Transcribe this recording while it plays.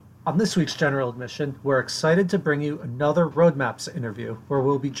On this week's General Admission, we're excited to bring you another Roadmaps interview where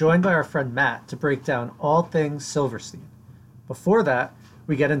we'll be joined by our friend Matt to break down all things Silverstein. Before that,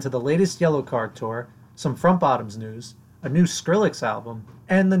 we get into the latest Yellowcard tour, some Front Bottoms news, a new Skrillex album,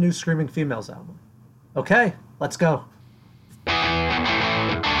 and the new Screaming Females album. Okay, let's go.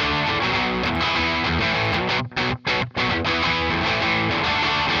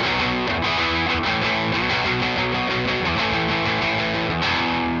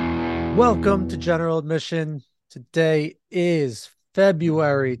 Welcome to General Admission. Today is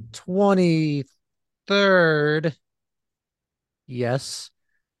February 23rd. Yes.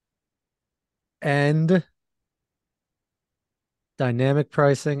 And dynamic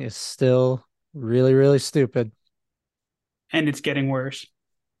pricing is still really, really stupid. And it's getting worse.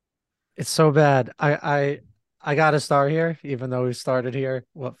 It's so bad. I gotta start here, even though we started here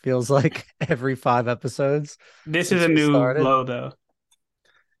what feels like every 5 episodes This is a since we new started. low, though.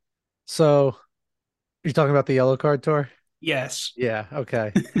 So you're talking about the Yellow Card tour? Yes. Yeah,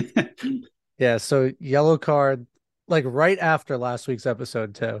 okay. Yeah, so Yellow Card, like right after last week's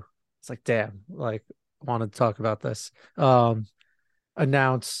episode too. It's like, damn, like wanted to talk about this.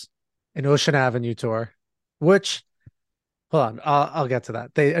 Announce an Ocean Avenue tour, which hold on, I'll get to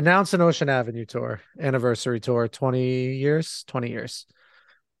that. They announced an Ocean Avenue tour, anniversary tour, 20 years, 20 years.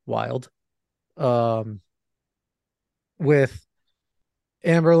 Wild. Um, with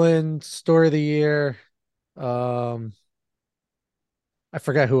Amberlin, Story of the Year. Um, I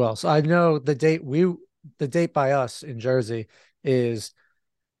forget who else. I know the date by us in Jersey is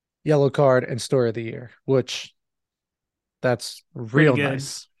Yellow Card and Story of the Year, which that's Pretty real good.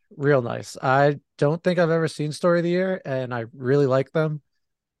 nice. Real nice. I don't think I've ever seen Story of the Year, and I really like them.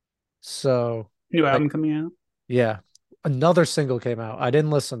 So, New like, album coming out. yeah, another single came out. I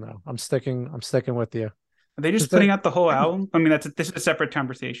didn't listen though. I'm sticking with you. Are they Because just putting there, out the whole album? I mean, this is a separate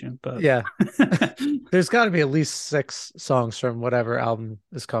conversation, but yeah, there's got to be at least 6 songs from whatever album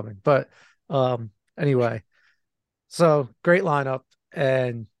is coming. But anyway, so great lineup,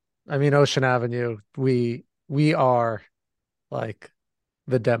 and I mean Ocean Avenue. We are like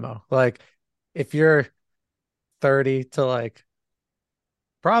the demo. Like if you're 30 to like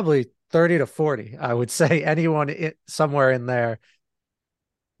probably 30 to 40, I would say somewhere in there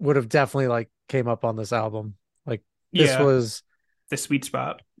would have definitely like came up on this album. Like this yeah, was the sweet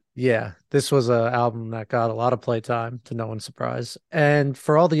spot. yeah, this was a album that got a lot of playtime to no one's surprise. And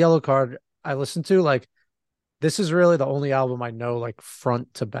for all the Yellow Card I listened to, like this is really the only album I know like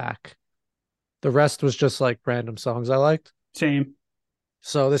front to back. The rest was just like random songs I liked. Same.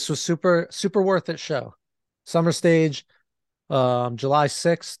 So this was super super worth it show. Summer stage, July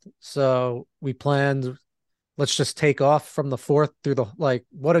 6th. So we planned let's just take off from the 4th through the like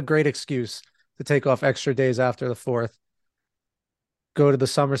what a great excuse to take off extra days after the 4th. Go to the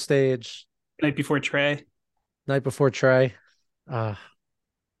summer stage Night before Trey. night before Trey. Uh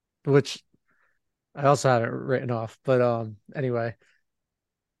which I also had it written off. But anyway,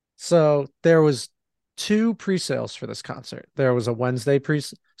 so there was 2 pre-sales for this concert. There was a Wednesday pre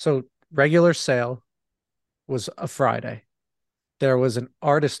so regular sale was a Friday. There was an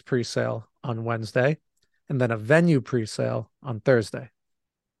artist pre-sale on Wednesday and then a venue pre-sale on Thursday.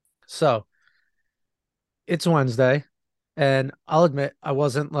 So it's Wednesday, and I'll admit I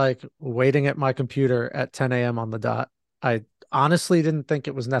wasn't like waiting at my computer at 10 a.m. on the dot. I honestly didn't think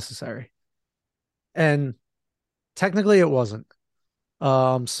it was necessary. And technically it wasn't.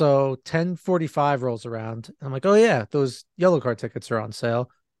 So 10:45 rolls around. And I'm like, oh yeah, those yellow card tickets are on sale.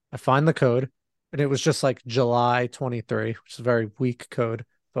 I find the code, and it was just like July 23, which is a very weak code,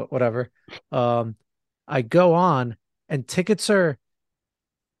 but whatever. Um, I go on and tickets are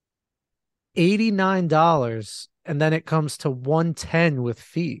 $89 and then it comes to 110 with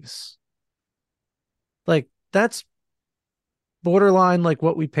fees. Like that's borderline like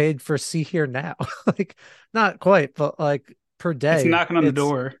what we paid for See Here Now. Like not quite, but like per It's day. knocking on the It's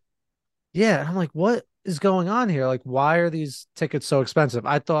door. yeah, I'm like what is going on here? Like why are these tickets so expensive?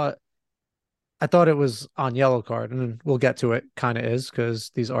 I thought it was on Yellow Card, and we'll get to it kind of is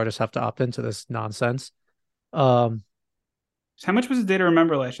because these artists have to opt into this nonsense. Um So how much was the Day to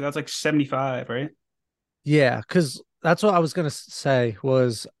Remember last year? That's like 75, right? Yeah, because that's what I was gonna say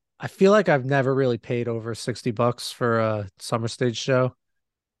was I feel like I've never really paid over $60 for a summer stage show,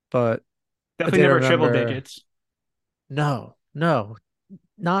 but a Definitely day to never triple remember. digits. No, no,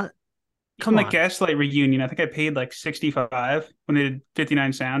 not. Even Come like on. Gaslight Reunion, I think I paid like 65 when they did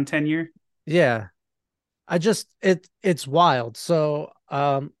 59 Sound 10 year. Yeah, it's wild. So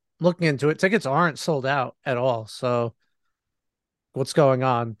looking into it, tickets aren't sold out at all. So what's going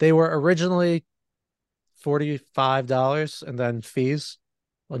on? They were originally $45 and then fees.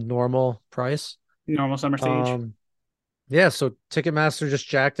 a normal price. Normal summer stage. Um, yeah, so Ticketmaster just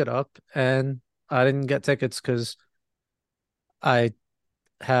jacked it up, and I didn't get tickets because I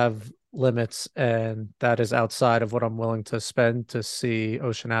have limits, and that is outside of what I'm willing to spend to see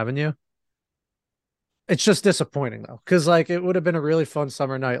Ocean Avenue. It's just disappointing though, because like it would have been a really fun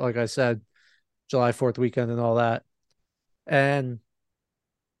summer night, like I said, July 4th weekend and all that. And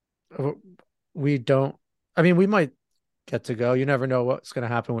we don't, I mean, we might get to go. You never know what's going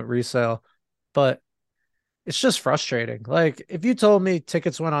to happen with resale, but it's just frustrating. Like if you told me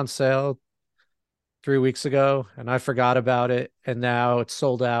tickets went on sale 3 weeks ago and I forgot about it and now it's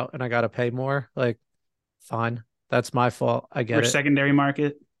sold out and I got to pay more, like fine. That's my fault. I Or get it. secondary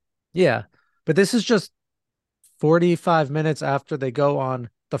market. Yeah. But this is just 45 minutes after they go on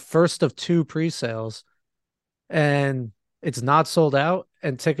the first of two pre-sales and it's not sold out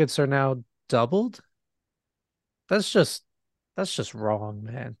and tickets are now doubled. That's just that's just wrong,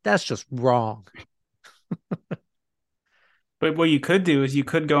 man. That's just wrong. But what you could do is you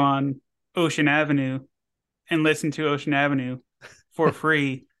could go on Ocean Avenue and listen to Ocean Avenue for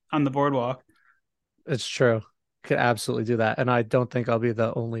free on the boardwalk. It's true. Could absolutely do that. And I don't think I'll be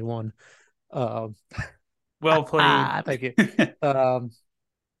the only one. Um Well played. thank you. Um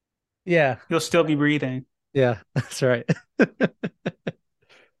yeah, You'll still be breathing. yeah, that's right.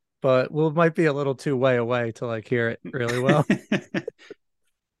 But we might be a little too way away to like hear it really well. All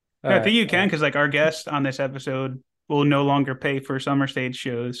I right. think you can because like our guest on this episode will no longer pay for summer stage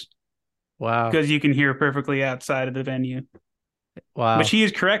shows Wow. because you can hear perfectly outside of the venue, which Wow. he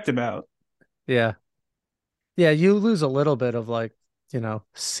is correct about. Yeah. Yeah, you lose a little bit of like,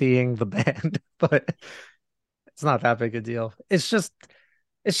 seeing the band, but it's not that big a deal. It's just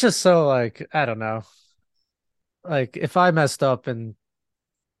so like, I don't know. Like if I messed up and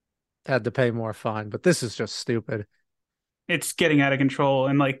had to pay more, fine, but this is just stupid. It's getting out of control.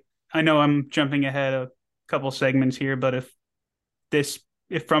 And like I know I'm jumping ahead a couple segments here, but this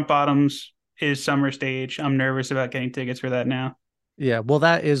if Front Bottoms is summer stage, I'm nervous about getting tickets for that now. Yeah, well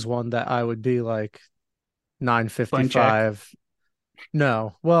that is one that I would be like Blank check. 955.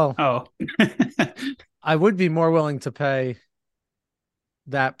 No. Well, Oh, I would be more willing to pay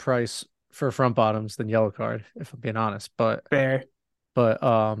that price for Front Bottoms than Yellowcard, if I'm being honest. But fair. but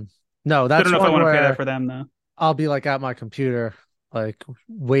no, Still don't that's know if I one want to pay that where for them though. I'll be like at my computer, like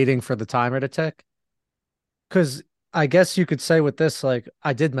waiting for the timer to tick. Because I guess you could say with this, like,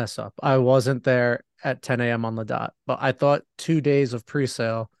 I did mess up. I wasn't there at 10 a.m. on the dot, but I thought 2 days of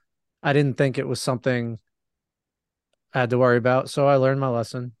pre-sale. I didn't think it was something I had to worry about. So I learned my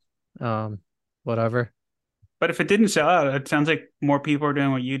lesson. Um, whatever. But if it didn't sell out, it sounds like more people are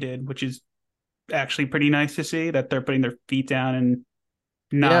doing what you did, which is actually pretty nice to see that they're putting their feet down and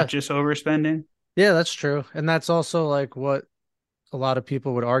not Yeah. just overspending. Yeah, that's true. And that's also like what a lot of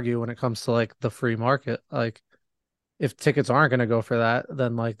people would argue when it comes to like the free market. Like, if tickets aren't going to go for that,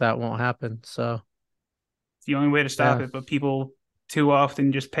 then like that won't happen. So, It's the only way to stop yeah. it, but people too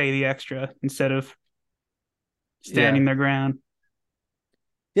often just pay the extra instead of Yeah. standing their ground.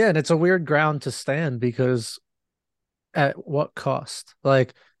 Yeah, and it's a weird ground to stand because at what cost?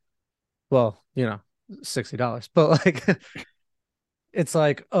 Like, well, $60, but like it's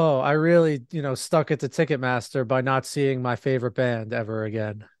like, oh, I really, stuck it to Ticketmaster by not seeing my favorite band ever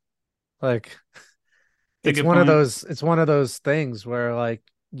again. Like It's a it's good one of point. those things where like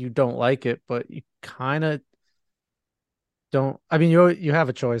you don't like it, but you kind of don't. I mean, you have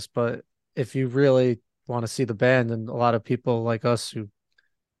a choice, but if you really want to see the band and a lot of people like us who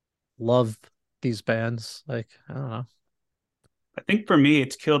love these bands, like I don't know. I think for me,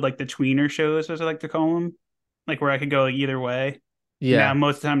 it's killed like the tweener shows, as I like to call them, like where I could go like, either way. Now, Yeah.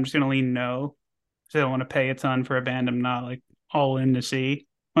 most of the time, I'm just going to lean no because I don't want to pay a ton for a band I'm not like all in to see.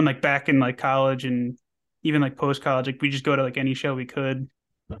 When like back in like college and even like post college, like we just go to like any show we could,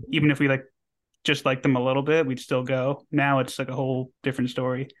 even if we like just like them a little bit, we'd still go. Now it's like a whole different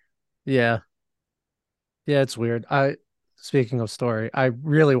story. Yeah. Yeah, it's weird. Speaking of story, I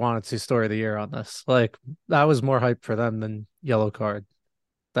really wanted to see story of the year on this. Like that was more hype for them than Yellow Card.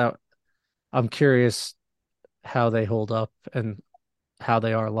 That I'm curious how they hold up and how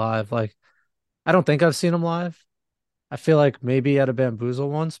they are live. Like I don't think I've seen them live. I feel like maybe at a Bamboozle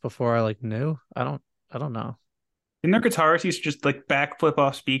once before I like knew. I don't know. And their guitarists used to just like backflip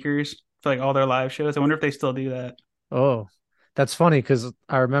off speakers for like all their live shows. I wonder if they still do that. Oh, that's funny because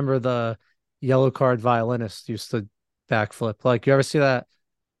I remember the Yellow Card violinist used to backflip. Like you ever see that?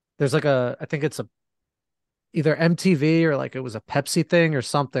 There's like I think it's a either MTV or like it was a Pepsi thing or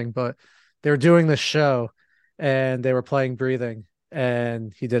something, but they were doing this show and they were playing Breathing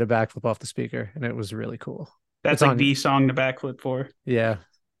and he did a backflip off the speaker and it was really cool. That's It's like on, the song to backflip for. yeah.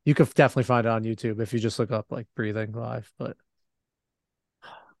 You could definitely find it on YouTube if you just look up like Breathing Live, but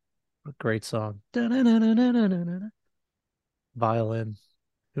a great song. Violin.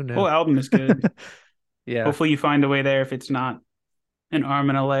 Who knew? Whole album is good. Yeah. Hopefully you find a way there if it's not an arm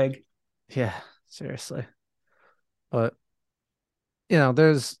and a leg. Yeah. Seriously. But,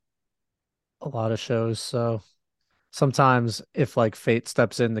 there's a lot of shows. So sometimes if like fate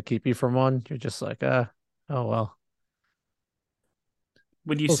steps in to keep you from one, you're just like, oh well,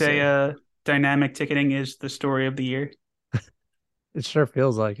 Would you we'll say see. dynamic ticketing is the story of the year? It sure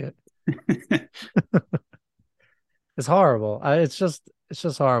feels like it. It's horrible. It's just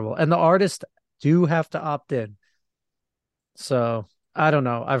horrible. And the artists do have to opt in. So I don't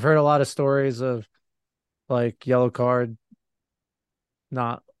know. I've heard a lot of stories of like Yellowcard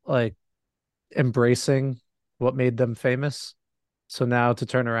not like embracing what made them famous. So now to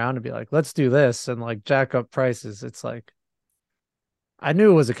turn around and be like, let's do this and like jack up prices, it's like I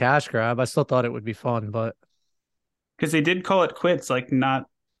knew it was a cash grab. I still thought it would be fun, but Because they did call it quits like not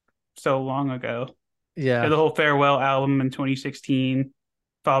so long ago. They yeah, had the whole farewell album in 2016,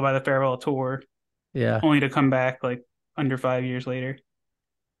 followed by the farewell tour, yeah. only to come back like under 5 years later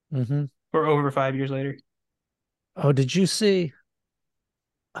Hmm. or over 5 years later. Oh, did you see?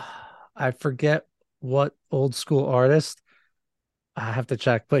 I forget what old school artist. I have to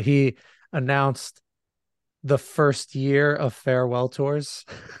check, but he announced the first year of farewell tours.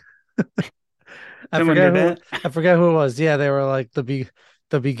 I Someone forget did who that. I forget who it was. Yeah, they were like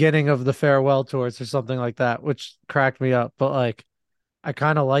the beginning of the farewell tours or something like that, which cracked me up. But like I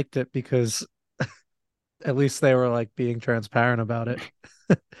kind of liked it because at least they were like being transparent about it.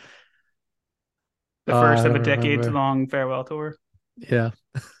 The I first of don't a decades remember. long farewell tour. Yeah,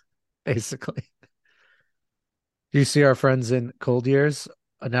 basically. Do you see our friends in Cold Years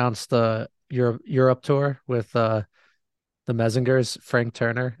announced the Europe tour with the Messingers, Frank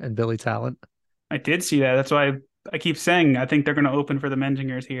Turner, and Billy Talent? I did see that. That's why I keep saying I think they're going to open for the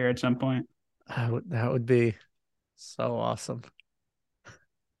Menzingers here at some point. That would be so awesome.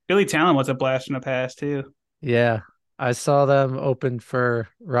 Billy Talent was a blast from the past too. Yeah, I saw them open for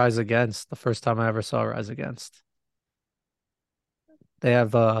Rise Against the first time I ever saw Rise Against. They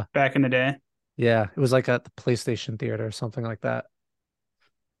have Back in the day. yeah, it was like at the PlayStation Theater or something like that.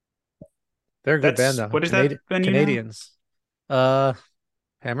 They're a good band That's though. what is that venue now? Canadians. Uh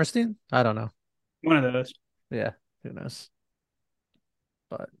Hammerstein? I don't know. One of those. Yeah, who knows?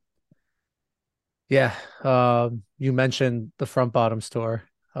 But yeah, you mentioned the Front Bottoms tour.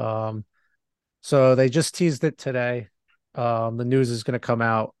 Um, so they just teased it today. The news is going to come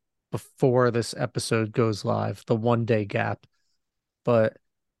out before this episode goes live, the 1 day gap. But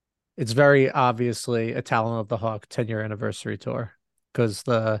it's very obviously a Talon of the Hawk 10-year anniversary tour because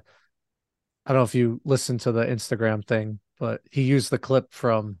I don't know if you listened to the Instagram thing, but he used the clip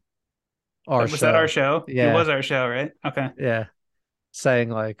from our Was that our show. show? It Yeah, was our show, right? Okay. yeah. Saying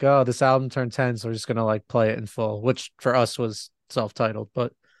like, "Oh, this album turned 10, so we're just gonna like play it in full," which for us was self-titled,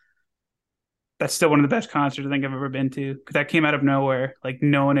 but That's still one of the best concerts I think I've ever been to because that came out of nowhere. Like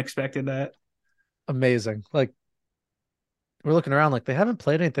no one expected that. amazing. Like we're looking around, like they haven't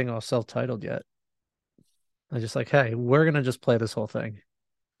played anything all self-titled yet. I just like, hey, we're gonna just play this whole thing,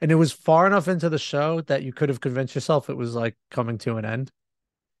 and it was far enough into the show that you could have convinced yourself it was like coming to an end,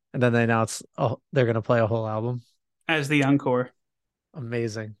 and then they announced, oh, they're gonna play a whole album. As the encore.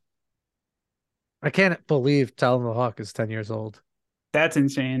 Amazing. I can't believe Talon the Hawk is 10 years old That's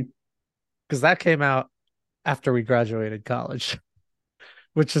insane. because that came out after we graduated college,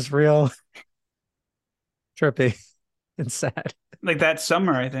 which is real trippy and sad. Like that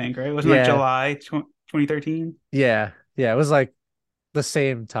summer, I think, right? Wasn't like Yeah, July 2013. yeah. It was like the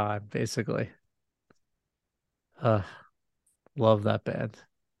same time, basically. Uh, love that band.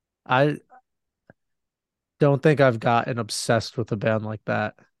 I don't think I've gotten obsessed with a band like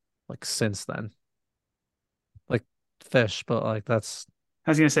that, like since then. Like Fish, but like that's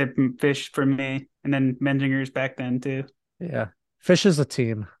I was gonna say Fish for me, and then Menzingers back then too. yeah. Fish is a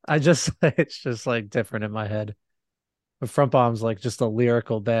team. I just it's just like different in my head. But Front Bomb's like just a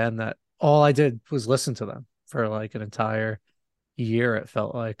lyrical band that all I did was listen to them for like an entire year, it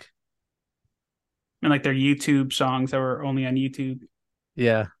felt like. And like their YouTube songs that were only on YouTube.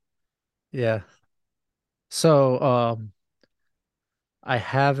 Yeah, yeah. So I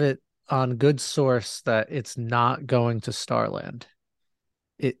have it on good source that it's not going to Starland.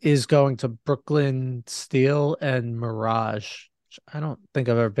 It is going to Brooklyn Steel and Mirage. I don't think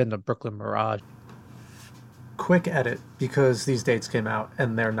I've ever been to Brooklyn Mirage. Quick edit because these dates came out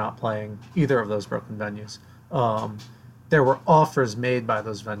and they're not playing either of those Brooklyn venues. Um, there were offers made by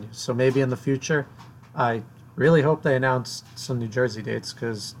those venues, so maybe in the future, I Really hope they announce some New Jersey dates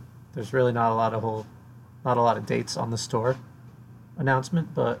because there's really not a lot of dates on this tour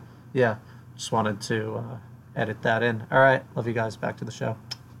announcement. But yeah, just wanted to edit that in. All right, love you guys. Back to the show.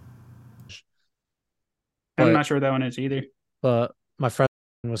 I'm But not sure what that one is either. my friend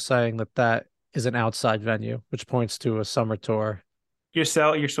was saying that that is an outside venue, which points to a summer tour. Your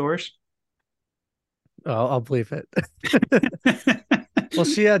source. I'll believe it. Well,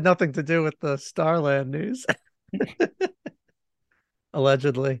 she had nothing to do with the Starland news,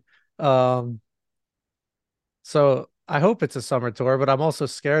 allegedly. Um, so I hope it's a summer tour, but I'm also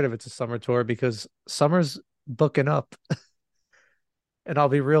scared if it's a summer tour because summer's booking up, and I'll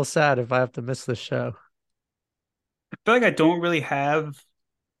be real sad if I have to miss the show. I feel like I don't really have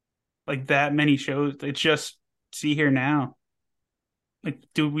like that many shows. It's just See Here Now. Like,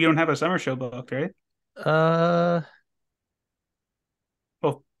 do we don't have a summer show booked, right? Uh,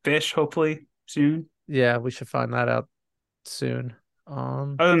 Well, Fish, hopefully soon. yeah, we should find that out soon.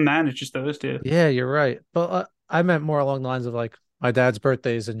 Um, Other than that, it's just those two. yeah, you're right. But I meant more along the lines of like my dad's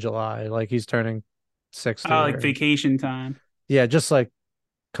birthday is in July, like he's turning 60 Like or vacation time. yeah, just like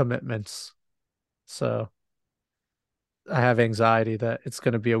commitments. So I have anxiety that it's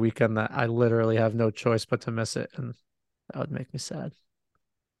going to be a weekend that I literally have no choice but to miss it, and that would make me sad.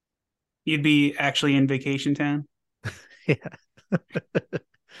 You'd be actually in vacation town. Yeah.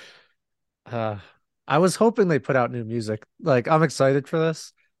 Uh, I was hoping they put out new music. Like I'm excited for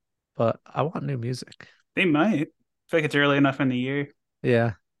this, but I want new music. They might. I feel like it's early enough in the year.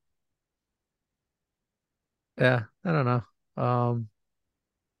 Yeah. Yeah. I don't know. Um,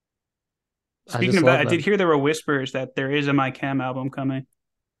 I Speaking just of that, love I did them. hear there were whispers that there is a My Chem album coming.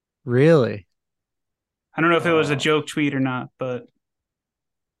 Really. I don't know if it was a Oh, joke tweet or not, but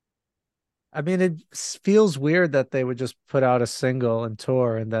I mean, it feels weird that they would just put out a single and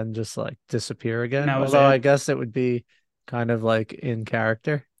tour and then just like disappear and again. that was Although I it. guess it would be kind of like in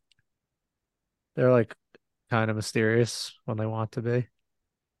character. They're like kind of mysterious when they want to be.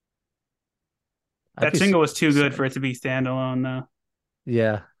 I'd That be single was too good for it psyched. to be standalone, though.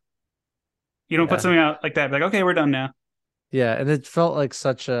 Yeah, You don't put yeah, something out like that, like, okay, we're done now. yeah. And it felt like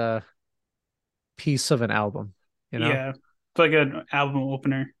such a piece of an album, you know? Yeah. It's like an album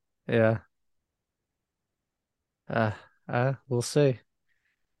opener. Yeah. Uh, we'll see.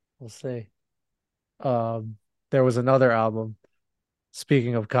 We'll see. Um, there was another album.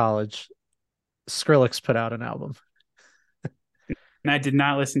 Speaking of college, Skrillex put out an album. And I did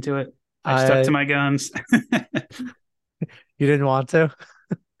not listen to it. I stuck to I my guns. You didn't want to?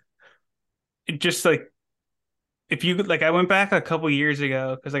 It just like if you like I went back a couple years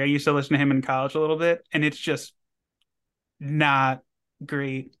ago because like I used to listen to him in college a little bit, and it's just not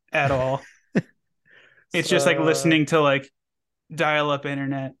great at all. It's just like So listening to like dial up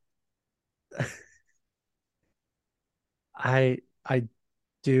internet. I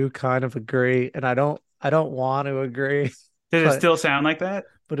do kind of agree, and I don't want to agree, Does it but still sound like that?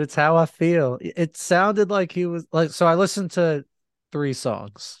 it's how I feel. It sounded like he was like so I listened to three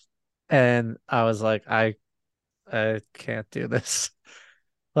songs and I was like, I can't do this.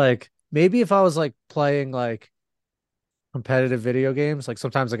 Like maybe if I was like playing like competitive video games, like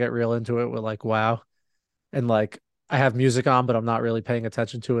sometimes I get real into it with like WoW and like I have music on, but I'm not really paying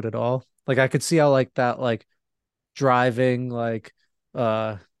attention to it at all. Like I could see how like that like driving like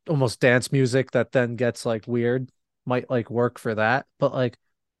uh almost dance music that then gets like weird might like work for that. But like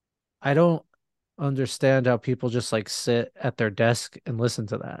I don't understand how people just like sit at their desk and listen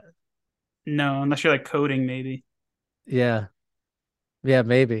to that. No, unless you're like coding, maybe. Yeah. Yeah,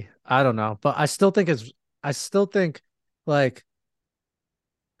 maybe. I don't know. But I still think like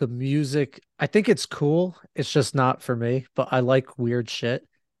the music, I think it's cool. It's just not for me, but I like weird shit.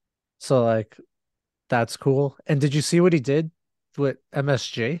 So like that's cool. And did you see what he did with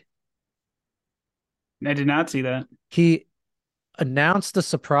MSG? I did not see that. He announced the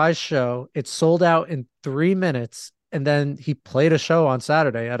surprise show. It sold out in 3 minutes, and then he played a show on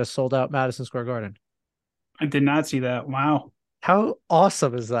Saturday at a sold out Madison Square Garden. I did not see that. Wow. How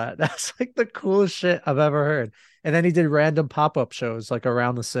awesome is that? That's like the coolest shit I've ever heard. And then he did random pop-up shows like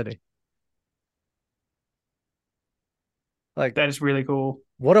around the city. Like, That is really cool.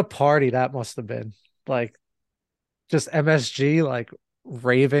 what a party that must have been. Like, just MSG like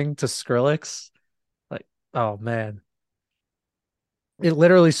raving to Skrillex. Like, oh man. It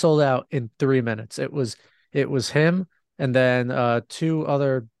literally sold out in 3 minutes. It was him and then two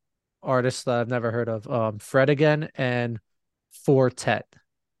other artists that I've never heard of. Fred again and Fortet.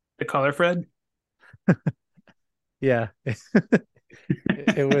 The color Fred. Yeah.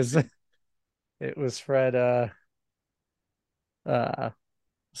 It was it was Fred uh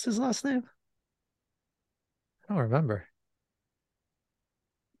what's his last name? I don't remember.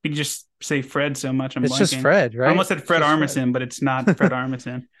 You just say Fred so much, I'm It's just blanking. Fred, I right? almost said It's Fred just Fred. Armisen, but it's not Fred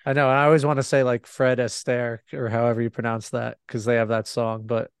Armisen. I know. I always want to say like Fred Astaire or however you pronounce that because they have that song,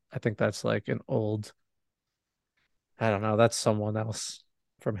 but I think that's like an old, I don't know, that's someone else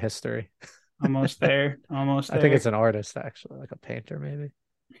from history. Almost there. Almost I think it's there. an artist actually, like a painter maybe.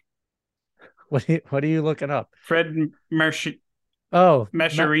 What are you looking up? Fred Oh,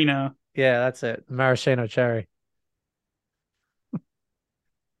 Mescherino. yeah, that's it. Maraschino cherry.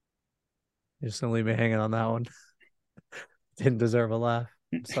 You're just gonna leave me hanging on that one. Didn't deserve a laugh.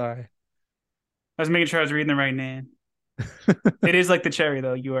 I'm sorry. I was making sure I was reading the right name. It is like the cherry,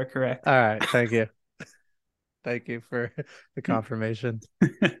 though. You are correct. All right, thank you. Thank you for the confirmation.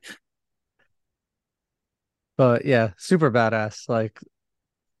 But yeah, super badass. Like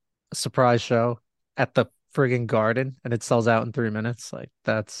a surprise show at the friggin' garden and it sells out in 3 minutes. Like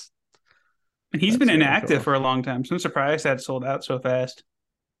And he's been that's really inactive cool. for a long time, so I'm surprised that sold out so fast.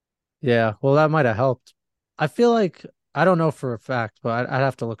 Yeah, well that might have helped. I feel like I don't know for a fact, but I'd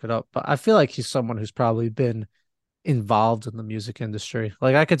have to look it up. But I feel like he's someone who's probably been involved in the music industry.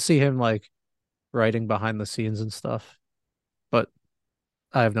 Like I could see him like writing behind the scenes and stuff, but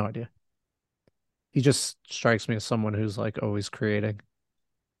I have no idea. He just strikes me as someone who's like always creating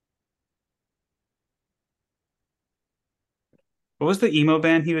What was the emo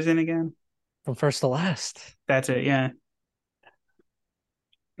band he was in again? from first to last. That's it, yeah.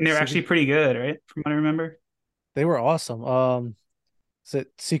 And they were actually See, pretty good, right? From what I remember. they were awesome. Is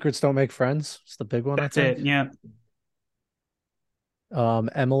it Secrets Don't Make Friends? It's the big one, I That's it, think. yeah.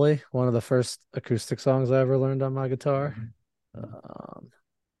 Emily, one of the first acoustic songs I ever learned on my guitar. Um,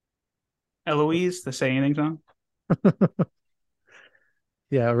 Eloise, the Say Anything song.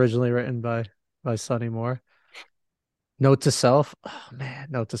 yeah, originally written by Sonny Moore. Note to Self. Oh man,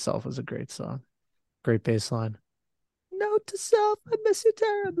 Note to Self was a great song. Great bass line. Note to self, I miss you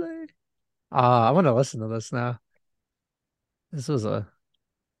terribly. Ah, I want to listen to this now. This was a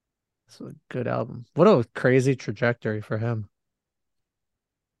this was a good album. What a crazy trajectory for him.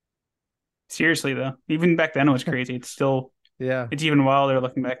 Seriously, though. Even back then it was crazy. Yeah. It's even wilder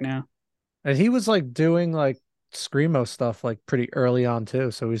looking back now. And he was like doing like screamo stuff like pretty early on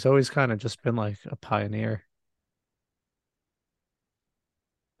too. So he's always kind of just been like a pioneer.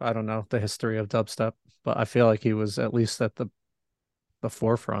 I don't know the history of dubstep, but I feel like he was at least at the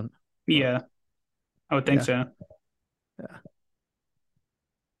forefront. But Yeah, I would think yeah, so. yeah.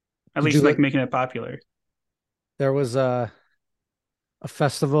 At Did least you like look? making it popular. There was a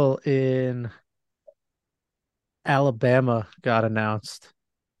festival in Alabama got announced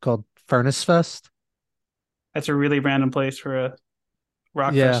called Furnace Fest. That's a really random place for a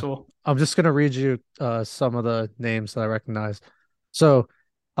rock Yeah, festival. I'm just gonna read you some of the names that I recognize. So,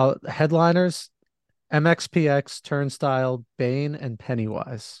 headliners: MXPX, Turnstile, Bane, and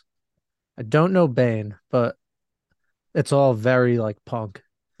Pennywise. I don't know Bane, but it's all very like punk.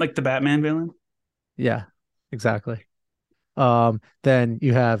 Like the Batman villain. Yeah, exactly. Then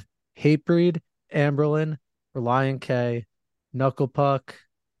you have Hatebreed, Amberlin, Reliant K, Knuckle Puck.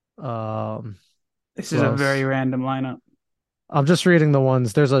 Um, This is who a very else? random lineup. I'm just reading the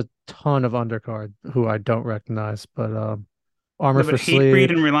ones. There's a ton of undercard who I don't recognize, but Armor No, for but Hatebreed Sleep,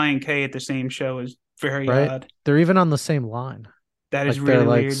 and Reliant K at the same show is very right? odd. They're even on the same line. That is Like they're really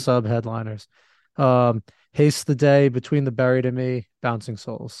like weird. sub headliners. Um, Haste the Day, Between the Buried and Me, Bouncing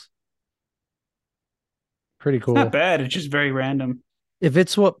Souls. Pretty It's not cool. bad. It's just very random. If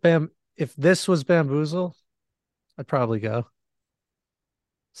this was Bamboozle, I'd probably go.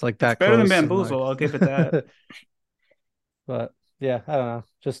 It's like It's that better than close and like Bamboozle. I'll give it that. but yeah, I don't know.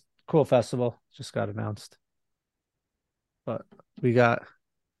 Just cool festival. Just got announced. But we got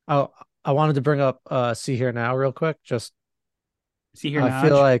oh I wanted to bring up See Here Now real quick. Just See here, I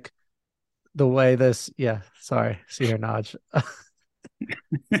feel Naj. like the way this yeah, sorry, See Here Naj.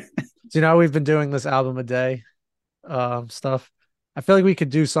 So you know we've been doing this album a day stuff. I feel like we could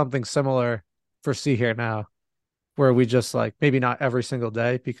do something similar for See Here Now, where we just like maybe not every single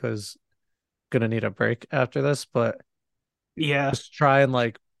day because gonna need a break after this, but Yeah, just try and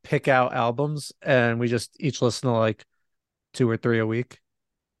like pick out albums and we just each listen to like two or three a week.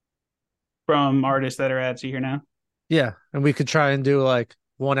 from artists that are at See here now. Yeah. And we could try and do like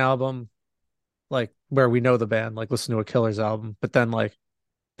one album, like where we know the band, like listen to a Killers album, but then like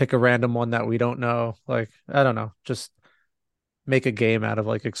pick a random one that we don't know. Like, I don't know, just make a game out of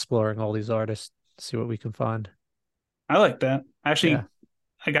like exploring all these artists, see what we can find. I like that. Yeah. Actually,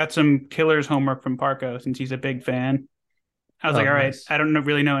 I got some Killer's homework from Parco since he's a big fan. I was Oh, like, all right, nice. I don't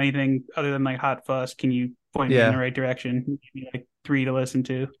really know anything other than like Hot Fuss. Can you point me in the Yeah. right direction? Give me like three to listen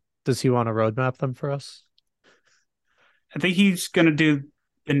to. Does he want to roadmap them for us? I think he's gonna do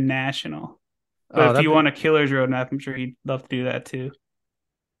the national. But Oh, if that'd you be want a killer's roadmap, I'm sure he'd love to do that too.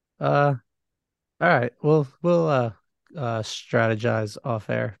 uh all right. We'll strategize off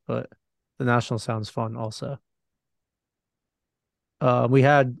air, but the national sounds fun also. We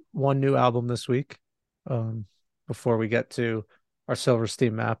had one new album this week. Um, before we get to our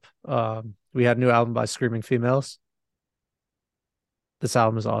Silverstein map, we had a new album by Screaming Females. This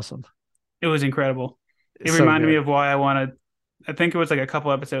album is awesome. It was incredible. It It's so reminded me good. of why I wanted. I think it was like a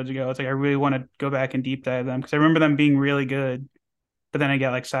couple episodes ago. It's like I really want to go back and deep dive them because I remember them being really good, but then I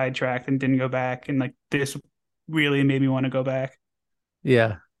got like sidetracked and didn't go back. And like this really made me want to go back.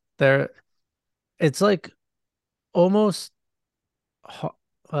 Yeah, there. It's like almost.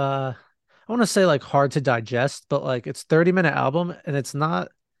 I want to say like hard to digest, but like it's 30-minute album and it's not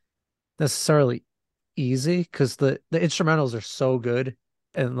necessarily easy because the instrumentals are so good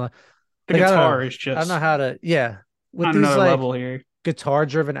and The like guitar is I don't know just how to yeah with on these another like level here. guitar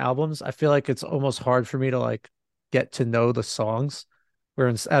driven albums I feel like it's almost hard for me to like get to know the songs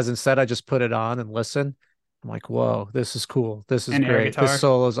as instead I just put it on and listen. I'm like, whoa, this is cool, this is And air great, this guitar.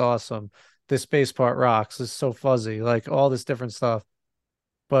 solo's awesome, this bass part rocks, this is so fuzzy, like all this different stuff,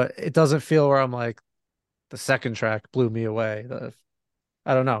 but it doesn't feel where I'm like the second track blew me away.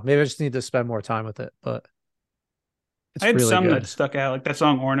 I don't know, maybe I just need to spend more time with it, but I it's had really some good. that stuck out, like that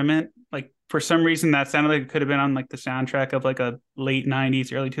song Ornament. Like for some reason that sounded like it could have been on like the soundtrack of like a late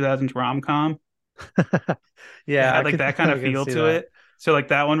 90s, early 2000s rom com. It Yeah, had like that kind I of can feel see to that. it. So like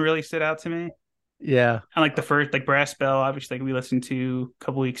that one really stood out to me. Yeah. And like the Uh, first like Brass Bell, obviously like we listened to a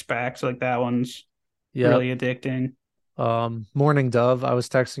couple weeks back. So like that one's yep. really addicting. Morning Dove, I was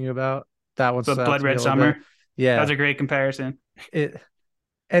texting you about. That one So stood out Blood to me a Red little bit. Summer, that was Yeah. a great comparison. It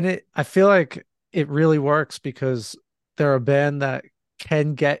I feel like it really works because they're a band that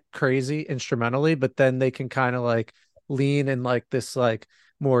can get crazy instrumentally, but then they can kind of like lean in like this like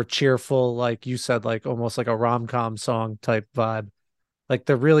more cheerful, like you said, like almost like a rom-com song type vibe. Like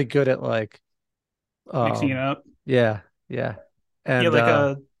they're really good at like Mixing it um up. yeah, yeah. Yeah, And like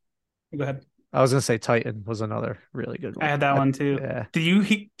go ahead. I was gonna say Titan was another really good I one. had that one too. Yeah.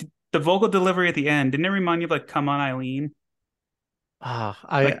 The vocal delivery at the end, didn't it remind you of like Come On Eileen?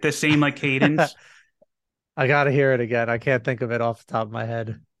 I Like the same like cadence. I gotta hear it again. I can't think of it off the top of my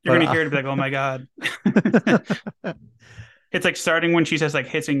head. You're But gonna hear it and be like, oh my God. It's like starting when she says like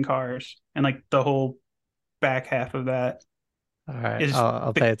hitting cars and like the whole back half of that all right, is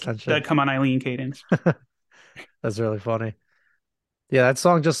I'll the pay the attention. Come On Eileen cadence. That's really funny. Yeah, that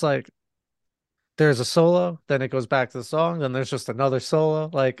song just like there's a solo, then it goes back to the song, then there's just another solo.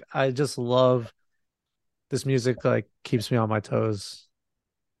 Like I just love this music, like keeps me on my toes.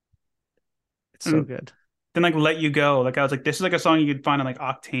 It's so And good. then like Let You Go. Like I was like, this is like a song you could find on like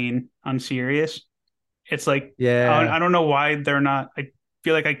Octane on Sirius. It's like Yeah. I don't know why they're not. I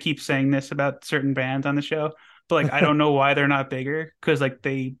feel like I keep saying this about certain bands on the show, but like I don't know why they're not bigger because like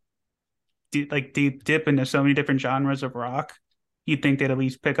they like deep dip into so many different genres of rock. You'd think they'd at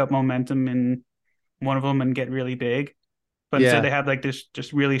least pick up momentum in one of them and get really big, but instead Yeah. they have like this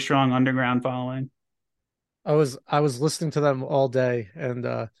just really strong underground following. I was listening to them all day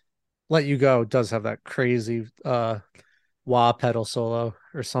and Let You Go does have that crazy wah pedal solo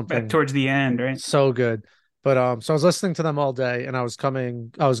or Back something. towards the end, right? So good. But so I was listening to them all day and I was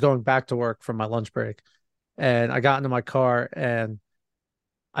going back to work from my lunch break and I got into my car and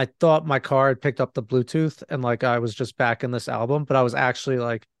I thought my car had picked up the Bluetooth and like I was just back in this album, but I was actually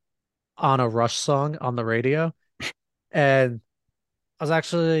like on a Rush song on the radio. And I was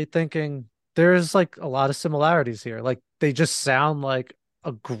actually thinking there's like a lot of similarities here. Like they just sound like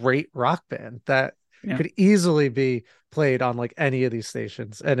a great rock band that Yeah, could easily be played on like any of these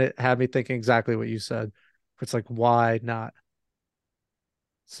stations. And it had me thinking exactly what you said. It's like, why not?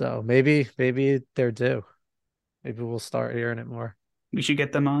 So maybe they're due. Maybe we'll start hearing it more. we should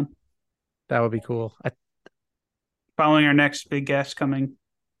get them on. That would be cool. Following our next big guest coming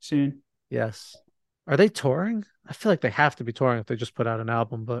soon. Yes. Are they touring? I feel like they have to be touring if they just put out an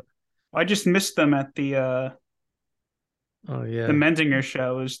album, but I just missed them at oh the yeah. Menzinger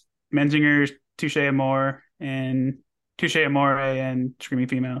shows. Menzinger's Touche Amore and Screaming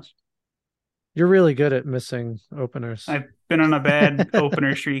Females. You're really good at missing openers. I've been on a bad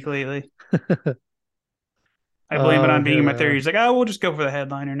opener streak lately. I blame it Oh, on being here in they my are. 30s. Like, oh, we'll just go for the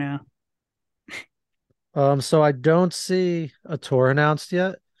headliner now. So I don't see a tour announced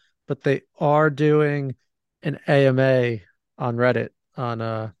yet, but they are doing an AMA on Reddit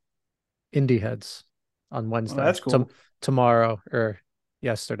on Indie Heads on Well, Wednesday, that's cool. tomorrow or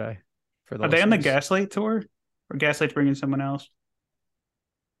yesterday for the Are they on the listeners. Gaslight tour? Or Gaslight's bringing someone else?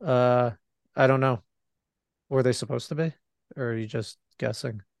 Uh, I don't know. Were they supposed to be? or are you just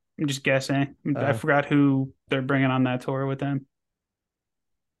guessing? I'm just guessing. I Uh, forgot who they're bringing on that tour with them.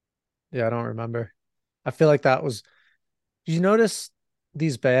 yeah, I don't remember. I feel like that was. Did you notice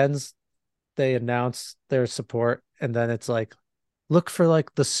these bands? They announce their support, and then it's like, look for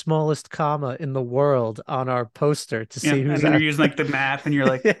like the smallest comma in the world on our poster to Yeah, see who's and then you're at. using like the map and you're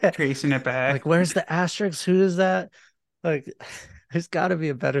like Yeah, tracing it like back, where's the asterisk? Who is that? Like, there's got to be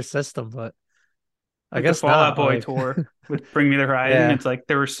a better system, but I like the guess Fall Out not. Boy Like, tour with Bring Me the Horizon. yeah, It's like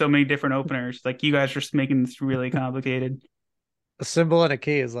there were so many different openers. Like you guys are just making this really complicated. a symbol and a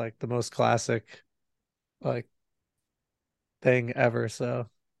key is like the most classic like thing ever. So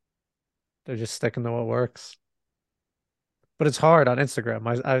they're just sticking to what works. But it's hard on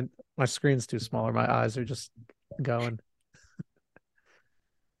Instagram. My screen's too small, or my eyes are just going.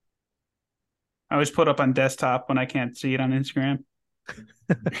 I always put up on desktop when I can't see it on Instagram.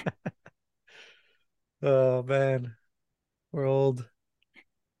 Oh man, we're old.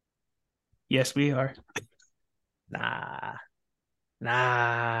 Yes, we are. Nah,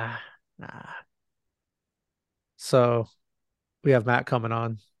 nah, nah. So we have Matt coming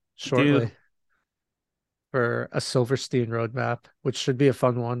on We do, shortly for a Silverstein roadmap, which should be a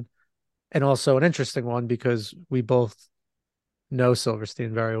fun one and also an interesting one because we both know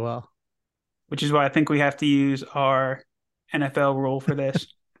Silverstein very well. which is why I think we have to use our NFL rule for this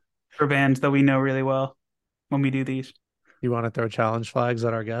for bands that we know really well when we do these. You want to throw challenge flags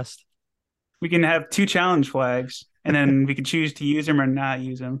at our guest? We can have two challenge flags and then we can choose to use them or not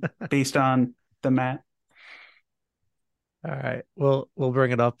use them based on the map. All right. We'll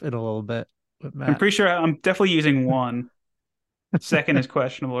bring it up in a little bit with I'm Matt. pretty sure I'm definitely using one. Second is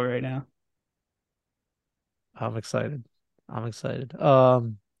questionable right now. I'm excited. I'm excited.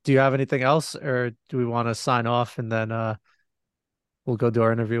 Do you have anything else or do we want to sign off and then we'll go do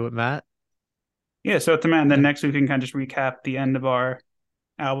our interview with Matt? Yeah, so at the man, then Yeah. next week we can kind of just recap the end of our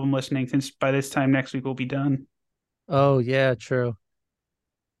album listening since by this time next week we'll be done. Oh, yeah, true.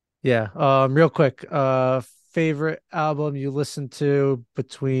 Yeah. Real quick, favorite album you listened to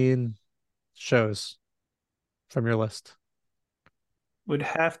between shows from your list? Would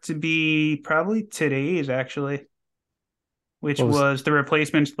have to be probably today's actually, which What was was the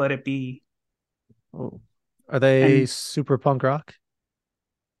replacements Let It Be. oh, are they And super punk rock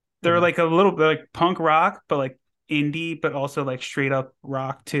or they're no? like a little bit like punk rock, but like indie, but also like straight up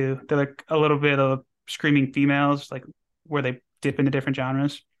rock too. They're like a little bit of screaming females, like where they dip into different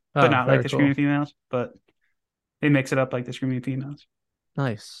genres, but Oh, not like very the cool. screaming females, but they mix it up like the screaming females.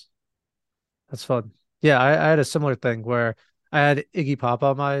 Nice. That's fun. Yeah, I had a similar thing where I had Iggy Pop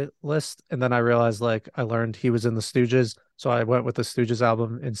on my list, and then I realized like I learned he was in the Stooges, so I went with the Stooges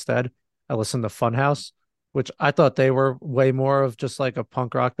album instead. I listened to Funhouse, which I thought they were way more of just like a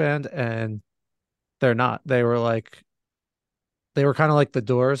punk rock band, and they're not. They were kind of like the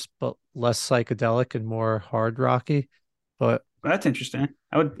Doors, but less psychedelic and more hard rocky. But That's interesting.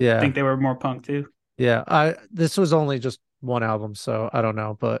 I would yeah, think they were more punk too. yeah. I this was only just one album, so I don't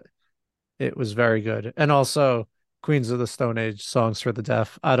know, but it was very good. And also Queens of the Stone Age, Songs for the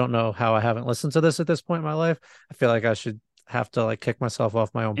Deaf. I don't know how I haven't listened to this at this point in my life. I feel like I should have to like kick myself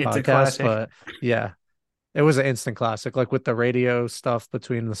off my own It's a podcast, classic. but yeah, it was an instant classic, like with the radio stuff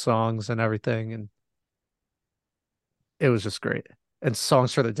between the songs and everything, and it was just great. And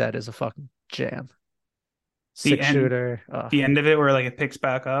Songs for the Dead is a fucking jam. The Six end shooter. the end of it where like it picks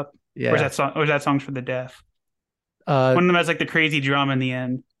back up. Yeah. Or is that songs for the deaf? Uh One of them has like the crazy drum in the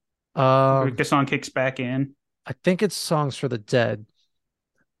end. Like um the song kicks back in. I think it's Songs for the Dead.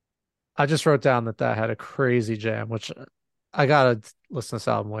 I just wrote down that that had a crazy jam, which I gotta listen to this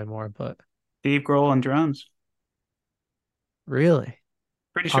album way more, but Dave Grohl on drums. really?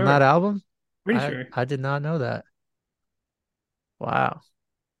 Pretty On that sure. album? Pretty sure. I did not know that. Wow.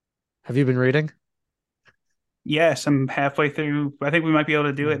 Have you been reading? Yes, I'm halfway through. I think we might be able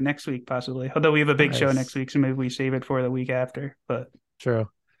to do Hmm. it next week, possibly. Although we have a big show next Nice. week, so maybe we save it for the week after. But True.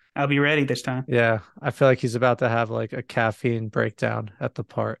 I'll be ready this time. Yeah. I feel like he's about to have like a caffeine breakdown at the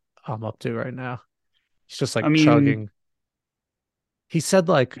part I'm up to right now. He's just I like mean, chugging. He said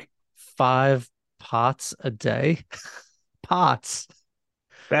like 5 pots a day. Pots.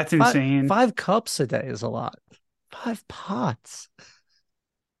 that's Five insane. 5 cups a day is a lot. 5 pots.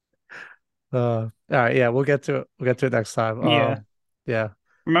 All right, yeah, we'll get to it. We'll get to it next time. Yeah. Yeah.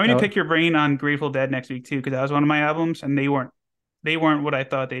 Remind me to That pick your brain on Grateful Dead next week too, because that was one of my albums, and they weren't what I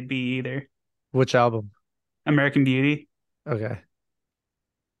thought they'd be either. which album? American Beauty. Okay.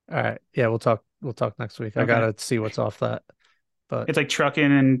 All right. Yeah, we'll talk next week. I Okay. gotta see what's off that. But It's like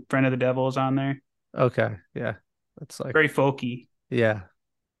Truckin' and Friend of the Devil is on there. okay, yeah. That's like Very folky. yeah.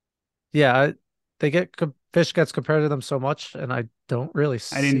 Yeah, Fish gets compared to them so much, and I don't really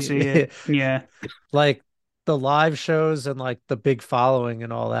I didn't see see it. it. Yeah, Like the live shows and like the big following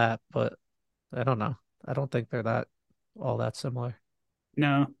and all that, but I don't know. I don't think they're that all that similar.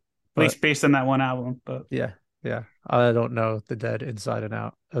 no, at But least based on that one album. But yeah, yeah. I don't know the Dead inside and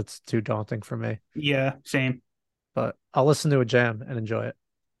out. That's too daunting for me. yeah, same. But I'll listen to a jam and enjoy it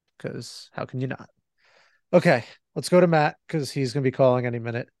because how can you not? Okay, let's go to Matt because he's going to be calling any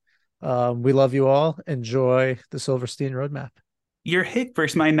minute. We love you all. Enjoy the Silverstein Roadmap. Your hick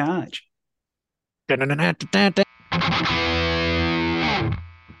versus my notch.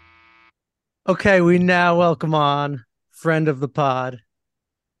 Okay, we now welcome on friend of the pod,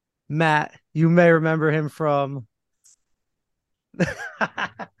 Matt. You may remember him from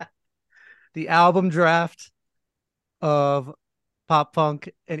the album draft of pop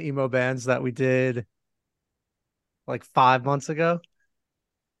punk and emo bands that we did like 5 months ago.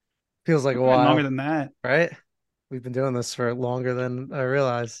 Feels like a Longer while, than that. right? We've been doing this for longer than I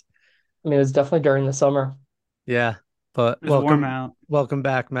realized. I mean, it was definitely during the summer. Yeah, but It was warm out welcome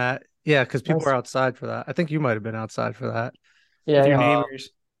back, Matt. Yeah, because people were Nice. outside for that. I think you might have been outside for that. with Yeah, your yeah. neighbors.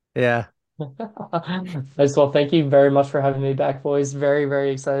 Yeah, Nice. Well, thank you very much for having me back, boys. Very,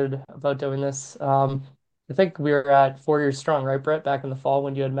 very excited about doing this. I think we were at 4 years strong, right, Brett, back in the fall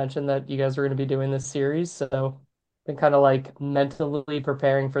when you had mentioned that you guys were going to be doing this series. So been kind of like mentally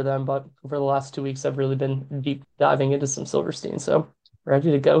preparing for them, but over the last 2 weeks, I've really been deep diving into some Silverstein. So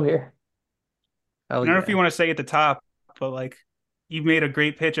ready to go here. hell I don't know if yeah. you want to say at the top, but like you made a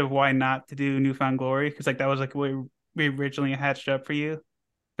great pitch of why not to do Newfound Glory because like that was like what we originally hatched up for you.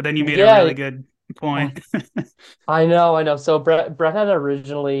 But then you made a Yeah, really good point. I know. So Brett had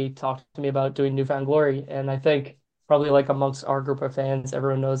originally talked to me about doing Newfound Glory, and I think probably like amongst our group of fans,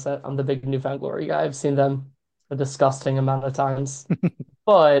 everyone knows that I'm the big Newfound Glory guy. I've seen them a disgusting amount of times.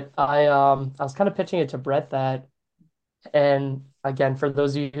 But I was kind of pitching it to Brett that, and again, for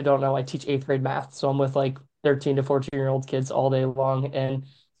those of you who don't know, I teach eighth grade math, so I'm with like 13 to 14-year-old kids all day long, and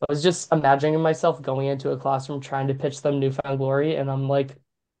I was just imagining myself going into a classroom trying to pitch them Newfound Glory, and I'm like,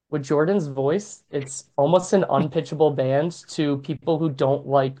 with Jordan's voice, it's almost an unpitchable band to people who don't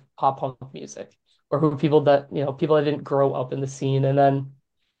like pop punk music or who people that didn't grow up in the scene. And then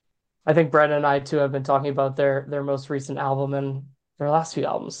I think Brett and I too have been talking about their most recent album, and their last few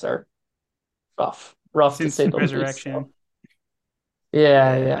albums are rough to Since say the least. So. Resurrection.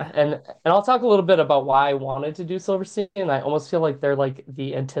 Yeah, Yeah. yeah. And I'll talk a little bit about why I wanted to do Silverstein. I almost feel like they're like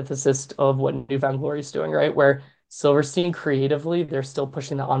the antithesis of what Newfound Glory is doing, right? Where Silverstein creatively, they're still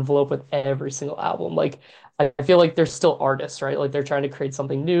pushing the envelope with every single album. Like I feel like they're still artists, right? Like they're trying to create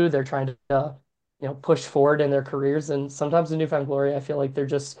something new. They're trying to push forward in their careers. And sometimes in Newfound Glory, I feel like they're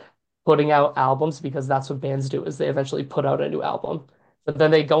just putting out albums because that's what bands do, is they eventually put out a new album. But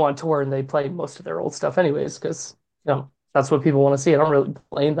then they go on tour and they play most of their old stuff anyways, because that's what people want to see. I don't really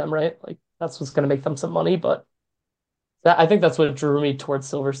blame them, right? Like that's what's going to make them some money. But I think that's what drew me towards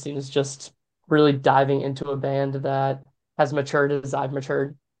Silverstein, is just really diving into a band that has matured as I've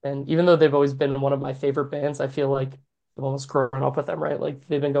matured. And even though they've always been one of my favorite bands, I feel like I've almost grown up with them, right? Like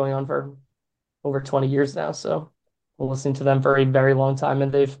they've been going on for over 20 years now. So I'm listening to them for a very long time,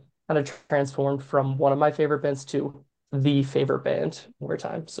 and they've kind of transformed from one of my favorite bands to the favorite band over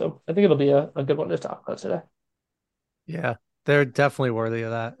time. So I think it'll be a good one to talk about today. Yeah, they're definitely worthy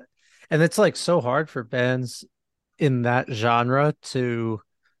of that. And it's like so hard for bands in that genre to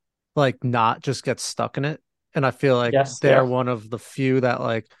like not just get stuck in it. And I feel like Yes, they're yeah. one of the few that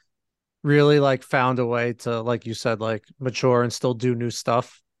like really like found a way to, like you said, like mature and still do new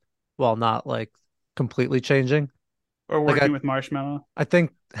stuff while not like completely changing. Or Like working with Marshmallow. I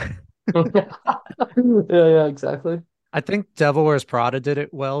think Yeah, yeah, exactly. I think Devil Wears Prada did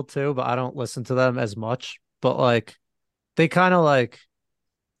it well too, but I don't listen to them as much. But like they kind of like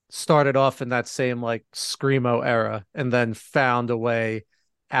started off in that same like screamo era and then found a way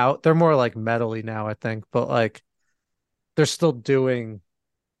out. They're more like metally now, I think, but like they're still doing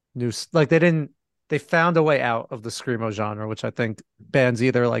like they found a way out of the screamo genre, which I think bands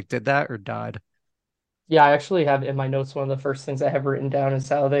either like did that or died. Yeah, I actually have in my notes one of the first things I have written down is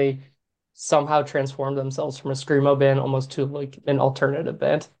how they somehow transformed themselves from a screamo band almost to like an alternative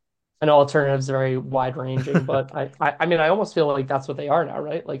band. I know alternative is very wide ranging, but I mean I almost feel like that's what they are now,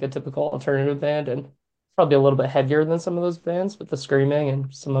 right? Like a typical alternative band, and probably a little bit heavier than some of those bands with the screaming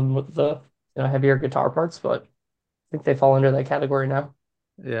and some of them with the heavier guitar parts, but I think they fall under that category now.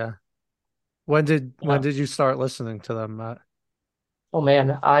 Yeah. When Yeah. did you start listening to them, Matt? Oh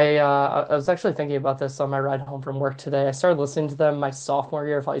man, I was actually thinking about this on my ride home from work today. I started listening to them my sophomore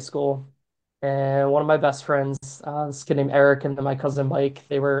year of high school, and one of my best friends, this kid named Eric, and then my cousin Mike,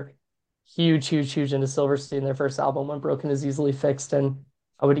 they were huge, huge, huge into Silverstein, their first album, When Broken is Easily Fixed. And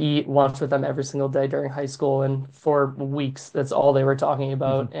I would eat lunch with them every single day during high school. And for weeks, that's all they were talking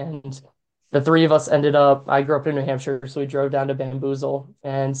about. And the three of us ended up, I grew up in New Hampshire, so we drove down to Bamboozle,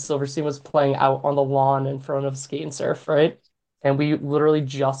 and Silverstein was playing out on the lawn in front of Skate and Surf, right? And we literally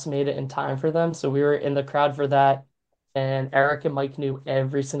just made it in time for them. So we were in the crowd for that. And Eric and Mike knew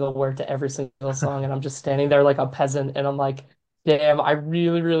every single word to every single song. And I'm just standing there like a peasant. And I'm like, damn, I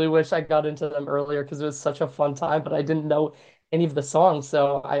really, really wish I got into them earlier because it was such a fun time, but I didn't know any of the songs.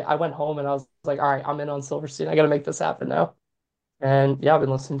 So I went home and I was like, all right, I'm in on Silverstein. I got to make this happen now. And yeah, I've been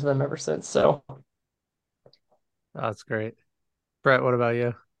listening to them ever since. So Oh, that's great. Brett, what about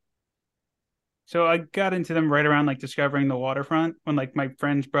you? So I got into them right around like discovering the waterfront when like my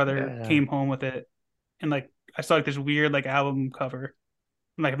friend's brother Yeah. came home with it, and like I saw like this weird like album cover.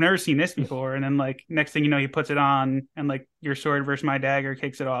 I'm like, I've never seen this before. And then like next thing you know, he puts it on and like Your Sword versus My Dagger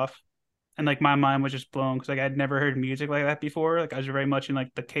kicks it off. And like my mind was just blown because like I'd never heard music like that before. Like I was very much in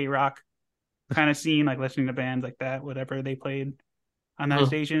like the K rock kind of scene, like listening to bands like that, whatever they played on that mm.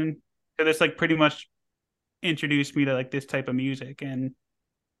 station. So this like pretty much introduced me to like this type of music, and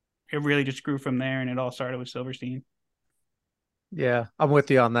it really just grew from there. And it all started with Silverstein. Yeah, I'm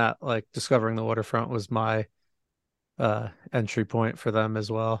with you on that. Like discovering the waterfront was my entry point for them as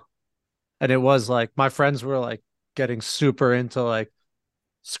well. And it was like my friends were like getting super into like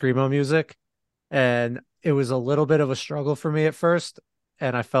screamo music, and it was a little bit of a struggle for me at first,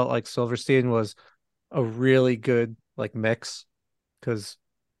 and I felt like Silverstein was a really good like mix because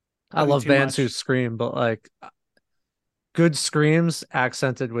I Wasn't love too bands who much. scream, but like good screams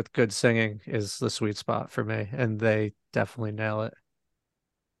accented with good singing is the sweet spot for me, and they definitely nail it.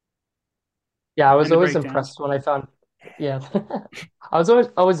 Yeah, I was And the always breakdowns. impressed when I found, yeah, I was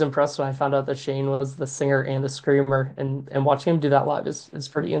always impressed when I found out that Shane was the singer and the screamer, and watching him do that live is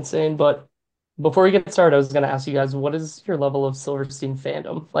pretty insane. But before we get started, I was going to ask you guys, what is your level of Silverstein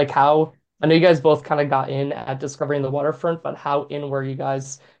fandom? Like how, I know you guys both kind of got in at discovering the waterfront, but how in were you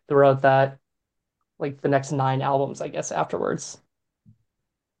guys throughout that, like the next nine albums, I guess, afterwards?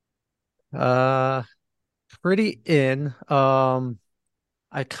 Uh, Pretty in.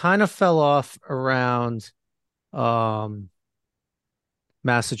 I kind of fell off around um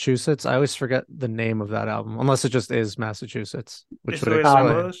Massachusetts. I always forget the name of that album, unless it just is Massachusetts, which This is would the way the wind Um,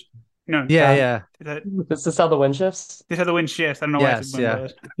 explain. blows. No, Yeah, uh, yeah. is that this is how the wind shifts. this is how the wind shifts. I don't know why I said Yes, wind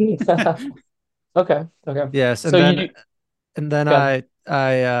yeah. blows. Okay, okay. Yes, So you and then good.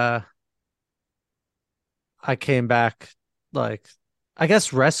 I came back like I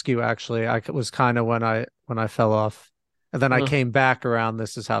guess Rescue actually. Was kind of when I fell off. And then I Mhm. came back around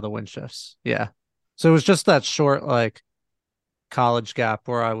This Is How the Wind Shifts. Yeah. So it was just that short like college gap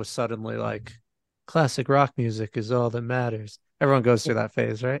where I was suddenly like classic rock music is all that matters. Everyone goes through that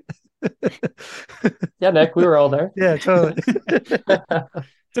phase, right? Yeah, Nick, we were all there. Yeah, totally.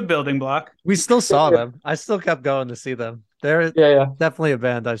 It's a building block. We still saw them. I still kept going to see them. They're Yeah, yeah, definitely a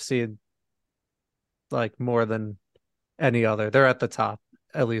band I've seen like more than any other. They're at the top,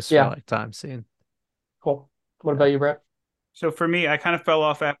 at least for yeah. like time scene. Cool. What about Yeah. you, Brett? So for me, I kind of fell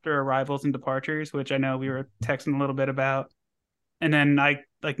off after Arrivals and Departures, which I know we were texting a little bit about. And then I,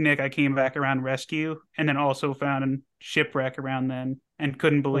 like Nick, I came back around Rescue, and then also found a Shipwreck around then, and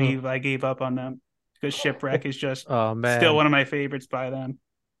couldn't Mhm. believe I gave up on them because Shipwreck is just Oh still man. one of my favorites by them.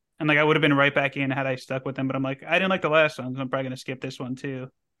 And like I would have been right back in had I stuck with them, but I'm like, I didn't like the last one, so I'm probably gonna skip this one too.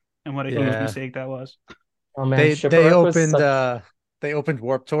 And what a huge Mhm. Yeah. mistake that was. Oh man, They Shipwreck was opened such. they opened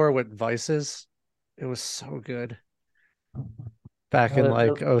Warp Tour with Vices. It was so good. Back in Uh,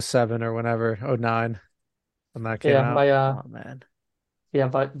 like '07 or whenever, '09 when that came yeah, out. my Oh man. yeah,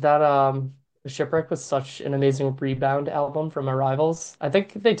 but that Shipwreck was such an amazing rebound album from Arrivals. I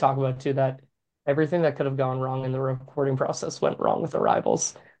think they talk about too that everything that could have gone wrong in the recording process went wrong with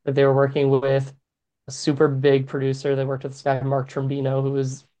Arrivals. That they were working with a super big producer. They worked with this guy Mark Trombino, who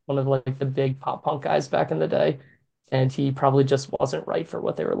was one of like the big pop punk guys back in the day, and he probably just wasn't right for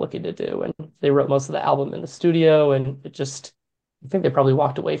what they were looking to do. And they wrote most of the album in the studio, and it just I think they probably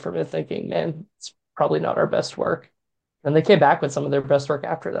walked away from it thinking, man, it's probably not our best work. And they came back with some of their best work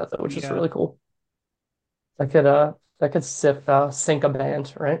after that, though, which is Yeah, really cool. That could sink a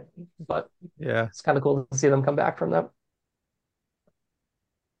band, right? But Yeah. it's kind of cool to see them come back from that.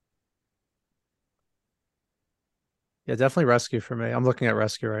 Yeah, definitely Rescue for me. I'm looking at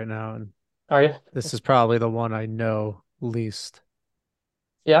Rescue right now, and Are you? this is probably the one I know least.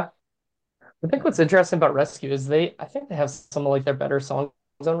 Yeah. I think what's interesting about Rescue is I think they have some of like their better songs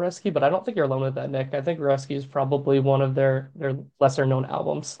on Rescue, but I don't think you're alone with that, Nick. I think Rescue is probably one of their lesser known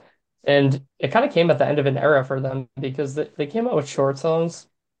albums. And it kind of came at the end of an era for them because they came out with short songs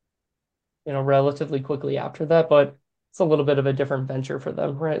relatively quickly after that, but it's a little bit of a different venture for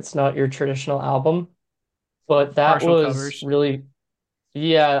them, right? It's not your traditional album, but that Partial was covers. really,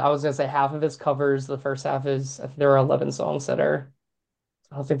 yeah, I was gonna say half of his covers. The first half is, I think there are 11 songs that are,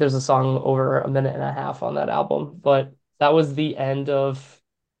 I don't think there's a song over a minute and a half on that album, but that was the end of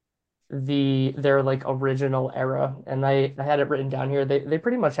their like original era. And I had it written down here. They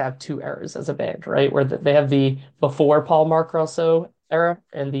pretty much have two eras as a band, right? Where they have the before Paul Mark Russo era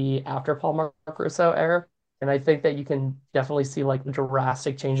and the after Paul Mark Russo era. And I think that you can definitely see like a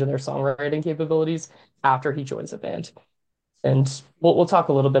drastic change in their songwriting capabilities after he joins the band. And we'll talk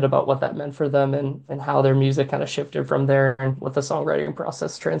a little bit about what that meant for them and how their music kind of shifted from there and what the songwriting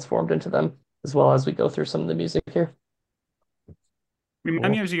process transformed into them, as well as we go through some of the music here.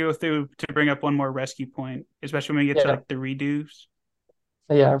 Remind me Cool. as you go through to bring up one more rescue point, especially when we get to Yeah. like the redos.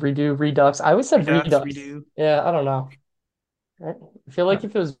 Yeah, redo, redux. I always said Redux, redux. redo. Yeah, I don't know. Right? I feel Uh, like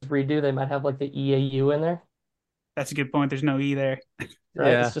if it was redo, they might have like the EAU in there, That's a good point. There's no E there.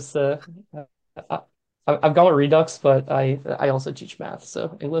 right? It's yeah. just I, I've gone with redux, but I also teach math,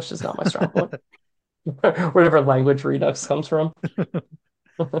 so English is not my strong point. Whatever language redux comes from.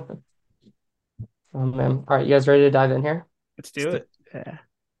 Oh man. All right, you guys ready to dive in here? Let's do it. Yeah.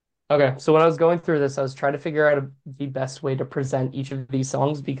 Okay, so when I was going through this, I was trying to figure out the best way to present each of these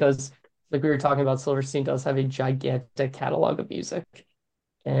songs because, like we were talking about, Silverstein does have a gigantic catalog of music.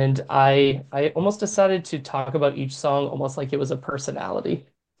 And I almost decided to talk about each song almost like it was a personality.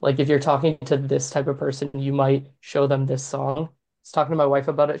 Like if you're talking to this type of person, you might show them this song. I was talking to my wife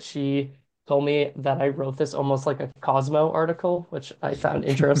about it. She told me that I wrote this almost like a Cosmo article, which I found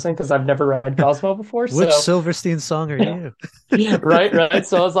interesting because I've never read Cosmo before. Which So, Silverstein song are you? right, right.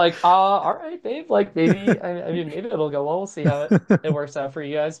 So I was like, all right, babe. Like maybe I mean maybe it'll go well. We'll see how it works out for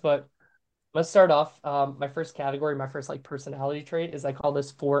you guys. But let's start off. My first category, my first like personality trait is I call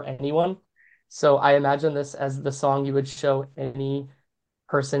this for anyone. So I imagine this as the song you would show any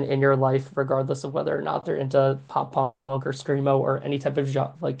person in your life, regardless of whether or not they're into pop punk or screamo or any type of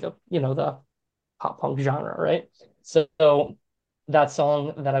genre, like the pop punk genre, right? So that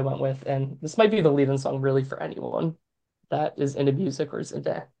song that I went with, and this might be the lead-in song really for anyone that is into music or is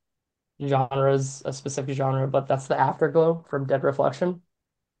into genres, a specific genre, but that's the Afterglow from Dead Reflection.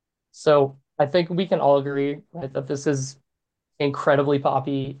 So I think we can all agree, right, that this is incredibly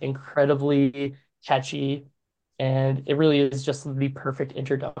poppy, incredibly catchy, and it really is just the perfect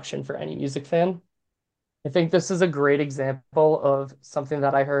introduction for any music fan. I think this is a great example of something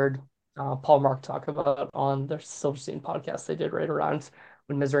that I heard Paul Mark talk about on the Silverstein podcast they did right around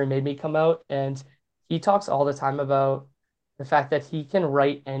when Misery Made Me come out. And he talks all the time about the fact that he can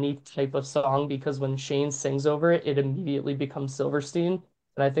write any type of song because when Shane sings over it, it immediately becomes Silverstein.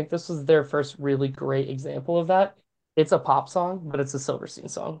 And I think this was their first really great example of that. It's a pop song, but it's a Silverstein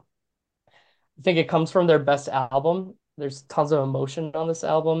song. I think it comes from their best album. There's tons of emotion on this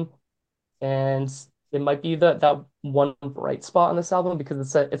album and it might be that one bright spot on this album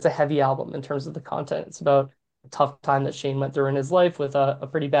because it's a heavy album in terms of the content. It's about a tough time that Shane went through in his life with a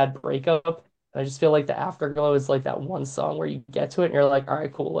pretty bad breakup. And I just feel like the Afterglow is like that one song where you get to it and you're like, all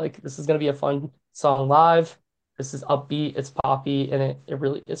right, cool. Like this is gonna be a fun song live. This is upbeat, it's poppy, and it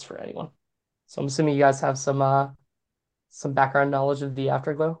really is for anyone. So I'm assuming you guys have some background knowledge of the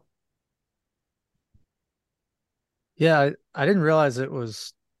Afterglow. Yeah, I didn't realize it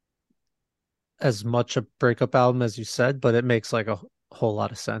was as much a breakup album as you said, but it makes like a whole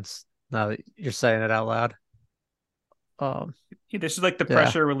lot of sense now that you're saying it out loud. Um, Yeah, this is like the yeah,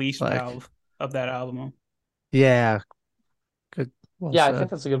 pressure release like valve of that album. yeah, good, well Yeah, I said. think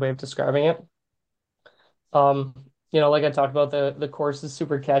that's a good way of describing it. Um, like I talked about, the chorus is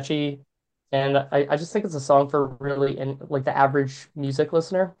super catchy, and I just think it's a song for really in like the average music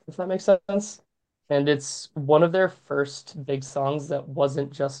listener, if that makes sense. And it's one of their first big songs that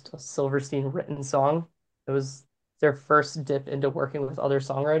wasn't just a Silverstein written song. It was their first dip into working with other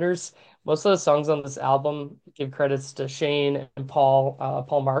songwriters. Most of the songs on this album give credits to Shane and Paul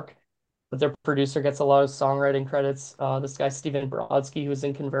Mark, but their producer gets a lot of songwriting credits. This guy, Steven Brodsky, who's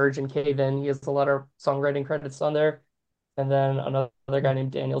in Converge and Cave In, he has a lot of songwriting credits on there. And then another guy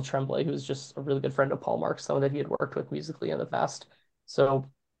named Daniel Tremblay, who's just a really good friend of Paul Mark, someone that he had worked with musically in the past. So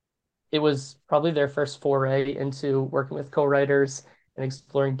it was probably their first foray into working with co-writers and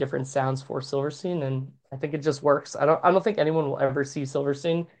exploring different sounds for Silverstein. And I think it just works. I don't think anyone will ever see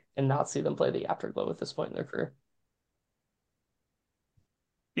Silverstein and not see them play the Afterglow at this point in their career.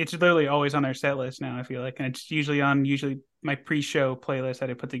 It's literally always on their set list now, I feel like. And it's usually my pre-show playlist that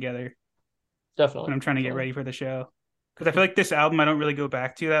I put together when Definitely, I'm trying to get definitely. ready for the show. Because I feel like this album I don't really go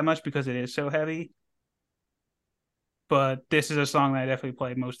back to that much because it is so heavy. But this is a song that I definitely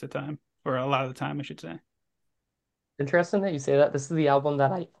play most of the time. or a lot of the time, I should say. Interesting that you say that. This is the album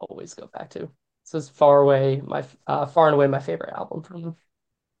that I always go back to. This is far and away my favorite album from them.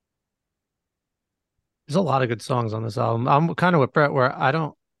 There's a lot of good songs on this album. I'm kind of with Brett where I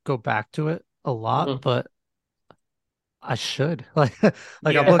don't go back to it a lot, Mhm. but I should. Like I'm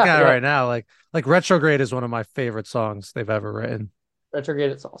Yeah, looking at it Yeah, right now. Like Retrograde is one of my favorite songs they've ever written.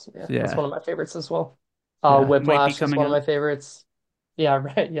 Retrograde is awesome. Yeah, that's Yeah, one of my favorites as well. yeah. might be Whiplash is coming one of up. my favorites. Yeah,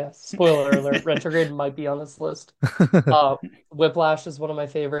 right. Yeah. Spoiler alert. Retrograde might be on this list. Uh, Whiplash is one of my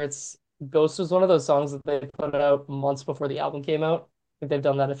favorites. Ghost was one of those songs that they put out months before the album came out. I think they've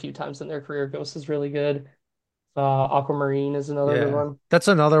done that a few times in their career. Ghost is really good. Aquamarine is another good Yeah. one. That's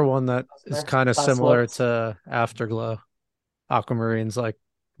another one that is There. kind of Last similar Looks. to Afterglow. Aquamarine's like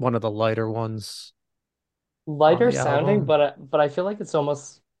one of the lighter ones on Lighter the sounding, album. but I feel like it's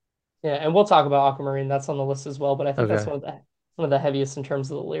almost yeah, and we'll talk about Aquamarine. That's on the list as well, but I think that's Okay. one of the heaviest in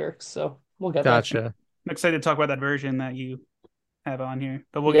terms of the lyrics. So we'll get there. Gotcha. I'm excited to talk about that version that you have on here,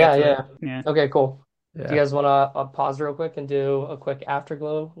 but we'll get Yeah, to it. yeah. Yeah. Okay, cool. Do you Yeah. guys want to pause real quick and do a quick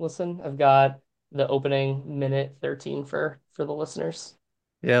afterglow listen? I've got the opening minute 13 for the listeners.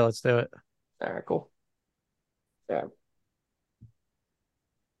 Yeah, let's do it. All right, cool. Yeah.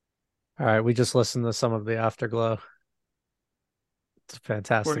 All right, we just listened to some of the Afterglow. It's a We're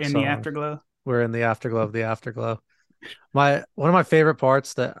fantastic in the song. afterglow. We're in the afterglow of the afterglow. My one of my favorite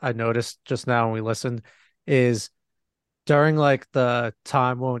parts that I noticed just now when we listened is during like the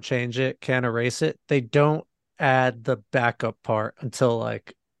time won't change it, can't erase it. They don't add the backup part until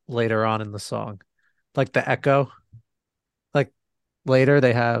like later on in the song. Like the echo. Like later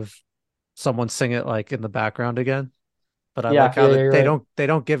they have someone sing it like in the background again. But I like Yeah, how yeah, that you're right. they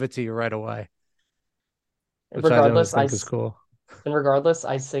don't give it to you right away, which I always Regardless, think is cool.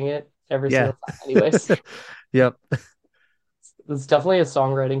 I sing it every Yeah. single time anyways. Yep. It's definitely a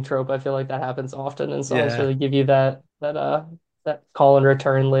songwriting trope. I feel like that happens often in songs where Yeah. they give you that call and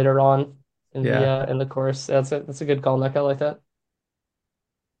return later on Yeah. in the chorus. That's a good call, Nick. I like that.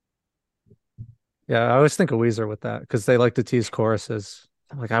 Yeah. I always think of Weezer with that because they like to tease choruses.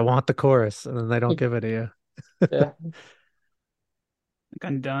 I'm like, I want the chorus, and then they don't give it to you. Yeah. Like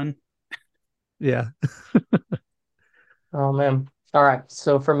undone. Yeah. Oh man. All right.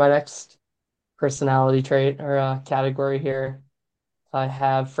 So for my next personality trait or category here, I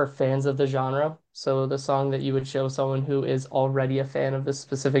have for fans of the genre. So the song that you would show someone who is already a fan of this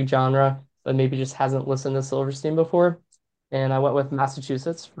specific genre, but maybe just hasn't listened to Silverstein before. And I went with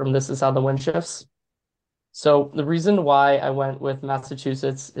Massachusetts from This Is How the Wind Shifts. So the reason why I went with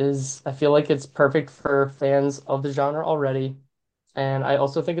Massachusetts is I feel like it's perfect for fans of the genre already. And I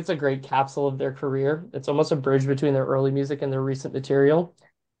also think it's a great capsule of their career. It's almost a bridge between their early music and their recent material.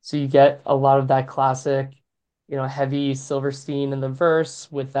 So you get a lot of that classic, heavy Silverstein in the verse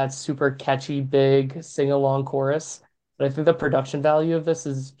with that super catchy, big sing-along chorus. But I think the production value of this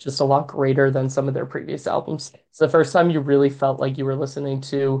is just a lot greater than some of their previous albums. It's the first time you really felt like you were listening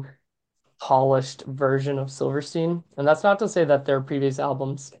to polished version of Silverstein. And that's not to say that their previous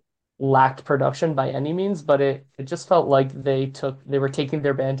albums lacked production by any means, but it just felt like they were taking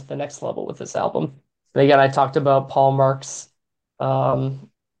their band to the next level with this album. And again, I talked about Paul Mark's um,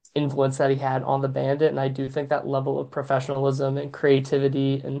 influence that he had on the Bandit, and I do think that level of professionalism and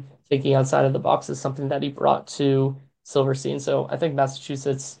creativity and thinking outside of the box is something that he brought to Silverstein. So I think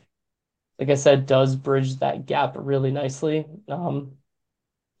Massachusetts, like I said, does bridge that gap really nicely.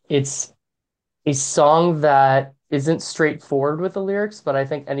 It's a song that isn't straightforward with the lyrics, but I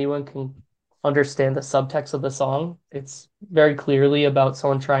think anyone can understand the subtext of the song. It's very clearly about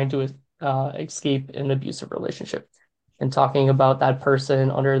someone trying to escape an abusive relationship and talking about that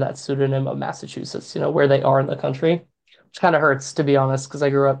person under that pseudonym of Massachusetts, where they are in the country, which kind of hurts, to be honest, because I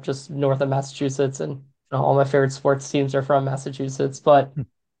grew up just north of Massachusetts and all my favorite sports teams are from Massachusetts, but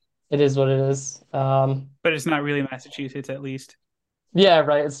it is what it is. But it's not really Massachusetts, at least. Yeah,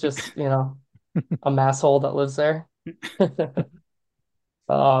 right. It's just, a masshole that lives there.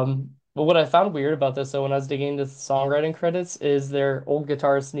 But what I found weird about this, so when I was digging into the songwriting credits, is their old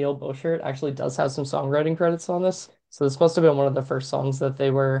guitarist Neil Boshert actually does have some songwriting credits on this. So this must have been one of the first songs that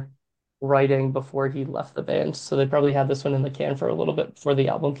they were writing before he left the band. So they probably had this one in the can for a little bit before the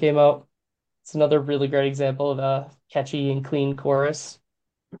album came out. It's another really great example of a catchy and clean chorus.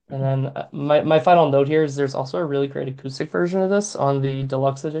 And then my final note here is there's also a really great acoustic version of this on the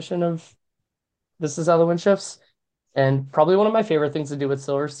deluxe edition of This Is How the Wind Shifts. And probably one of my favorite things to do with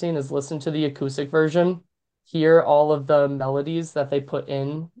Silverstein is listen to the acoustic version, hear all of the melodies that they put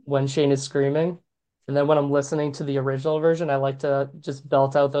in when Shane is screaming. And then when I'm listening to the original version, I like to just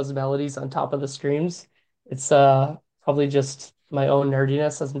belt out those melodies on top of the screams. It's probably just my own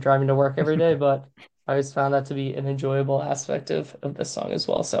nerdiness as I'm driving to work every day, but I always found that to be an enjoyable aspect of this song as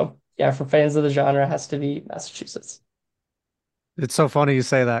well. So yeah, for fans of the genre, it has to be Massachusetts. It's so funny you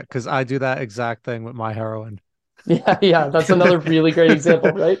say that because I do that exact thing with my heroine. Yeah, yeah, that's another really great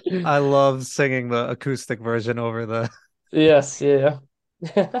example, right? I love singing the acoustic version over the Yes, yeah.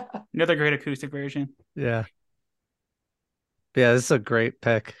 Another great acoustic version. yeah. Yeah, this is a great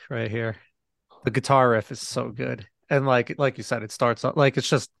pick right here. The guitar riff is so good. And like you said, it starts off like it's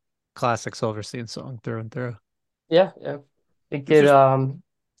just classic Silverstein song through and through. Yeah, yeah. I think This it was,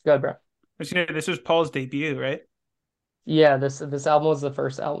 good, bro. this was Paul's debut, right? Yeah, this album was the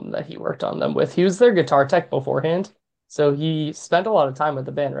first album that he worked on them with. He was their guitar tech beforehand. So he spent a lot of time with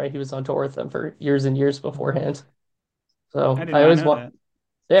the band, right? He was on tour with them for years and years beforehand. I So did I not always know want, that.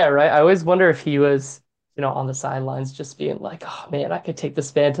 yeah, right. I always wonder if he was, on the sidelines just being like, oh man, I could take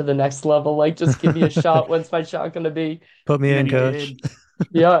this band to the next level. Like, just give me a shot. When's my shot gonna be? Put me And in, then he coach. did.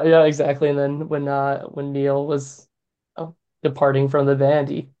 Yeah, yeah, exactly. And then when Neil was departing from the band,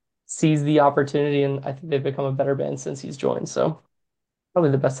 he seized the opportunity, and I think they've become a better band since he's joined. So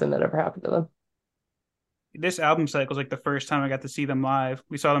probably the best thing that ever happened to them. This album cycle was like the first time I got to see them live.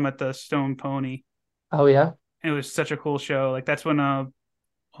 We saw them at the Stone Pony. Oh yeah. And it was such a cool show. Like that's when oh,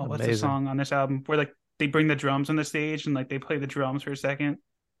 what's the Amazing. song on this album where like they bring the drums on the stage and like they play the drums for a second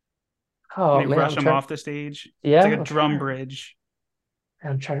and Oh they man, rush I'm them trying. off the stage. It's Yeah, like a drum bridge.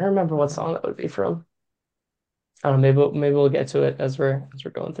 I'm trying to remember what song that would be from. I don't know. Maybe we'll get to it as we're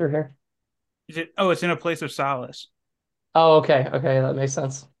going through here. Is it? Oh, it's in a place of solace. Oh, okay, okay, that makes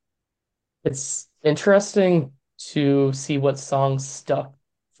sense. It's interesting to see what songs stuck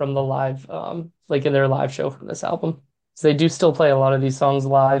from the live, like in their live show from this album. So they do still play a lot of these songs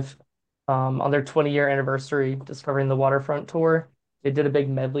live. On their 20-year anniversary, Discovering the Waterfront tour, they did a big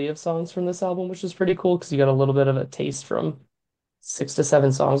medley of songs from this album, which is pretty cool because you got a little bit of a taste from 6 to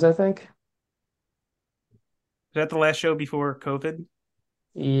 7 songs, I think. Is that the last show before COVID?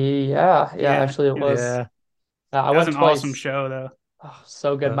 Yeah, yeah, Yeah, actually it it was. was. Yeah. I That was went an awesome twice. show, though. Oh,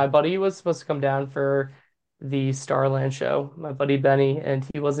 so good. Uh, My buddy was supposed to come down for the Starland show, my buddy Benny, and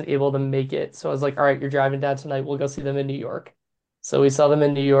he wasn't able to make it. So I was like, all right, you're driving down tonight. We'll go see them in New York. So we saw them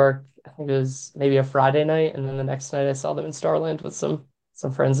in New York. I think it was maybe a Friday night, and then the next night I saw them in Starland with some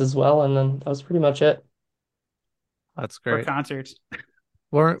friends as well, and then that was pretty much it. that's For great. concerts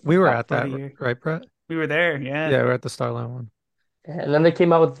We were Yeah. at for the that, year. right, Brett? We were there. Yeah, Yeah, we are at the Starline one. And then they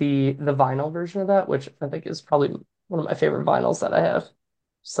came out with the vinyl version of that, which I think is probably one of my favorite vinyls that I have.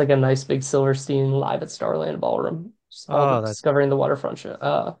 Just like a nice big Silverstein live at Starland Ballroom. Just all the Oh, Discovering the Waterfront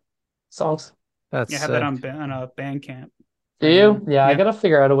songs. that's yeah. I have that sick. on a Bandcamp Do right now. you? Yeah, I Yeah, gotta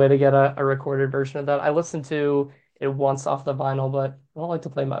figure out a way to get a recorded version of that. I listened to it once off the vinyl, but I don't like to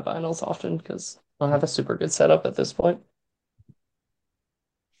play my vinyls often because I don't have a super good setup at this point.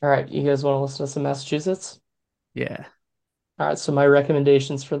 All right, you guys want to listen to some Massachusetts? Yeah. All right, so my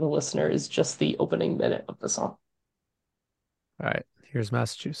recommendations for the listener is just the opening minute of the song. All right. Here's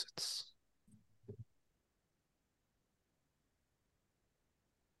Massachusetts.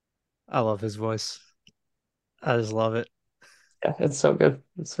 I love his voice. I just love it. Yeah, it's so good.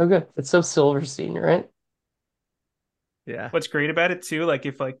 It's so good. It's so Silverstein, right? Yeah. what's great about it too, like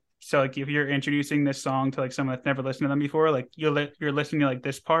if like so like if you're introducing this song to like someone that's never listened to them before, like you're listening to like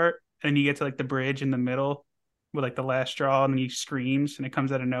this part and you get to like the bridge in the middle with like the last straw and then he screams and it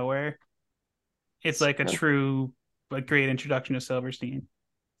comes out of nowhere. It's like a true like great introduction to Silverstein,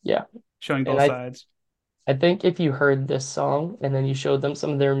 Yeah. showing And both sides. I think if you heard this song and then you showed them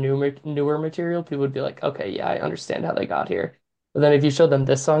some of their newer material, people would be like, okay, yeah, I understand how they got here. But then if you showed them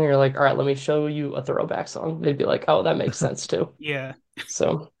this song, you're like, all right, let me show you a throwback song. They'd be like, oh, that makes sense too. Yeah.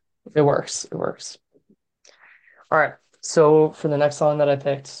 So it works. It works. All right. So for the next song that I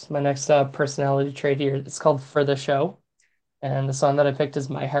picked, my next personality trait here, it's called For the Show. And the song that I picked is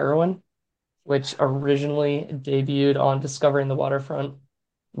My Heroine, which originally debuted on Discovering the Waterfront.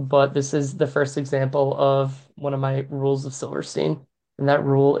 But this is the first example of one of my rules of Silverstein. And that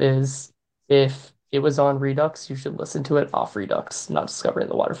rule is if it was on Redux, you should listen to it off Redux, not Discovering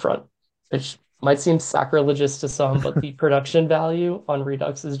the Waterfront, which might seem sacrilegious to some, but the production value on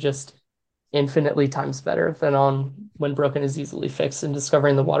Redux is just infinitely times better than on When Broken is Easily Fixed and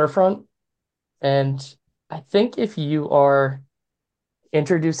Discovering the Waterfront. And I think if you are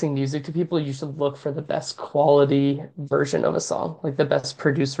introducing music to people, you should look for the best quality version of a song, like the best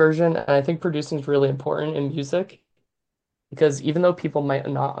produced version. And I think producing is really important in music because even though people might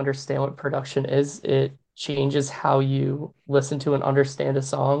not understand what production is, it changes how you listen to and understand a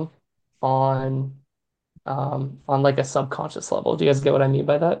song on on like a subconscious level. Do you guys get what I mean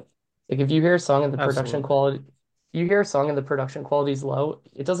by that? Like if you hear a song and the production Absolutely. quality you hear a song and the production quality is low,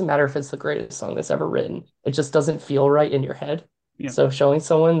 it doesn't matter if it's the greatest song that's ever written. It just doesn't feel right in your head. Yeah. So showing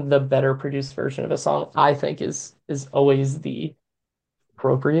someone the better produced version of a song, I think is always the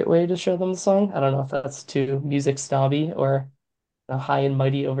appropriate way to show them the song. I don't know if that's too music snobby or high and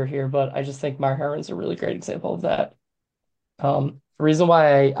mighty over here, but I just think My Heron's a really great example of that. The reason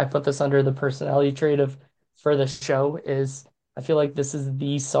why I put this under the personality trait of for the show is I feel like this is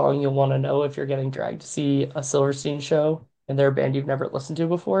the song you'll want to know if you're getting dragged to see a Silverstein show and they're a band you've never listened to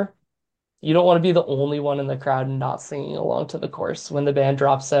before. You don't want to be the only one in the crowd not singing along to the chorus when the band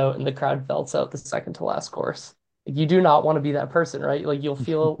drops out and the crowd belts out the second to last chorus. Like, you do not want to be that person, right? Like, you'll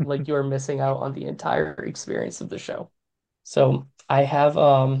feel like you are missing out on the entire experience of the show. So I have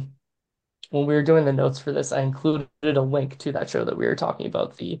when we were doing the notes for this, I included a link to that show that we were talking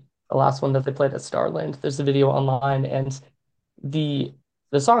about, the last one that they played at Starland. There's a video online, and the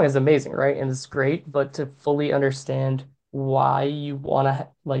the song is amazing, right? And it's great, but to fully understand why you want to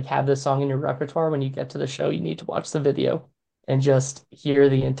like have this song in your repertoire when you get to the show, you need to watch the video and just hear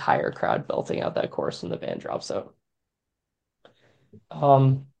the entire crowd belting out that chorus when the band drops out.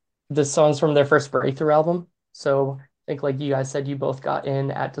 Um, the song's from their first breakthrough album. So I think, like you guys said, you both got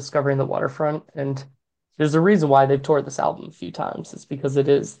in at Discovering the Waterfront, and there's a reason why they've toured this album a few times. It's because it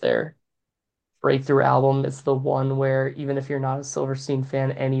is their breakthrough album. It's the one where even if you're not a Silverstein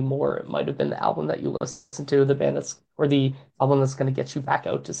fan anymore, it might have been the album that you listen to, the band that's or the album that's going to get you back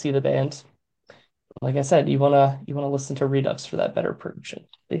out to see the band. Like I said, you wanna listen to Redux for that better production.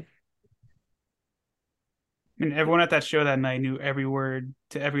 And everyone at that show that night knew every word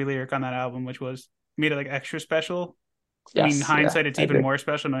to every lyric on that album, which was made it like extra special. I mean, Yes, yeah, hindsight, it's I even agree. more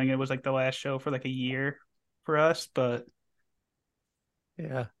special knowing it was like the last show for like a year for us. But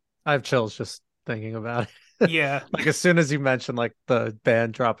Yeah. I have chills just thinking about it. yeah, Like as soon as you mentioned like the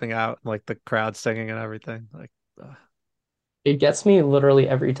band dropping out, like the crowd singing and everything, like It gets me literally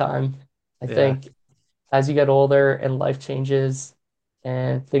every time. I yeah. think as you get older and life changes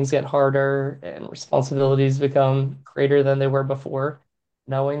and things get harder and responsibilities become greater than they were before,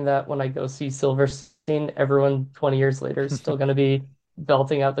 knowing that when I go see Silverstein, everyone 20 years later is still going to be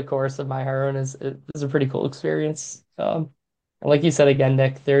belting out the chorus of My Heroine is a pretty cool experience. And like you said again,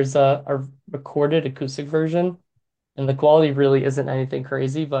 Nick, there's a recorded acoustic version, and the quality really isn't anything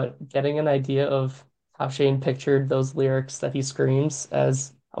crazy, but getting an idea of how Shane pictured those lyrics that he screams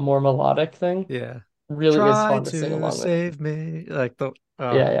as a more melodic thing Yeah. really is Try fun to sing to along with. save me. Like the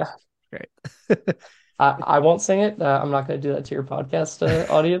oh, Yeah, yeah. great. I won't sing it. I'm not going to do that to your podcast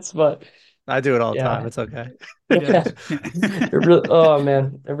audience, but I do it all the time. yeah, It's okay. he yeah. does. It really, oh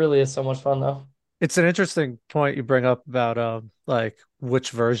man, it really is so much fun though. It's an interesting point you bring up about like which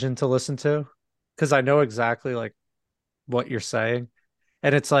version to listen to because I know exactly like what you're saying.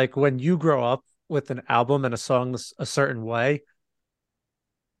 And it's like when you grow up with an album and a song a certain way,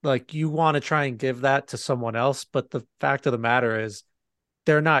 like you want to try and give that to someone else, but the fact of the matter is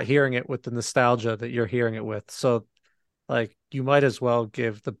they're not hearing it with the nostalgia that you're hearing it with. So like you might as well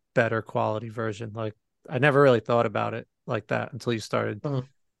give the better quality version. Like I never really thought about it like that until you started Mhm.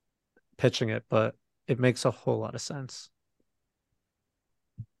 pitching it, but it makes a whole lot of sense.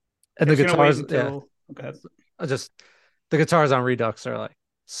 And I'm the just gonna wait guitars, yeah, until okay. I just the guitars on Redux are like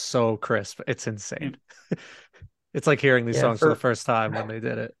so crisp. It's Yeah. insane. It's like hearing these Yeah, songs for the first time when they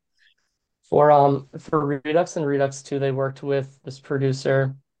did it. for Redux and Redux 2, they worked with this producer.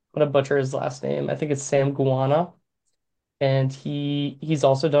 I'm gonna butcher his last name. I think it's Sam Guana, and he's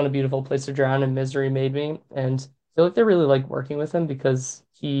also done A Beautiful Place to Drown and Misery Made Me. And I feel like they really like working with him because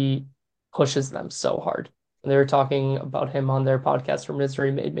he pushes them so hard. And they were talking about him on their podcast for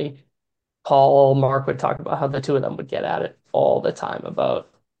Misery Made Me. Paul Mark would talk about how the two of them would get at it all the time about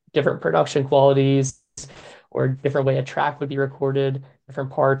different production qualities or different way a track would be recorded, different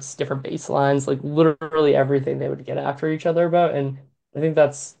parts, different bass lines, like literally everything they would get after each other about. And I think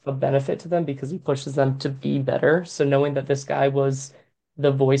that's a benefit to them because he pushes them to be better. So knowing that this guy was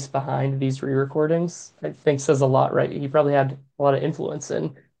the voice behind these re-recordings, I think says a lot, right? He probably had a lot of influence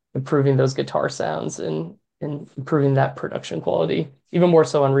in improving those guitar sounds and improving that production quality, even more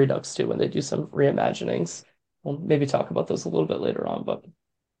so on Redux too, when they do some reimaginings. We'll maybe talk about those a little bit later on, but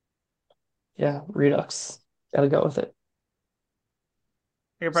yeah, Redux, gotta go with it.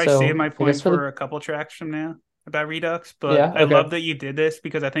 I could probably save So my I guess point for for the a couple tracks from now about Redux, but yeah, I okay, love that you did this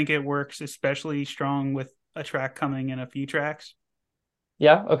because I think it works especially strong with a track coming in a few tracks.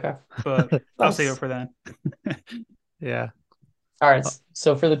 yeah, okay. But I'll save it Nice. for then. Yeah. All right. Uh,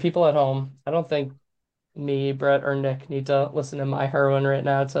 So for the people at home, I don't think me, Brett, or Nick need to listen to My Heroine right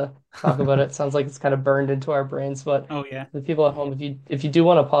now to talk about it. Sounds like it's kind of burned into our brains, but Oh yeah. the people at home, if you do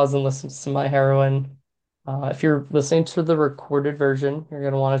want to pause and listen to some My Heroine, If you're listening to the recorded version, you're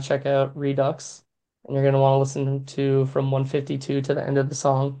going to want to check out Redux, and you're going to want to listen to from 152 to the end of the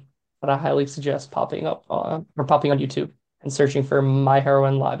song. But I highly suggest popping on YouTube and searching for My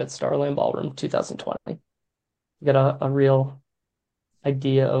Heroine Live at Starland Ballroom 2020. You get a real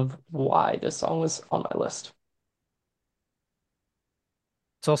idea of why this song was on my list.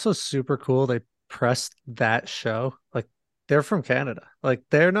 It's also super cool they pressed that show. Like they're from Canada. Like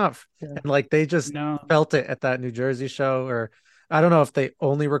they're not Yeah. and like they just No, felt it at that New Jersey show or I don't know if they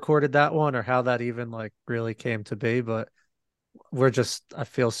only recorded that one or how that even like really came to be, but I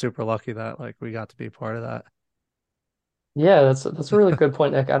feel super lucky that like we got to be part of that. Yeah, that's a really good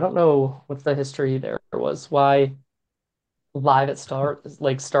point, Nick. I don't know what the history there was. Why live at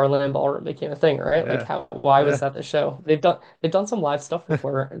Starland Ballroom became a thing, right? Like Yeah. how why was Yeah. that the show? They've done some live stuff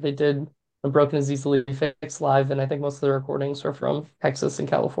before. They did Broken is Easily Fixed live, and I think most of the recordings were from Texas and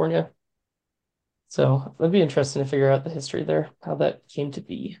California. So it'd be interesting to figure out the history there, how that came to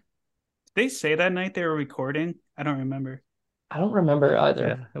be. did they say that night they were recording? I don't remember. I don't remember either.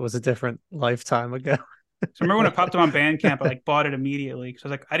 Yeah. It was a different lifetime ago. So I remember when it popped up on Bandcamp, I like bought it immediately because I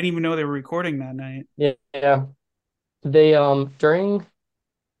was like, I didn't even know they were recording that night. Yeah, yeah. They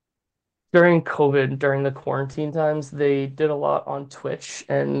during COVID, during the quarantine times, they did a lot on Twitch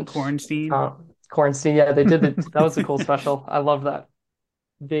and Quarantine. uh, quarantine. Yeah, they did it. That was a cool special. I love that.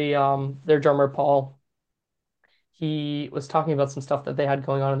 Their drummer Paul, he was talking about some stuff that they had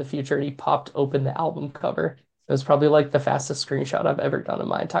going on in the future, and he popped open the album cover. It was probably like the fastest screenshot I've ever done in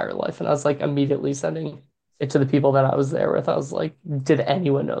my entire life, and I was like immediately sending it to the people that I was there with. I was like, "Did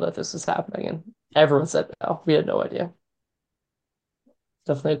anyone know that this was happening?" And everyone said no. We had no idea.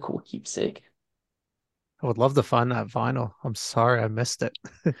 Definitely a cool keepsake. I would love to find that vinyl. I'm sorry I missed it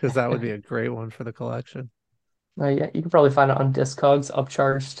because that would be a great one for the collection. Yeah, you can probably find it on Discogs,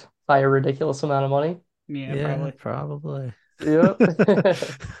 upcharged by a ridiculous amount of money. Yeah, Yeah, probably. probably. Yep.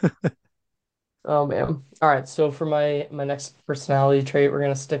 Oh man. All right. So for my next personality trait, we're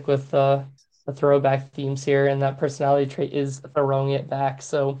gonna stick with the throwback themes here, and that personality trait is throwing it back.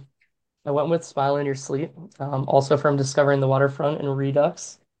 So I went with Smile in Your Sleep, also from Discovering the Waterfront and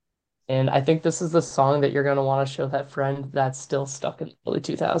Redux. And I think this is the song that you're gonna want to show that friend that's still stuck in the early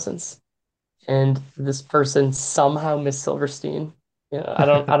 2000s. And this person somehow missed Silverstein. I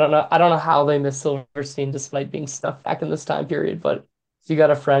don't know how they missed Silverstein despite being stuck back in this time period. But if you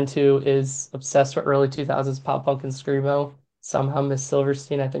got a friend who is obsessed with early 2000s pop punk and screamo, somehow missed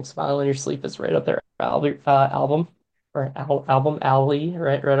Silverstein. I think "Smile in Your Sleep" is right up their album alley,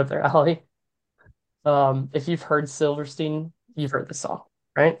 right up their alley. If you've heard Silverstein, you've heard the song,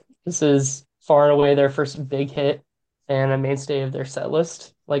 right? This is far and away their first big hit and a mainstay of their set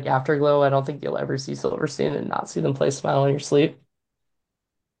list. Like Afterglow, I don't think you'll ever see Silverstein and not see them play Smile in Your Sleep.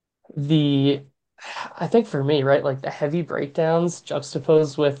 The, I think for me, right, like the heavy breakdowns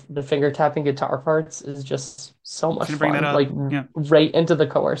juxtaposed with the finger tapping guitar parts is just so I was much gonna bring that fun. up. Like Yeah. right into the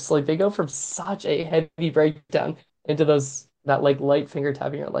chorus. Like they go from such a heavy breakdown into that like light finger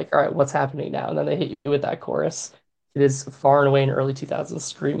tapping. You're like, all right, what's happening now? And then they hit you with that chorus. It is far and away an early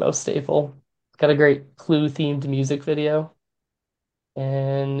 2000s screamo staple. It's got a great Clue themed music video.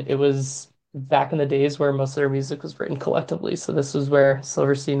 And it was back in the days where most of their music was written collectively. So this was where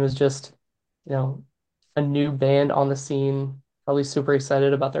Silverstein was just, you know, a new band on the scene, probably super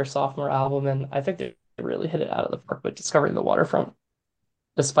excited about their sophomore album. And I think they really hit it out of the park with Discovering the Waterfront.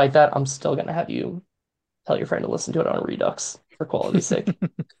 Despite that, I'm still gonna have you tell your friend to listen to it on Redux for quality's sake.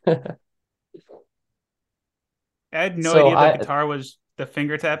 I had no So idea the I, guitar was the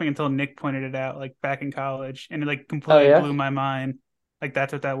finger tapping until Nick pointed it out, like back in college, and it like oh completely yeah, blew my mind. Like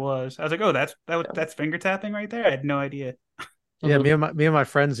that's what that was. I was like, oh, that's finger tapping right there. I had no idea. Yeah, hmm me and my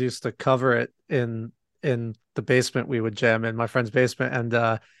friends used to cover it in the basement we would jam in my friend's basement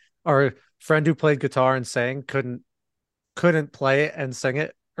and our friend who played guitar and sang couldn't play it and sing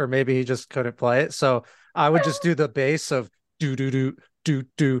it or maybe he just couldn't play it. So I would just do the bass of do do do do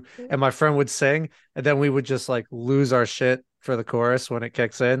do and my friend would sing and then we would just like lose our shit for the chorus when it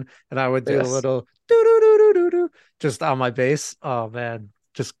kicks in and I would do the yes. little do do do do do do just on my bass. Oh man,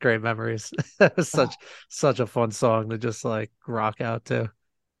 just great memories. That was such a fun song to just like rock out to.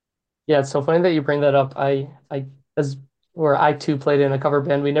 Yeah, it's so funny that you bring that up. I as where I too played in a cover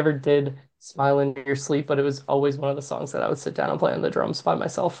band. We never did Smile in Your Sleep, but it was always one of the songs that I would sit down and play on the drums by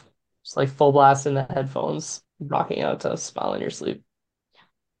myself. Just like full blast in the headphones, rocking out to Smile in Your Sleep.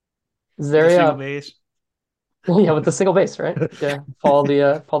 Is With a there single a bass. yeah, with the single bass, right? Yeah. Paul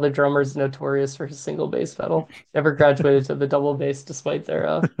the drummer is notorious for his single bass pedal. Never graduated to the double bass despite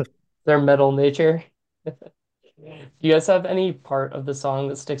their metal nature. Do you guys have any part of the song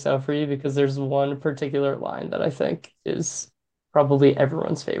that sticks out for you? Because there's one particular line that I think is probably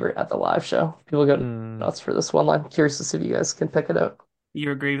everyone's favorite at the live show. People go Hmm. nuts for this one line. Curious to see if you guys can pick it out.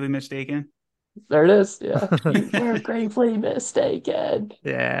 You're gravely mistaken. There it is. Yeah. You were gravely mistaken.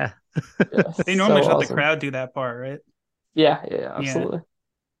 Yeah. Yeah. They normally So just let the awesome. crowd do that part, right? Yeah, yeah, yeah, Yeah. absolutely.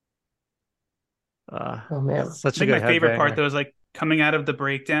 Uh, Oh man. I such a think good my favorite part headbanger. though is like coming out of the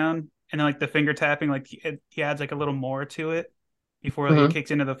breakdown and then like the finger tapping, like he adds like a little more to it before like, it Hmm.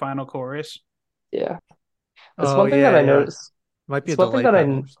 kicks into the final chorus. Yeah. That's Oh one thing that yeah, I yeah. noticed. Might be a It's one thing delay that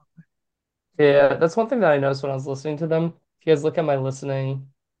pedal or something. yeah, that's one thing that I noticed when I was listening to them. If you guys look at my listening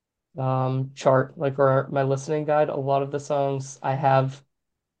chart, like or my listening guide, a lot of the songs I have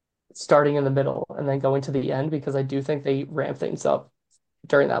starting in the middle and then going to the end because I do think they ramp things up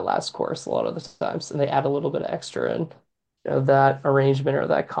during that last chorus a lot of the times and they add a little bit of extra and that arrangement or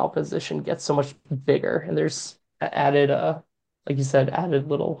that composition gets so much bigger and there's added like you said, added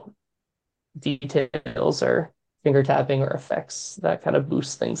little details or finger tapping or effects that kind of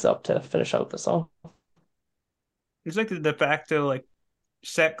boost things up to finish out the song. It's like the de facto like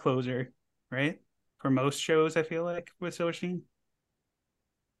set closer, right? For most shows, I feel like with Silverstein.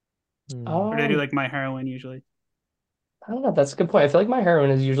 Hmm. Or they do Um, like My Heroine usually. I don't know. That's a good point. I feel like my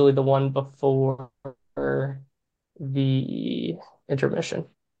heroine is usually the one before the intermission,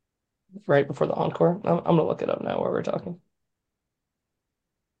 right before the encore. I'm gonna look it up now while we're talking.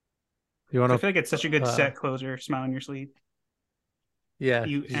 You So I want feel like it's to, such a good set closer, Smile in Your Sleep. yeah,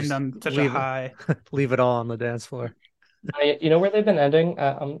 You you end just on such a leave it, high. leave it all on the dance floor. You know where they've been ending?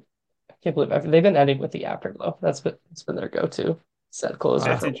 I can't believe they've been ending with the Afterglow. It's been their go-to set closer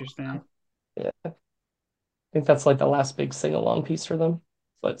That's for a Wow. while interesting. now. Yeah, I think that's like the last big sing-along piece for them.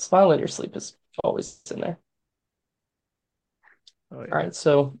 But Smile in Your Sleep is always in there. Oh All yeah. right,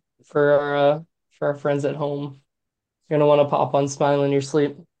 so for our friends at home, you're gonna want to pop on Smile in Your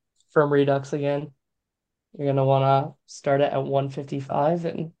Sleep from Redux again. You're gonna want to start it at 155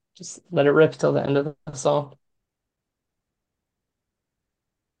 and just let it rip till the end of the song.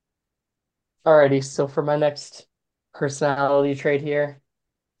 Alrighty, so for my next personality trait here,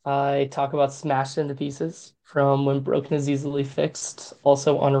 I talk about Smashed into Pieces from When Broken is Easily Fixed,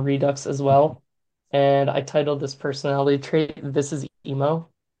 also on Redux as well. And I titled this personality trait This is Emo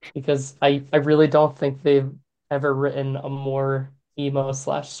because I really don't think they've ever written a more emo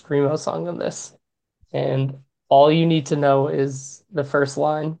slash screamo song than this. And all you need to know is the first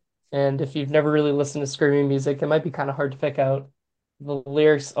line. And if you've never really listened to screaming music, it might be kind of hard to pick out. The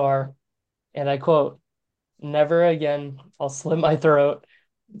lyrics are, and I quote, "Never again, I'll slit my throat,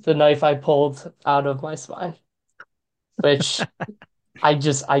 the knife I pulled out of my spine," which I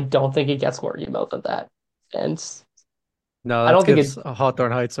don't think it gets more emo than that. And No, I that don't think gives it,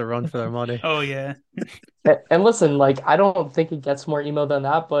 Hawthorne Heights a run for their money. Oh yeah. and listen, like, I don't think it gets more emo than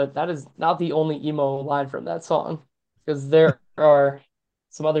that, but that is not the only emo line from that song. Because there are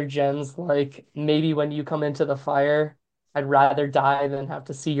some other gems, like maybe when you come into the fire, I'd rather die than have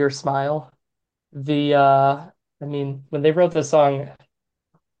to see your smile. The I mean, when they wrote this song,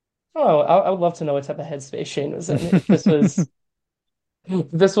 oh, I would love to know what type of headspace Shane was in. If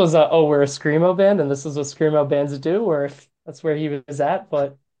this was a oh, we're a screamo band and this is what screamo bands do, or if that's where he was at.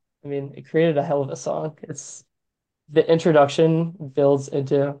 But I mean, it created a hell of a song. It's the introduction builds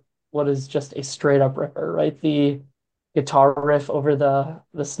into what is just a straight up ripper, right? The guitar riff over the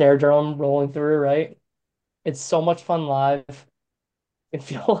snare drum rolling through, right? It's so much fun live. You can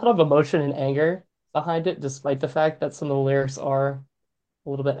feel a lot of emotion and anger behind it, despite the fact that some of the lyrics are a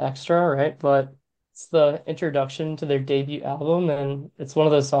little bit extra, right? But it's the introduction to their debut album, and it's one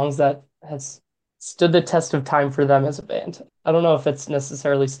of those songs that has stood the test of time for them as a band. I don't know if it's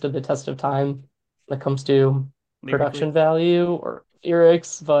necessarily stood the test of time when it comes to production Lyrically. value or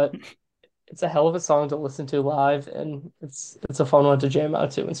lyrics, but it's a hell of a song to listen to live, and it's a fun one to jam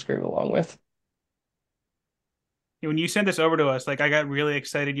out to and scream along with. When you sent this over to us, like I got really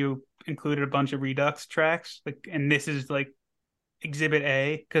excited you included a bunch of Redux tracks. Like and this is like exhibit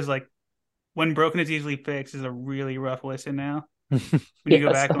A, because like When Broken is Easily Fixed is a really rough listen now. When you go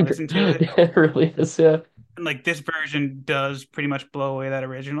Yes, back and listen to it. it really is. Yeah, And like this version does pretty much blow away that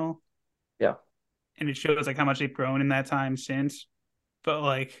original. yeah. And it shows like how much they've grown in that time since. But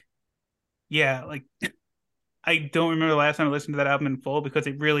like, yeah, like I don't remember the last time I listened to that album in full because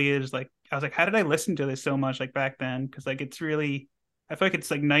it really is like I was like, how did I listen to this so much like back then? Because like it's really I feel like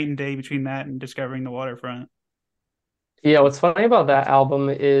it's like night and day between that and Discovering the Waterfront. Yeah, what's funny about that album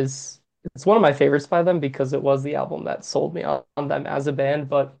is it's one of my favorites by them because it was the album that sold me on them as a band.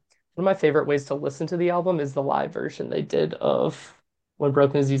 But one of my favorite ways to listen to the album is the live version they did of When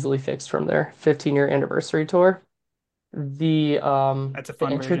Broken is Easily Fixed from their 15-year anniversary tour. That's a The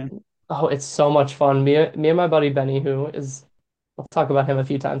fun intro. version. Oh, it's so much fun. Me and my buddy Benny, who is I'll talk about him a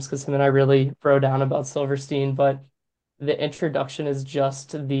few times because him and I really bro down about Silverstein, but the introduction is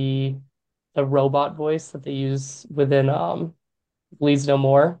just the robot voice that they use within Bleeds No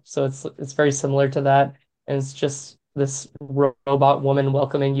More. So it's very similar to that. And it's just this robot woman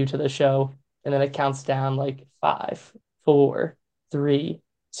welcoming you to the show. And then it counts down like five, four, three,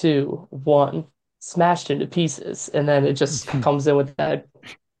 two, one, smashed into pieces. And then it just comes in with that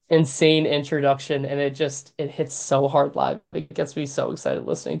insane introduction and it hits so hard live. It gets me so excited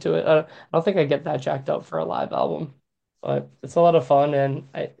listening to it. I don't think I get that jacked up for a live album, but it's a lot of fun. And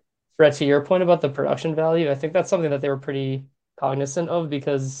Brett, to your point about the production value, I think that's something that they were pretty cognizant of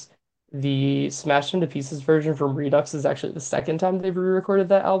because the Smashed Into Pieces version from Redux is actually the second time they've re-recorded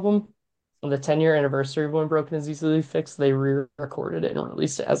that album. On the 10-year anniversary of When Broken Is Easily Fixed, they re-recorded it and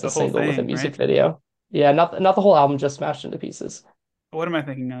released it as a The whole single with a thing, music right? video. Yeah, not the whole album, just Smashed Into Pieces. What am I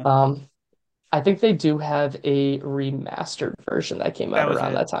thinking of? Um, I think they do have a remastered version that came That out was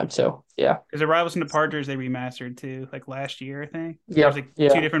around it. that time too. Yeah. Because Arrivals and Departures they remastered too, like last year, I think. There's Yep. like two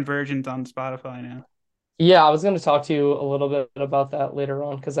Yeah. different versions on Spotify now. Yeah, I was going to talk to you a little bit about that later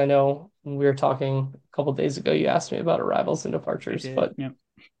on because I know when we were talking a couple days ago, you asked me about arrivals and I departures, did. but Yep.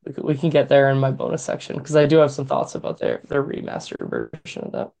 we can get there in my bonus section because I do have some thoughts about their remastered version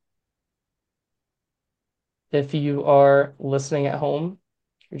of that. If you are listening at home,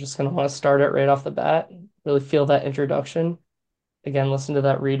 you're just going to want to start it right off the bat, really feel that introduction. Again, listen to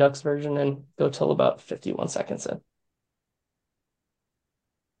that Redux version and go till about 51 seconds in.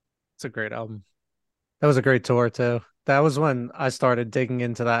 It's a great album. That was a great tour too. That was when I started digging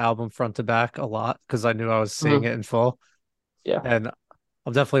into that album front to back a lot because I knew I was seeing Mhm. it in full. Yeah. And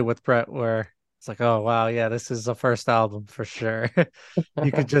I'm definitely with Brett where it's like, oh wow, yeah, this is the first album for sure.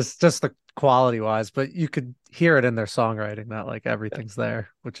 You could just the quality wise, but you could hear it in their songwriting that like everything's there,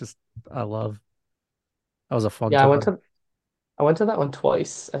 which is I love. That was a fun Yeah, tour. I went to that one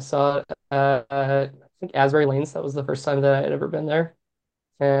twice. I saw it I think Asbury Lanes. That was the first time that I had ever been there.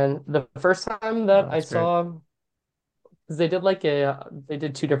 And the first time Oh, that I that's great. saw, because they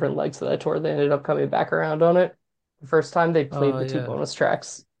did two different legs of that tour. They ended up coming back around on it. The first time they played Oh the two yeah. bonus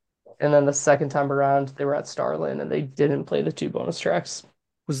tracks, and then the second time around they were at Starland and they didn't play the two bonus tracks.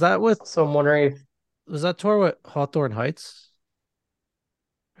 Was that with So I'm wondering if, was that tour with Hawthorne Heights?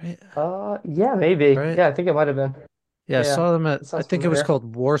 Right? yeah, maybe. Right? Yeah, I think it might have been. Yeah, I Yeah, saw them at it I sounds think it was familiar.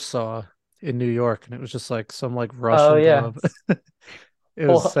 called Warsaw in New York, and it was just like some like Oh Russian yeah, club. It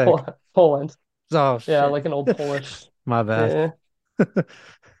was sick. Poland. Oh Yeah, shit. like an old Polish. My bad. Yeah,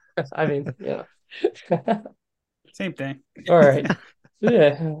 I mean, yeah. Same thing. All right.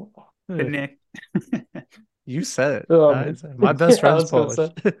 Yeah. Good Nick. You said it. I Um, didn't say it. My best yeah, I friend's was gonna Polish.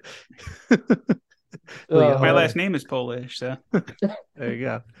 say. Well, Oh My yeah, last man. name is Polish, so there you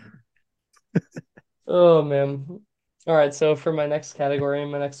go. Oh man. All right, so for my next category,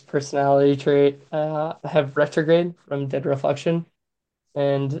 my next personality trait, I have retrograde from Dead Reflection,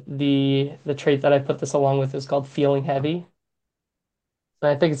 and the trait that I put this along with is called feeling heavy.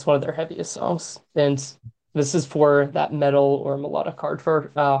 And I think it's one of their heaviest songs. And this is for that metal or melodic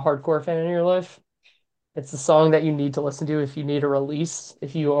hardcore fan in your life. It's a song that you need to listen to if you need a release,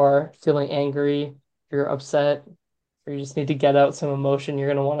 if you are feeling angry, you're upset, or you just need to get out some emotion, you're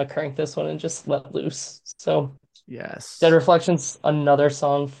gonna want to crank this one and just let loose. So Dead Yes. Reflections, another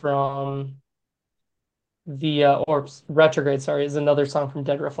song from the or Retrograde, sorry, is another song from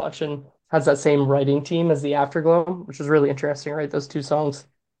Dead Reflection. Has that same writing team as the Afterglow, which is really interesting, right? Those two songs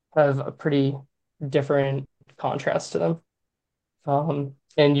have a pretty different contrast to them.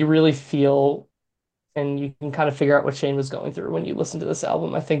 And you really feel and you can kind of figure out what Shane was going through when you listen to this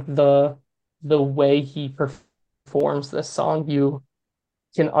album. I think the way he performs this song, you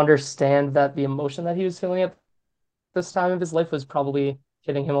can understand that the emotion that he was feeling at this time of his life was probably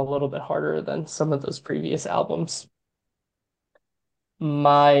hitting him a little bit harder than some of those previous albums.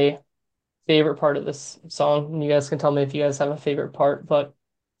 My favorite part of this song, and you guys can tell me if you guys have a favorite part, but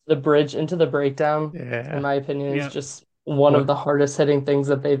the bridge into the breakdown, in Yeah. my opinion, is yeah. just one of What the hardest hitting things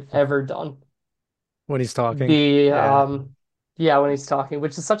that they've ever done. when he's talking? The Yeah. yeah, when he's talking,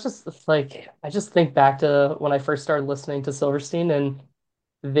 which is such a like I just think back to when I first started listening to Silverstein and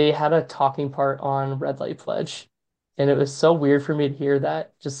they had a talking part on Red Light Pledge. And it was so weird for me to hear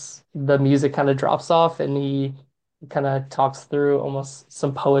that. Just the music kind of drops off and he kind of talks through almost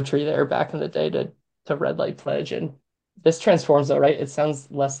some poetry there back in the day to Red Light Pledge. And this transforms though, right? It sounds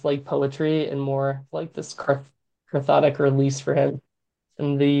less like poetry and more like this cathartic release for him.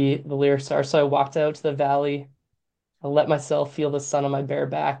 And the lyrics are, so I walked out to the valley. I let myself feel the sun on my bare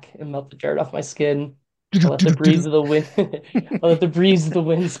back and melt the dirt off my skin. I let the breeze of the wind I let the breeze of the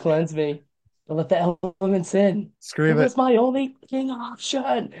winds cleanse me. I let the elements in. It Scream it. was my only king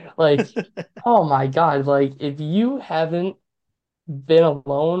option. Like, oh my God. Like, if you haven't been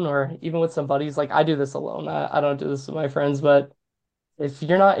alone or even with some buddies, like I do this alone. I don't do this with my friends, but if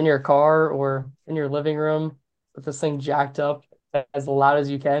you're not in your car or in your living room with this thing jacked up as loud as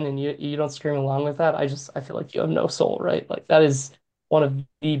you can and you don't scream along with that, I feel like you have no soul, right? Like that is one of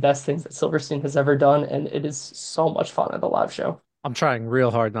the best things that Silverstein has ever done, and it is so much fun at the live show. I'm trying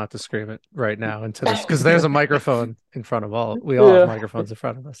real hard not to scream it right now into this because there's a microphone in front of we all have Yeah. microphones in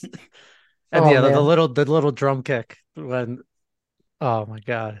front of us. And Oh yeah, man, the little drum kick when oh my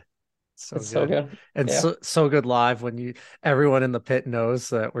God. So it's so good. good. And Yeah. so good live when you everyone in the pit knows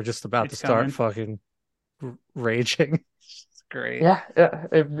that we're just about to It's start coming. fucking raging. It's great. Yeah, yeah.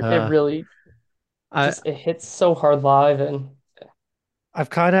 It Uh really I just it hits so hard live and I've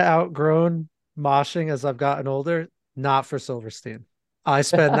kind of outgrown moshing as I've gotten older, not for Silverstein. I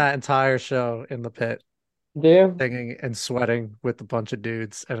spend that entire show in the pit do. singing and sweating with a bunch of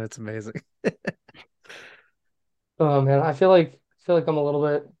dudes, and it's amazing. Oh man, I feel like I'm a little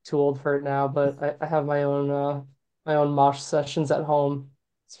bit too old for it now, but I have my own mosh sessions at home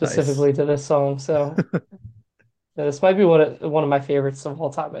Nice. specifically to this song. So yeah, this might be one of my favorites of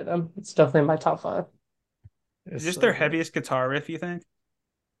all time by them. It's definitely in my top five. It's Is this so their good. heaviest guitar riff, you think?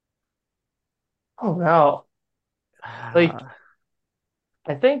 Oh no. Like Ah,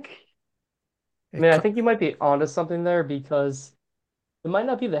 I think I it, mean I think you might be onto something there because it might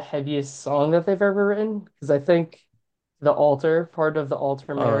not be the heaviest song that they've ever written, because I think the altar part of the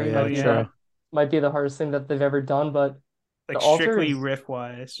altar oh Mary Oh yeah, yeah, might be the hardest thing that they've ever done, but the like altar strictly is riff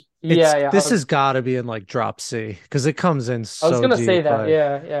wise. it's yeah, yeah. this has got to be in like drop C because it comes in I was so gonna say deep. that. Like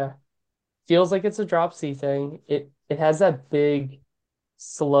Yeah, yeah. Feels like it's a drop C thing. It has that big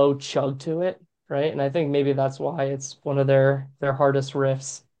slow chug to it, right? And I think maybe that's why it's one of their hardest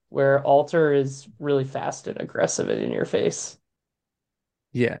riffs, where Alter is really fast and aggressive and in your face.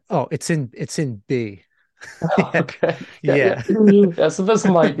 yeah. Oh, it's in B. Yeah, Okay. Yeah, yeah. yeah, Yeah, so this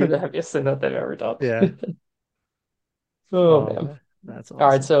might be the heaviest thing that they've ever done. yeah. Oh Oh man. man, that's All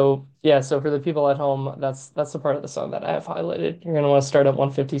right, awesome. so yeah, so for the people at home, that's the part of the song that I have highlighted. You're gonna want to start at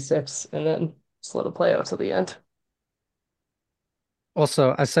 156 and then just let it play out to the end.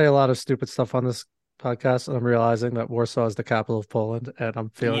 Also, I say a lot of stupid stuff on this podcast, and I'm realizing that Warsaw is the capital of Poland, and I'm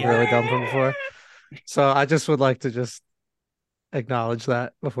feeling Yeah. really dumb from before. So I just would like to just acknowledge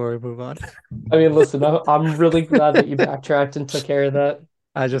that before we move on. I mean, listen, I'm really glad that you backtracked and took care of that.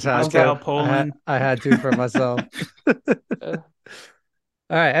 I just had Moscow, to. Poland. I had to for myself. Uh,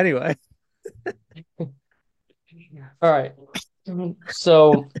 All right. Anyway, all right.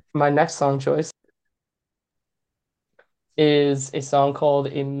 So my next song choice is a song called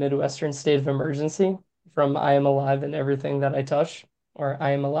A Midwestern State of Emergency from I Am Alive in Everything That I Touch, or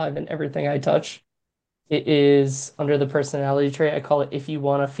I Am Alive in Everything I Touch. It is under the personality trait. I call it If You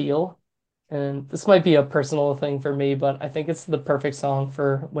Wanna Feel. And this might be a personal thing for me, but I think it's the perfect song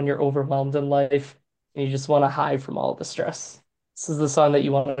for when you're overwhelmed in life and you just want to hide from all the stress. This is the song that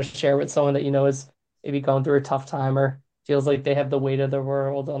you want to share with someone that you know is maybe going through a tough time or feels like they have the weight of the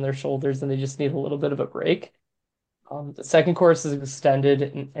world on their shoulders and they just need a little bit of a break. The second chorus is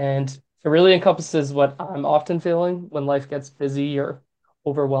extended and it really encompasses what I'm often feeling when life gets busy or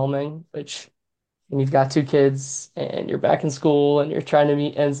overwhelming, which when you've got two kids and you're back in school and you're trying to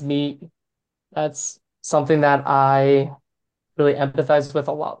meet ends meet, that's something that I really empathize with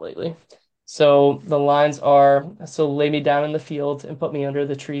a lot lately. So the lines are, so lay me down in the field and put me under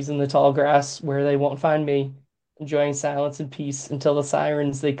the trees in the tall grass where they won't find me, enjoying silence and peace until the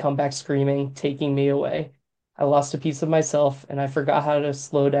sirens they come back screaming, taking me away. I lost a piece of myself and I forgot how to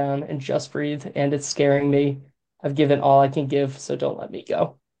slow down and just breathe, and it's scaring me. I've given all I can give, so don't let me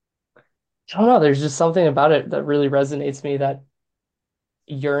go. I don't know, there's just something about it that really resonates me, that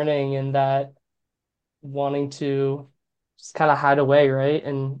yearning and that wanting to just kind of hide away, right?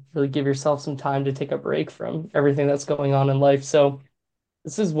 And really give yourself some time to take a break from everything that's going on in life. So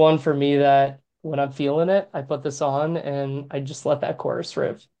this is one for me that when I'm feeling it, I put this on and I just let that chorus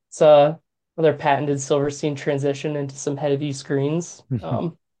rip. It's another patented Silverstein transition into some heavy screens.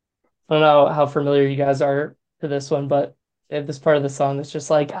 I don't know how familiar you guys are to this one, but they have this part of the song that's just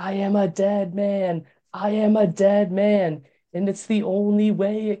like, I am a dead man. I am a dead man. And it's the only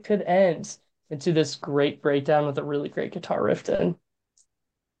way it could end. Into this great breakdown with a really great guitar riff in.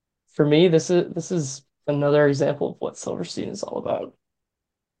 For me, this is another example of what Silverstein is all about.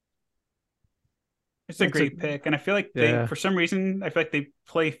 It's a that's a great pick, and I feel like they, yeah. for some reason, I feel like they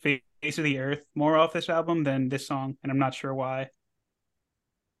play "Face of the Earth" more off this album than this song, and I'm not sure why.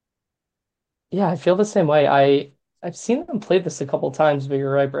 Yeah, I feel the same way. I've seen them play this a couple times, but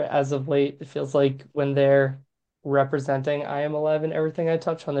you're right, but as of late, it feels like when they're representing I Am Alive and Everything I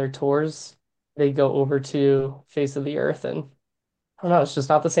Touch on their tours, they go over to Face of the Earth, and I don't know, it's just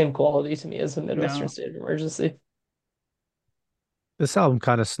not the same quality to me as a Midwestern No, State of Emergency. This album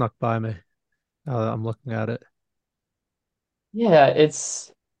kind of snuck by me now that I'm looking at it. Yeah,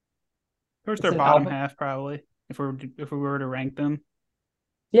 towards it's their an bottom album. half probably. If we were to rank them,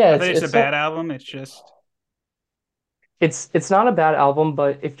 Yeah, I think it's a it's bad not album. It's just it's not a bad album,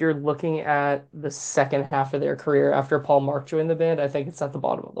 but if you're looking at the second half of their career after Paul Mark joined the band, I think it's at the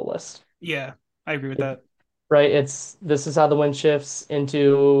bottom of the list. yeah, I agree with that. Right? It's This Is How the Wind Shifts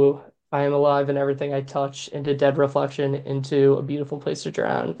into I Am Alive and Everything I Touch, into Dead Reflection, into A Beautiful Place to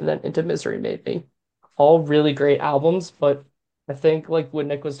Drown, and then into Misery Made Me. All really great albums, but I think like what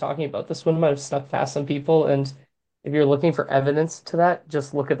Nick was talking about, this one might have snuck past some people. And if you're looking for evidence to that,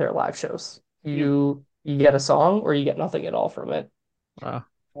 just look at their live shows. Yep. You get a song or you get nothing at all from it. Wow.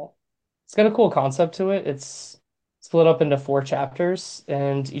 It's got a cool concept to it. It's split up into four chapters,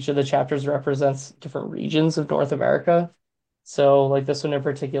 and each of the chapters represents different regions of North America. So, like this one in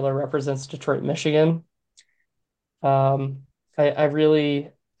particular represents Detroit, Michigan. Um, I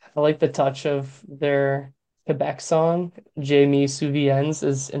really I like the touch of their Quebec song. Jamie Souviens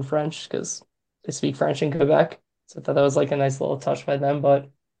is in French because they speak French in Quebec. So I thought that was like a nice little touch by them. But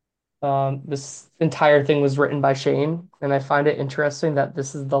this entire thing was written by Shane, and I find it interesting that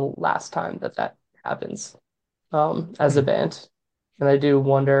this is the last time that that happens as a Hmm. band. And I do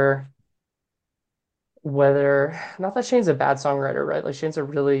wonder whether, not that Shane's a bad songwriter, right? Like Shane's a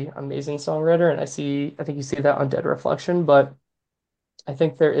really amazing songwriter, and I think you see that on Dead Reflection, but I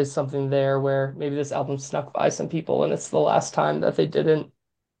think there is something there where maybe this album snuck by some people, and it's the last time that they didn't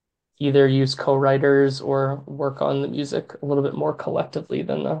either use co-writers or work on the music a little bit more collectively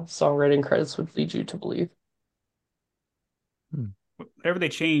than the songwriting credits would lead you to believe. Hmm. Whatever they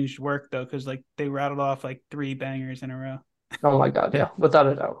changed worked though, because like they rattled off like three bangers in a row. Oh my God, Yeah. yeah, without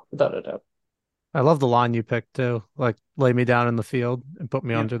a doubt, without a doubt. I love the line you picked too. Like, lay me down in the field and put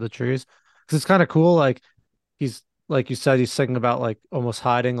me Yep. under the trees. Because it's kind of cool. Like, he's, like you said, he's singing about like almost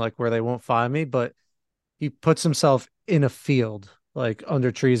hiding, like where they won't find me, but he puts himself in a field, like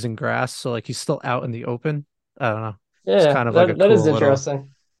under trees and grass. So, like, he's still out in the open. I don't know. It's Yeah, kind of like a that is cool little,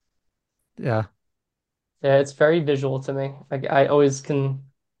 interesting. yeah. Yeah, it's very visual to me. Like I always can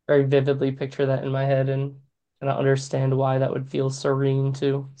very vividly picture that in my head and kind of understand why that would feel serene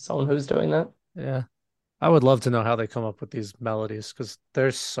to someone who's doing that. Yeah. I would love to know how they come up with these melodies because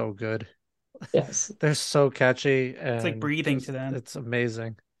they're so good. Yes. They're so catchy It's like and breathing to just them. it's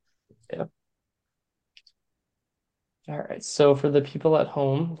amazing. Yeah. All right. So for the people at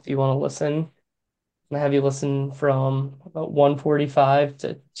home, if you want to listen, I have you listen from about 145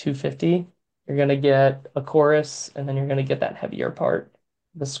 to 250. You're gonna get a chorus, and then you're gonna get that heavier part,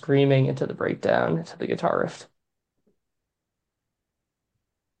 the screaming into the breakdown, into the guitar riff.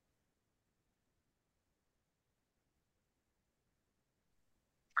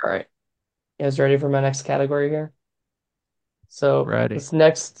 All right. You guys ready for my next category here? So Ready. this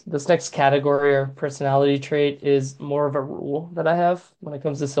next category or personality trait is more of a rule that I have when it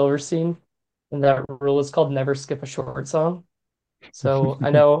comes to Silverstein. And that rule is called never skip a short song. So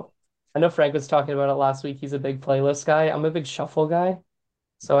I know Frank was talking about it last week. He's a big playlist guy. I'm a big shuffle guy.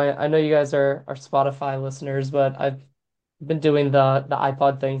 So I know you guys are Spotify listeners, but I've been doing the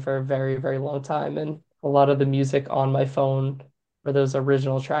iPod thing for a very, very long time, and a lot of the music on my phone were those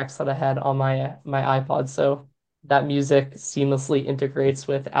original tracks that I had on my iPod. So that music seamlessly integrates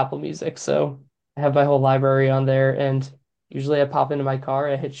with Apple Music. So I have my whole library on there, and usually I pop into my car,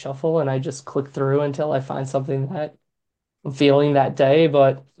 I hit shuffle, and I just click through until I find something that I'm feeling that day.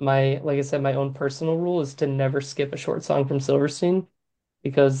 But like I said, my own personal rule is to never skip a short song from Silverstein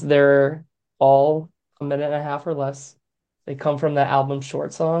because they're all a minute and a half or less. They come from the album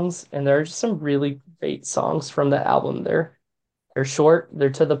Short Songs, and there are just some really great songs from the album. They're short, they're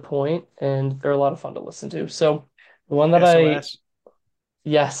to the point, and they're a lot of fun to listen to. So the one that I SOS.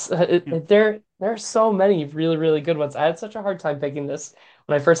 yes, Yep. there are so many really, really good ones. I had such a hard time picking this.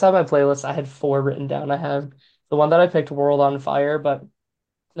 When I first had my playlist, I had four written down. I have the one that I picked, World on Fire, but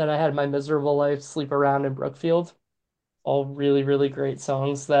then I had My Miserable Life, Sleep Around, in Brookfield, all really, really great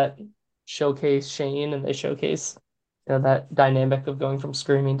songs that showcase Shane and they showcase, that dynamic of going from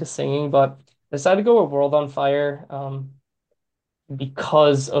screaming to singing. But I decided to go with World on Fire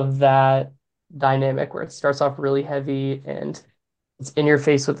because of that dynamic where it starts off really heavy and it's in your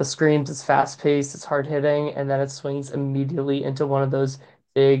face with the screams, it's fast paced, it's hard hitting, and then it swings immediately into one of those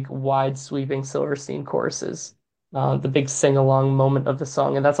big, wide sweeping Silverstein choruses. the big sing-along moment of the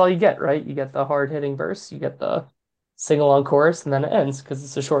song, and that's all you get, right? You get the hard-hitting verse, you get the sing-along chorus, and then it ends because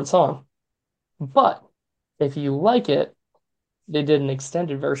it's a short song. But if you like it, they did an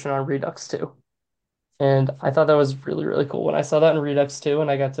extended version on Redux too. And I thought that was really, really cool. When I saw that in Redux too, and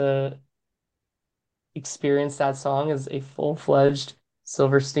I got to experience that song as a full-fledged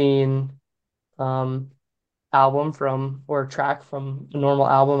Silverstein um, album from or track from a normal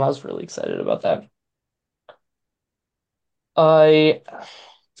album, I was really excited about that. I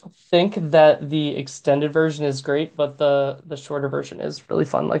think that the extended version is great, but the shorter version is really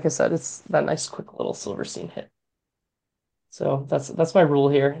fun. Like I said, it's that nice, quick little Silverstein hit. So that's my rule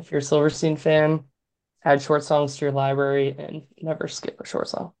here. If you're a Silverstein fan, add short songs to your library and never skip a short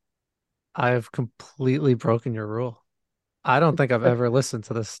song. I've completely broken your rule. I don't think I've ever listened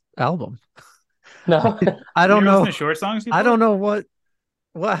to this album. No. I You don't never listened know. to short songs I before? don't know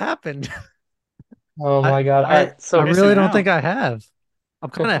what happened. Oh I my God. All I right. I You're So missing really don't think out. I have.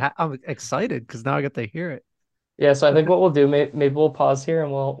 I'm excited because now I get to hear it. yeah, so I think what we'll do, maybe we'll pause here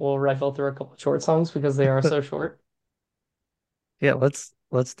and we'll rifle through a couple of short songs because they are so short. Yeah, let's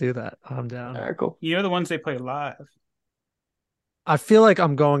do that. I'm down. All right, cool. You know the ones they play live. I feel like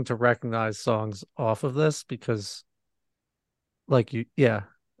I'm going to recognize songs off of this because like yeah,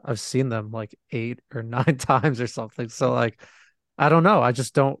 I've seen them like 8 or 9 times or something. So like I don't know. I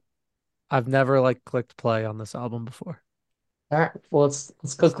just don't I've never like clicked play on this album before. All right. Well, let's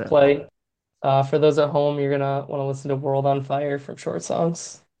Let's click do it. play. For those at home, you're gonna want to listen to World on Fire from Short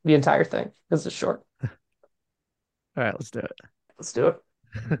Songs, the entire thing, because it's short. All right, let's do it. Let's do it.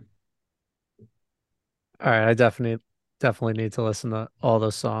 All right, I definitely need to listen to all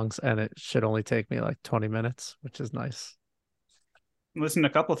those songs and it should only take me like 20 minutes, which is nice. Listened a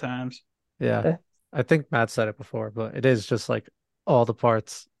couple times. Yeah. Okay. I think Matt said it before, but it is just like all the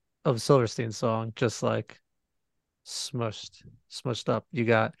parts of Silverstein's song just like smushed up. You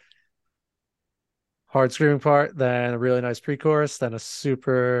got hard screaming part, then a really nice pre-chorus, then a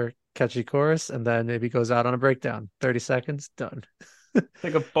super catchy chorus, and then maybe goes out on a breakdown. 30 seconds, done. It's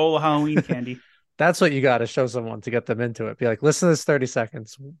like a bowl of Halloween candy. That's what you got to show someone to get them into it. Be like, listen to this 30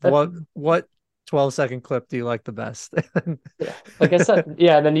 seconds. What 12-second clip do you like the best? Yeah, like I said,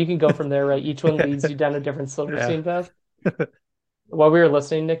 yeah, and then you can go from there, right? Each one Yeah. leads you down a different Yeah. Silverstein path. While we were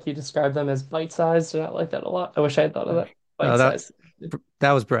listening, Nick, you described them as bite-sized, and I like that a lot. I wish I had thought of that. No, that Bite-sized.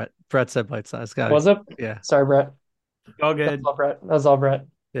 that was Brett. Brett said bite size. Got it. Was it? Yeah. Sorry, Brett. All That was good. all Brett. That was all Brett.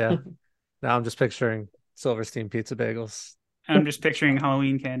 Yeah. Now I'm just picturing Silverstein pizza bagels. I'm just picturing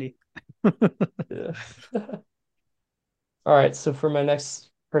Halloween candy. Yeah. All right, so for my next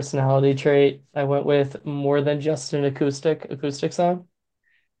personality trait, I went with more than just an acoustic song,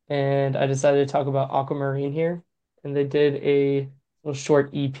 and I decided to talk about Aquamarine here. And they did a little short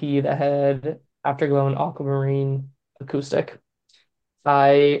EP that had Afterglow and Aquamarine acoustic.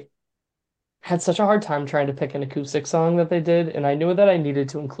 I had such a hard time trying to pick an acoustic song that they did, and I knew that I needed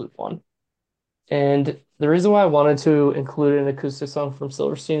to include one. And the reason why I wanted to include an acoustic song from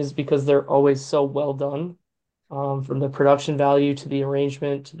Silverstein is because they're always so well done, from the production value to the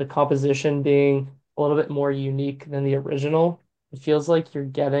arrangement to the composition being a little bit more unique than the original. It feels like you're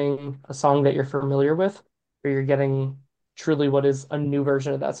getting a song that you're familiar with, or you're getting truly what is a new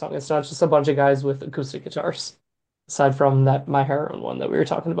version of that song. It's not just a bunch of guys with acoustic guitars, aside from that My Heroine one that we were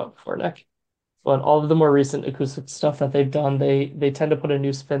talking about before, Nick. But all of the more recent acoustic stuff that they've done, they tend to put a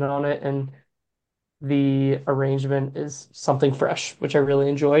new spin on it, and the arrangement is something fresh, which I really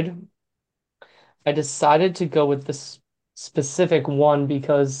enjoyed. I decided to go with this specific one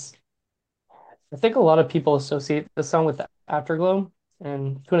because I think a lot of people associate the song with the Afterglow,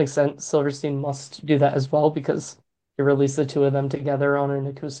 and to an extent, Silverstein must do that as well because he released the two of them together on an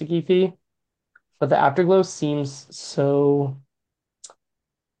acoustic EP. But the Afterglow seems so,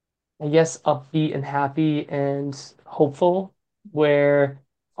 I guess, upbeat and happy and hopeful, where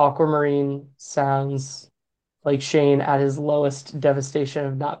Aquamarine sounds like Shane at his lowest devastation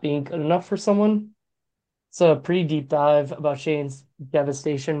of not being good enough for someone. It's a pretty deep dive about Shane's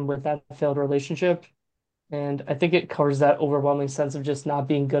devastation with that failed relationship. And I think it covers that overwhelming sense of just not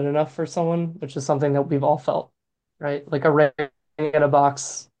being good enough for someone, which is something that we've all felt, right? Like a ring in a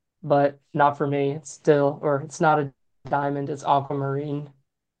box, but not for me. It's still, or it's not a diamond, it's aquamarine.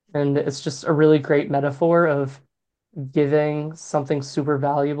 And it's just a really great metaphor of giving something super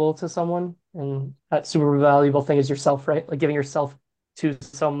valuable to someone. And that super valuable thing is yourself, right? Like giving yourself to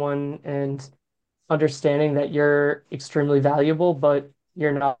someone and understanding that you're extremely valuable, but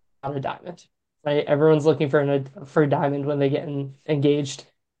you're not a diamond, right? Everyone's looking for a diamond when they get engaged.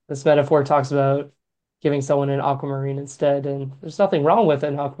 This metaphor talks about giving someone an aquamarine instead, and there's nothing wrong with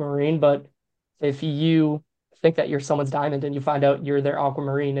an aquamarine, but if you think that you're someone's diamond and you find out you're their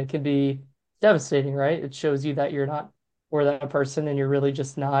aquamarine, it can be devastating, right? It shows you that you're not for that person and you're really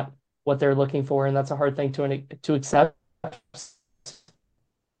just not what they're looking for, and that's a hard thing to accept.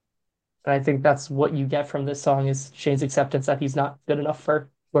 And I think that's what you get from this song is Shane's acceptance that he's not good enough for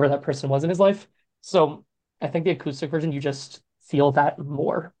whoever that person was in his life. So I think the acoustic version, you just feel that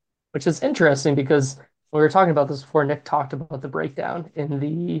more, which is interesting because when we were talking about this before, Nick talked about the breakdown in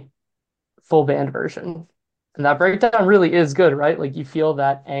the full band version. And that breakdown really is good, right? Like you feel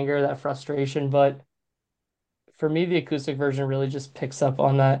that anger, that frustration, but for me, the acoustic version really just picks up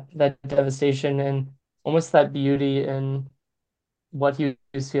on that devastation and almost that beauty and what he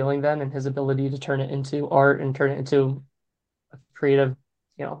was feeling then and his ability to turn it into art and turn it into a creative,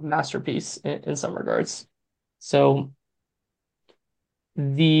 masterpiece in some regards. So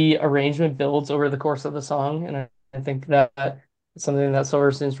the arrangement builds over the course of the song, and I think that it's something that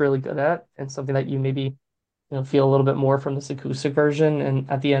Silverstein's really good at, and something that you maybe feel a little bit more from this acoustic version. And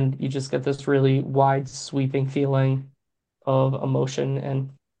at the end, you just get this really wide, sweeping feeling of emotion.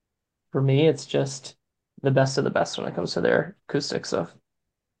 And for me, it's just the best of the best when it comes to their acoustic stuff.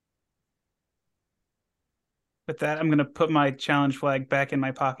 With that, I'm gonna put my challenge flag back in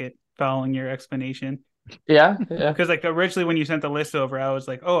my pocket following your explanation. Yeah, yeah. Because like originally when you sent the list over, I was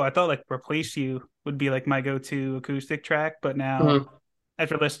like, oh, I thought like Replace You would be like my go-to acoustic track, but now Mhm.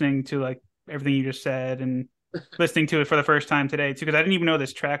 after listening to like everything you just said and listening to it for the first time today too, because I didn't even know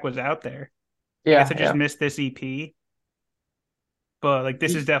this track was out there. I guess Yeah, I just yeah. missed this EP, but like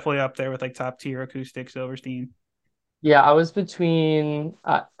this is definitely up there with like top tier acoustic Silverstein. Yeah, I was between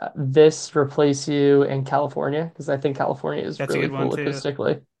this Replace You and California because I think California is That's a really good one cool too.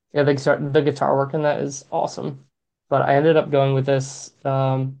 acoustically. Yeah, the guitar work in that is awesome. But I ended up going with this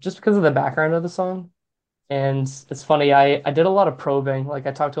just because of the background of the song. And it's funny, I did a lot of probing. Like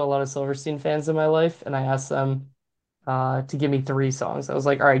I talked to a lot of Silverstein fans in my life, and I asked them to give me three songs. I was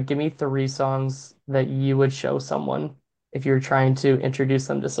like, all right, give me three songs that you would show someone if you're trying to introduce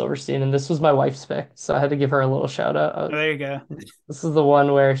them to Silverstein. And this was my wife's pick, so I had to give her a little shout out. Oh, there you go. This is the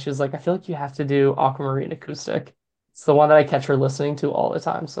one where she was like, I feel like you have to do Aquamarine acoustic. It's the one that I catch her listening to all the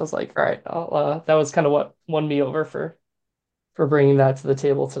time. So I was like, all right, that was kind of what won me over for bringing that to the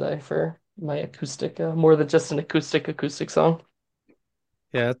table today for my acoustic, more than just an acoustic song.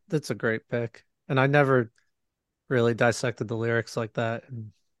 Yeah, that's a great pick. And I never really dissected the lyrics like that.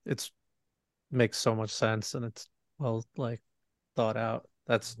 And it's makes so much sense and it's well like thought out.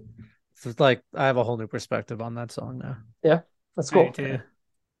 That's it's like I have a whole new perspective on that song now. Yeah, that's I do cool. too. Yeah.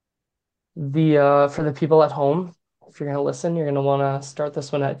 The for the people at home, if you're gonna listen, you're gonna want to start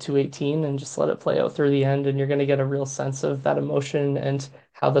this one at 218 and just let it play out through the end, and you're gonna get a real sense of that emotion and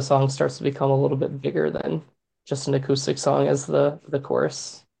how the song starts to become a little bit bigger than just an acoustic song as the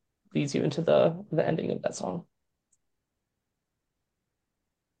chorus leads you into the ending of that song.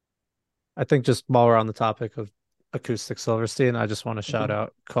 I think just while we're on the topic of acoustic Silverstein, I just want to shout Mhm.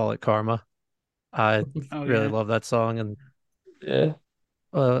 out Call It Karma. I Oh really yeah. love that song and Yeah,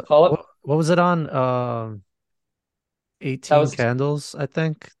 call it. what was it on? 18 That was Candles, I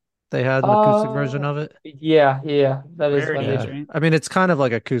think. They had an acoustic version uh of it. yeah, yeah, that is when they Rarities, Yeah. right? I mean, it's kind of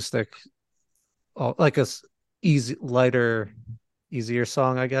like acoustic, like easy, lighter, easier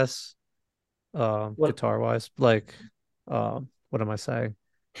song, I guess. what Guitar wise. Like, what am I saying?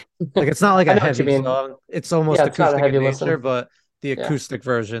 Like it's not like I a know what you heavy mean. song. It's almost Yeah, it's not a acoustic in heavy nature, listen. but the Yeah. acoustic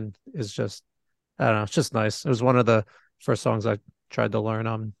version is just I don't know, it's just nice. It was one of the first songs I tried to learn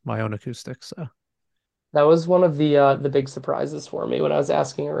on my own acoustic. So That was one of the big surprises for me when I was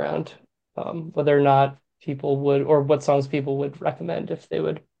asking around whether or not people would or what songs people would recommend if they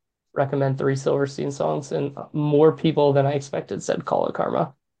would recommend three Silverstein songs, and more people than I expected said Call It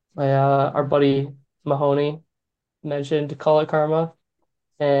Karma. My our buddy Mahoney mentioned Call It Karma,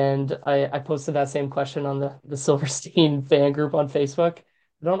 and I posted that same question on the Silverstein fan group on Facebook.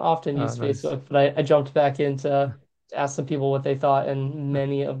 I don't often use nice. Facebook, but I jumped back in to ask some people what they thought, and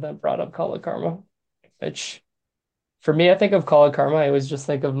many of them brought up Call It Karma, which for me, I think of Call It Karma. I always just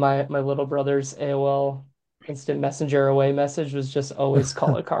think of my little brother's AOL instant messenger away message was just always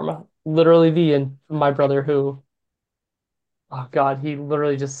Call It Karma. Literally the and my brother who oh God, he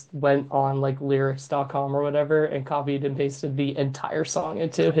literally just went on like lyrics.com or whatever and copied and pasted the entire song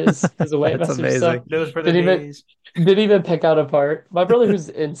into his away That's message. amazing. So Those were the didn't even days. didn't even pick out a part. My brother who's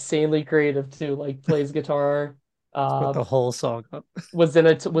insanely creative too, like plays guitar, Put uh the whole song up. was in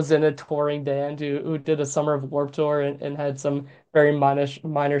a touring band who did a summer of Warped Tour and had some very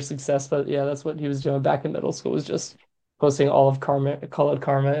minor success. But yeah, that's what he was doing back in middle school was just posting all of Karma, Call It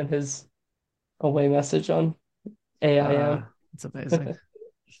Karma, and his away message on AIM. It's amazing.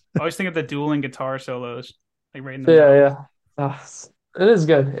 I always think of the dueling guitar solos. like right in the Yeah, middle. yeah. It is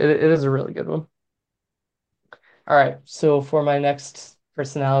good. It is a really good one. All right. So for my next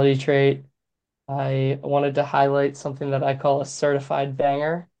personality trait, I wanted to highlight something that I call a certified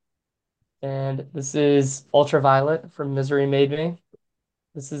banger. And this is Ultraviolet from Misery Made Me.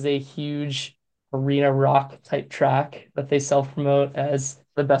 This is a huge arena rock type track that they self-promote as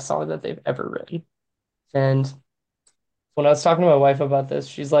the best song that they've ever written. And when I was talking to my wife about this,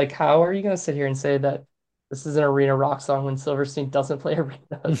 she's like, "How are you going to sit here and say that this is an arena rock song when Silverstein doesn't play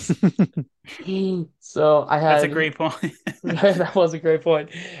arenas?" So I That's a had great point. that was a great point.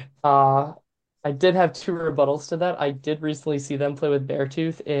 Uh, I did have two rebuttals to that. I did recently see them play with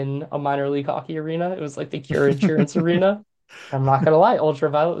Beartooth in a minor league hockey arena. It was like the Cure Insurance Arena. I'm not gonna lie,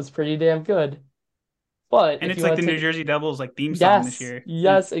 Ultraviolet was pretty damn good. But And if it's you like want the to New take Jersey Devils like theme song this Yes, year.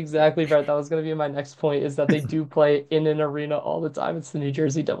 Yeah. yes, exactly, Brett. That was going to be my next point is that they do play in an arena all the time. It's the New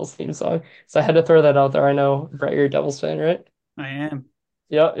Jersey Devils theme song. So I had to throw that out there. I know, Brett, you're a Devils fan, right? I am.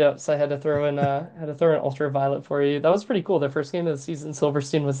 Yep, yep. So I had to throw in Ultraviolet for you. That was pretty cool. The first game of the season,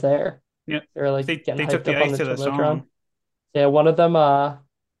 Silverstein was there. Yep. They were like getting They took hyped the up on ice the to the Jumbotron. song. Yeah, one of them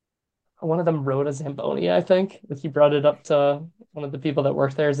rode a Zamboni, I think. Like he brought it up to one of the people that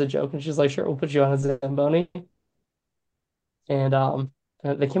worked there as a joke, and she's like, "Sure, we'll put you on a Zamboni." And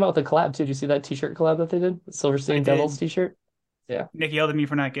they came out with a collab too. Did you see that t-shirt collab that they did? The I Silverstein Devils did. t-shirt. Yeah. Nick yelled at me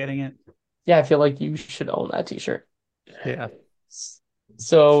for not getting it. Yeah, I feel like you should own that t-shirt. Yeah.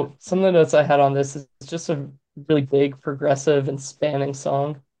 So some of the notes I had on this is just a really big, progressive, and spanning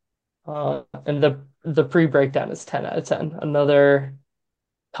song. And the pre-breakdown is 10 out of 10. Another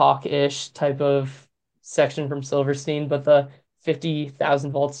talk-ish type of section from Silverstein, but the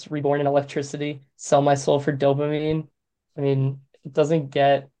 50,000 volts reborn in electricity, sell my soul for dopamine. I mean, it doesn't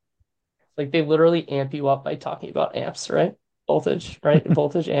get like they literally amp you up by talking about amps, right? Voltage, right?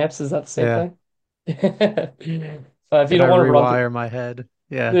 Voltage amps, is that the same Yeah. thing? If you Gotta don't want to run through, rewire my head.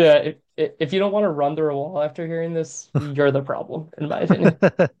 Yeah. yeah, if you don't want to run through a wall after hearing this, you're the problem, in my opinion.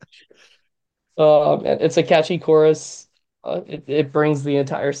 It's a catchy chorus. It brings the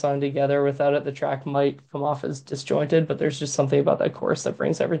entire song together. Without it, the track might come off as disjointed, but there's just something about that chorus that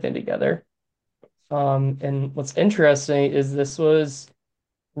brings everything together. And what's interesting is this was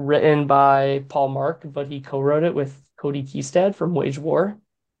written by Paul Mark, but he co-wrote it with Cody Keystad from Wage War.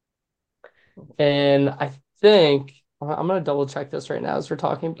 And I think I'm gonna double check this right now as we're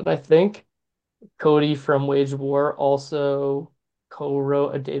talking, but I think Cody from Wage War also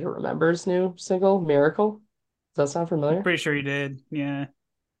co-wrote A Day to Remember's new single, Miracle. Does that sound familiar? Pretty sure he did. Yeah.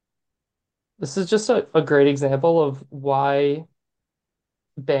 This is just a great example of why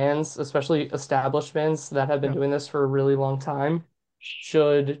bands, especially established bands that have been Yep. doing this for a really long time,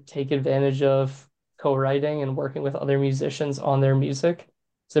 should take advantage of co-writing and working with other musicians on their music.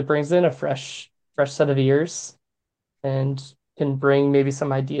 So it brings in a fresh set of ears and can bring maybe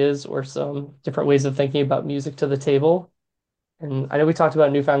some ideas or some different ways of thinking about music to the table. And I know we talked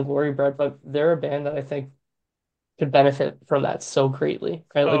about Newfound Glory, Brett, but they're a band that I think could benefit from that so greatly,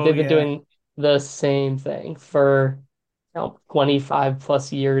 right? Like Oh they've been yeah. doing the same thing for 25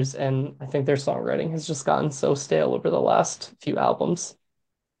 plus years, and I think their songwriting has just gotten so stale over the last few albums.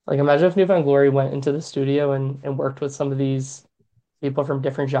 Like imagine if Newfound Glory went into the studio and worked with some of these people from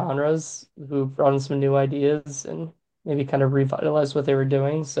different genres who brought in some new ideas and maybe kind of revitalized what they were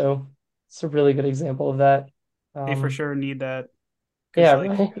doing. So it's a really good example of that. They for Um, sure need that because yeah,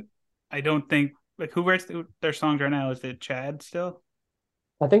 like right. I don't think like who writes their songs right now? Is it Chad still?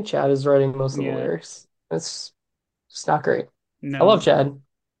 I think Chad is writing most of the Yeah. lyrics. It's just not great. I love No. Chad.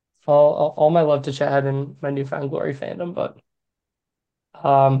 All my love to Chad and my Newfound Glory fandom, but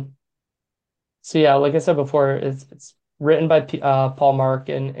um, so yeah, like I said before, it's written by Paul Mark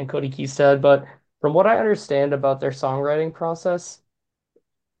and Cody Keystad, but from what I understand about their songwriting process,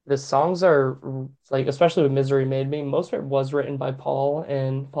 the songs are like, especially with Misery Made Me, most of it was written by Paul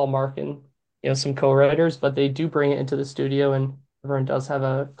Mark and some co-writers, but they do bring it into the studio and everyone does have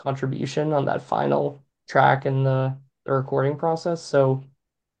a contribution on that final track in the recording process. So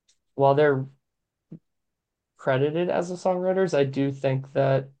while they're credited as the songwriters, I do think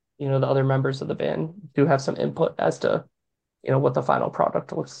that, the other members of the band do have some input as to, what the final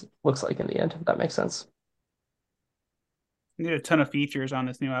product looks like in the end, if that makes sense. Need a ton of features on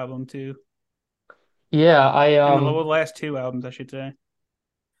this new album too. Yeah, I And the last two albums, I should say.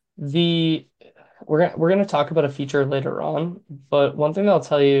 the we're gonna talk about a feature later on, but one thing that I'll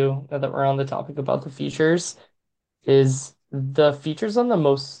tell you now that we're on the topic about the features is the features on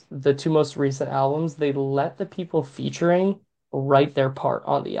the two most recent albums, they let the people featuring write their part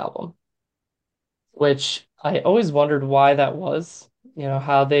on the album, which I always wondered why that was,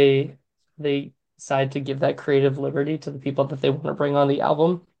 how they decide to give that creative liberty to the people that they want to bring on the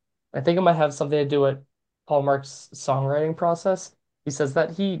album. I think it might have something to do with Paul Mark's songwriting process. He says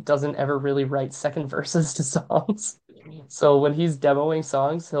that he doesn't ever really write second verses to songs. So when he's demoing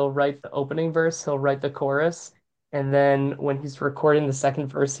songs, he'll write the opening verse, he'll write the chorus, and then when he's recording the second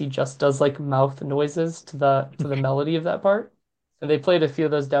verse, he just does like mouth noises to the melody of that part. And they played a few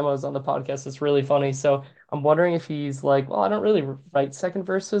of those demos on the podcast. It's really funny. So I'm wondering if he's like, well, I don't really write second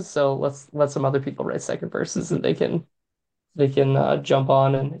verses, so let's let some other people write second verses, and they can jump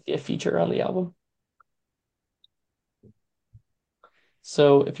on and be a feature on the album.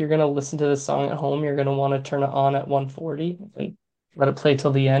 So if you're gonna listen to this song at home, you're gonna want to turn it on at 140 and let it play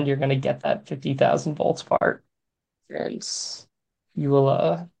till the end. You're gonna get that 50,000 volts part, and you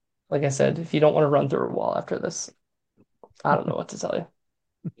will, like I said, if you don't want to run through a wall after this, I don't know what to tell you.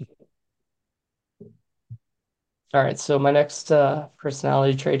 All right, so my next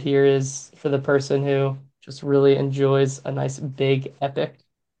personality trait here is for the person who just really enjoys a nice, big, epic,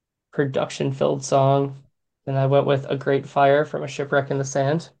 production-filled song. And I went with A Great Fire from A Shipwreck in the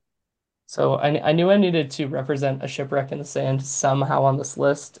Sand. So I knew I needed to represent A Shipwreck in the Sand somehow on this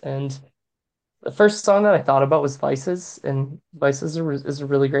list. And the first song that I thought about was Vices. And Vices is a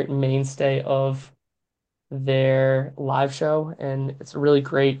really great mainstay of their live show, and it's a really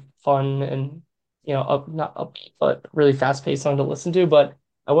great, fun, and not up, but really fast-paced song to listen to. But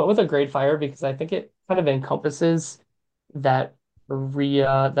I went with A Great Fire because I think it kind of encompasses that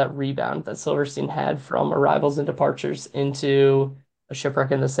that rebound that Silverstein had from arrivals and departures into A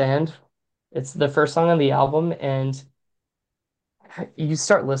Shipwreck in the Sand. It's the first song on the album, and you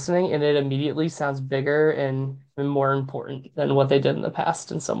start listening, and it immediately sounds bigger and more important than what they did in the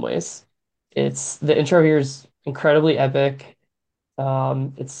past in some ways. It's the intro here is incredibly epic.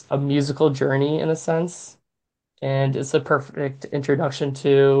 It's a musical journey in a sense, and it's a perfect introduction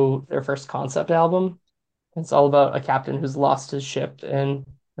to their first concept album. It's all about a captain who's lost his ship, and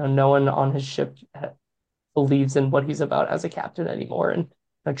no one on his ship believes in what he's about as a captain anymore,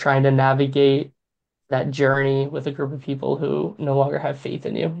 and trying to navigate that journey with a group of people who no longer have faith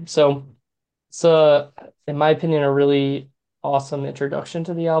in you. So it's in my opinion, a really awesome introduction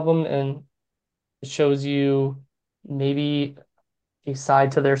to the album, and it shows you maybe a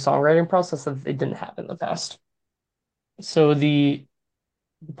side to their songwriting process that they didn't have in the past. So the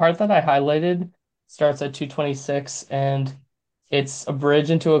part that I highlighted starts at 226, and it's a bridge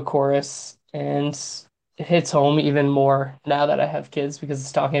into a chorus, and it hits home even more now that I have kids because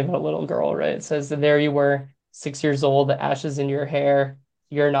it's talking about a little girl, right? It says, there you were, 6 years old, the ashes in your hair.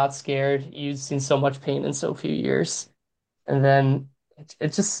 You're not scared. You've seen so much pain in so few years. And then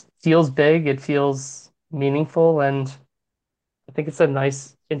it just feels big. It feels meaningful. And I think it's a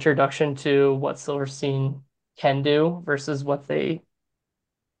nice introduction to what Silverstein can do versus what they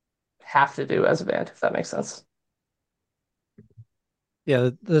have to do as a band, if that makes sense. Yeah,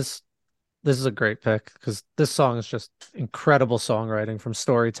 this is a great pick because this song is just incredible songwriting from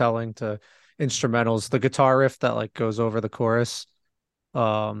storytelling to instrumentals. The guitar riff that like goes over the chorus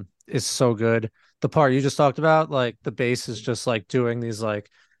is so good. The part you just talked about, like the bass is just like doing these like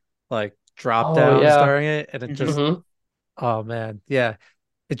drop Oh downs yeah. during it, and it just Hmm. oh man, yeah.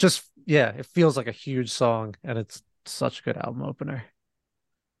 It just yeah, it feels like a huge song, and it's such a good album opener.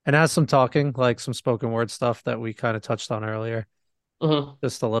 And has some talking, like some spoken word stuff that we kind of touched on earlier, Hmm.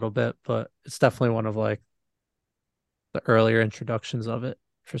 just a little bit, but it's definitely one of like the earlier introductions of it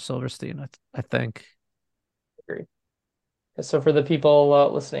for Silverstein, I think. Agree. So for the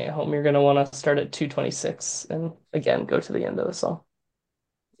people listening at home, you're going to want to start at 226 and again go to the end of the song.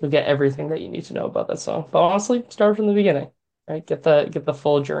 You'll get everything that you need to know about that song. But honestly, start from the beginning, right? Get the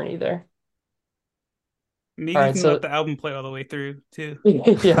full journey there. All Maybe you right, can let so the album play all the way through too.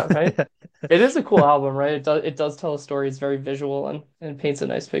 yeah, right. It is a cool album, right? It does tell a story. It's very visual and paints a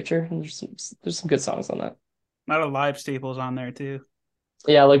nice picture. And there's some good songs on that. A lot of live staples on there too.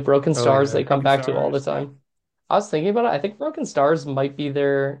 Yeah, like Broken Oh Stars, yeah. they come Broken back to all the Stars. time. I was thinking about it. I think Broken Stars might be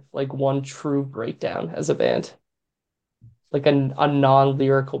their like one true breakdown as a band, like a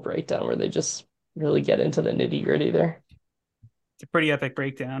non-lyrical breakdown where they just really get into the nitty-gritty there. It's a pretty epic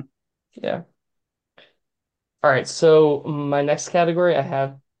breakdown. Yeah. All right, so my next category I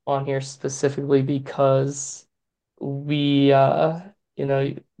have on here specifically because we you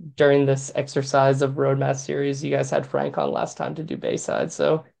know during this exercise of Roadmap series, you guys had Frank on last time to do Bayside.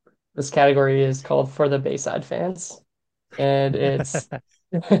 So this category is called For the Bayside Fans. And it's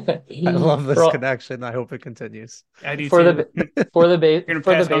I love for this connection. I hope it continues. I do for too. the You're for the gonna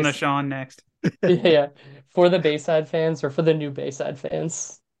for the pass it on to base Sean next. yeah, for the Bayside fans or for the new Bayside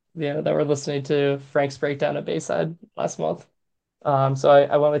fans, that were listening to Frank's breakdown of Bayside last month. So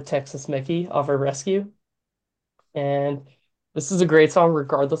I went with Texas Mickey off of Rescue. And this is a great song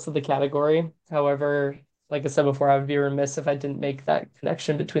regardless of the category. However, like I said before, I would be remiss if I didn't make that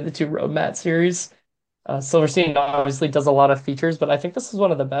connection between the two Road Mat series. Silverstein obviously does a lot of features, but I think this is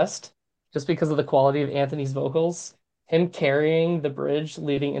one of the best just because of the quality of Anthony's vocals. Him carrying the bridge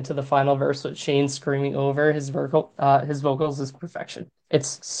leading into the final verse with Shane screaming over his vocals is perfection.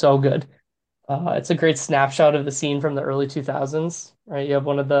 It's so good. It's a great snapshot of the scene from the early 2000s, right? You have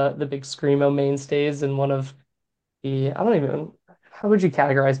one of the big screamo mainstays and one of I don't even, how would you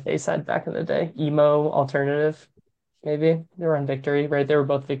categorize Bayside back in the day? Emo alternative, maybe? They were on Victory, right? They were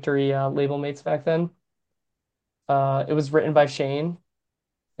both Victory label mates back then. It was written by Shane,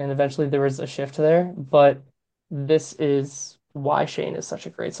 and eventually there was a shift there. But this is why Shane is such a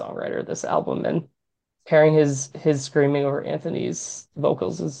great songwriter, this album. And pairing his screaming over Anthony's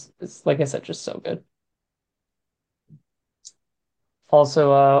vocals is like I said, just so good.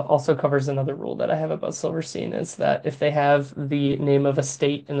 Also covers another rule that I have about Silverstein is that if they have the name of a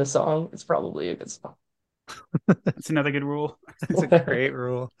state in the song, it's probably a good song. That's another good rule. It's a great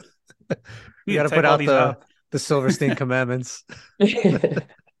rule. We You got need to to put type all out these up. the Silverstein commandments.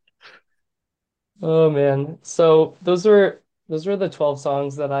 Oh man. So those were the 12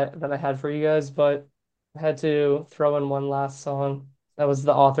 songs that I had for you guys, but I had to throw in one last song. That was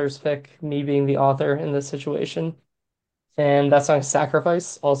the author's pick, me being the author in this situation. And that song is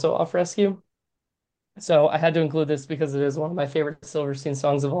Sacrifice, also off Rescue. So I had to include this because it is one of my favorite Silverstein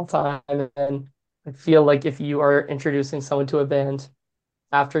songs of all time. And I feel like if you are introducing someone to a band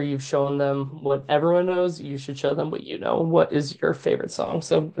after you've shown them what everyone knows, you should show them what you know. What is your favorite song?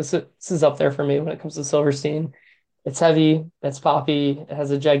 So this is up there for me when it comes to Silverstein. It's heavy, it's poppy, it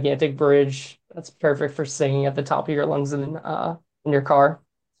has a gigantic bridge. That's perfect for singing at the top of your lungs in your car.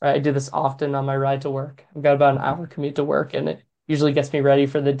 Right? I do this often on my ride to work. I've got about an hour commute to work, and it usually gets me ready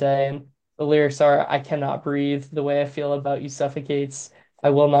for the day. And the lyrics are, I cannot breathe. The way I feel about you suffocates. I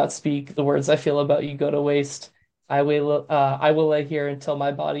will not speak. The words I feel about you go to waste. I will lay here until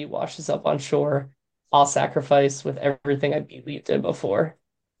my body washes up on shore. I'll sacrifice with everything I believed in before.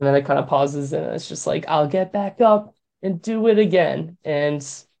 And then it kind of pauses and it's just like, I'll get back up and do it again. And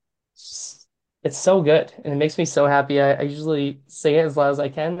it's so good. And it makes me so happy. I usually sing it as loud as I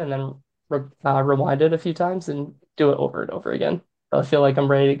can and then rewind it a few times and do it over and over again. I feel like I'm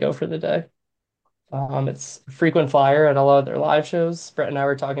ready to go for the day. It's a frequent flyer at a lot of their live shows. Brett and I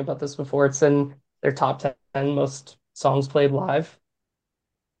were talking about this before. It's in their top 10 most songs played live.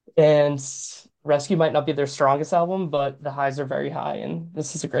 And Rescue might not be their strongest album, but the highs are very high. And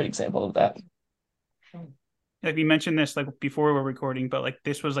this is a great example of that. Like we mentioned this like before we're recording, but like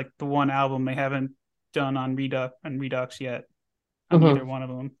this was like the one album they haven't done on Redux yet on either Mhm. one of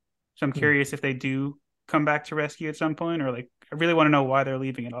them. So I'm curious if they do come back to Rescue at some point, or like I really want to know why they're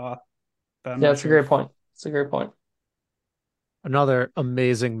leaving it off, but I'm Yeah, not it's a sure great if point. It's a great point. Another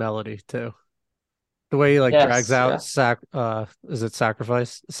amazing melody too. The way he like drags Yes, out yeah, is it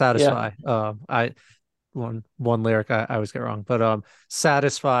sacrifice? yeah. Satisfy. I one lyric I always get wrong, but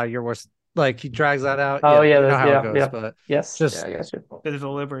satisfy your worst, like he drags that out. Oh Yeah, yeah, you know how it yeah, goes, yeah. but Yes, yeah, just I guess you. the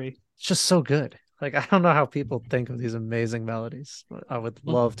delivery. it's just so good. Like I don't know how people think of these amazing melodies, but I would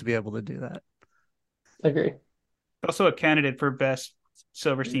love to be able to do that. Agree. Also a candidate for best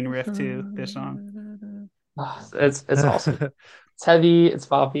Silverstein riff too. This song. It's awesome. It's heavy, it's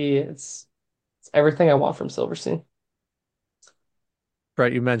poppy, it's everything I want from Silverstein.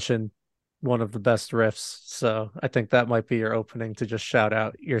 Right, you mentioned one of the best riffs, so I think that might be your opening to just shout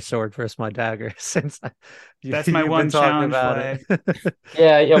out your sword versus my dagger since That's my you've been one talking challenge about flag it.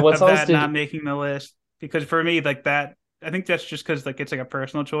 Yeah, yeah. What of songs that not did making the list. Because for me, like that, I think that's just because like it's like a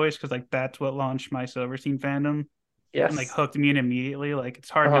personal choice. Because like that's what launched my Silverstein fandom and like yes. hooked me in immediately. Like it's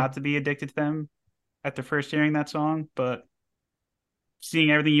hard Uh-huh. not to be addicted to them after first hearing that song. But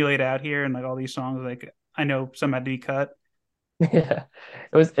seeing everything you laid out here and like all these songs, like I know some had to be cut. Yeah.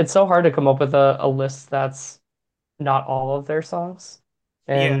 It's so hard to come up with a list that's not all of their songs.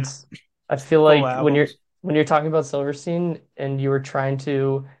 And Yeah, I feel full like albums. when you're talking about Silverstein and you were trying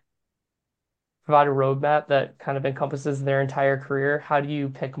to provide a roadmap that kind of encompasses their entire career, how do you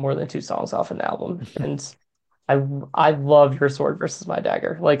pick more than two songs off an album? And I I love Your Sword versus My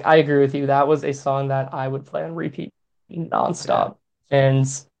Dagger. Like I agree with you. That was a song that I would play on repeat Yeah. nonstop. And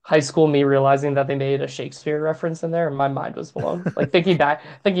high school me realizing that they made a Shakespeare reference in there, and my mind was blown. Like thinking back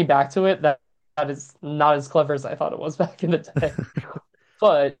to it, that is not as clever as I thought it was back in the day.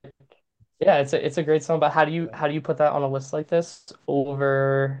 But yeah, it's a great song. But how do you put that on a list like this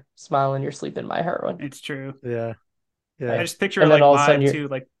over Smile in Your Sleep and My Heroine? It's true. Yeah. I Right. Yeah. just picture it And then like all of a sudden live you're too.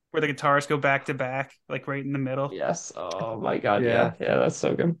 Like where the guitars go back to back, like right in the middle, Yes. Oh my God. Yeah. Yeah. Yeah. That's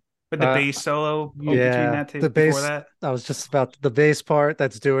so good. with the Uh, bass solo in between yeah. that too. The Before bass, that, I was just about the bass part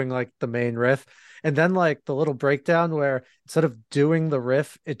that's doing like the main riff. And then like the little breakdown where instead of doing the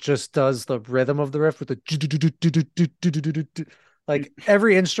riff, it just does the rhythm of the riff with the like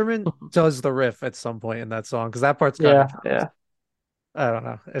every instrument does the riff at some point in that song because that part's kind of Yeah. drums. Yeah. I don't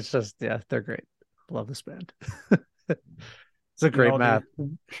know. It's just yeah, they're great. Love this band. It's a we great all do. map.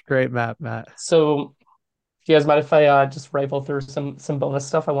 Great map, Matt. So, do you guys mind if I just rifle through some bonus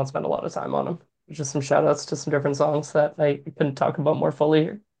stuff? I won't spend a lot of time on them. Just some shout outs to some different songs that I couldn't talk about more fully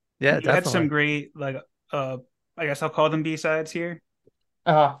here. Yeah, You had some definitely. great uh I guess I'll call them B-sides here.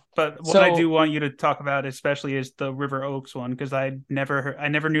 Uh, But what I do so want you to talk about especially is the River Oaks one because I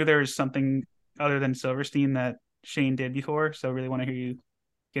never knew there was something other than Silverstein that Shane did before. So I really want to hear you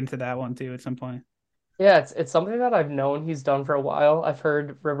get into that one too at some point. Yeah, it's something that I've known he's done for a while. I've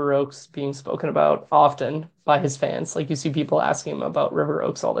heard River Oaks being spoken about often by his fans. Like you see people asking him about River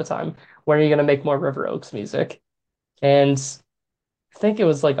Oaks all the time. When are you going to make more River Oaks music? And I think it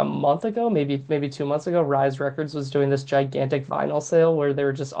was like a month ago, maybe 2 months ago, Rise Records was doing this gigantic vinyl sale where they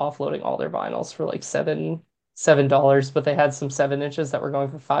were just offloading all their vinyls for like $7, but they had some 7 inches that were going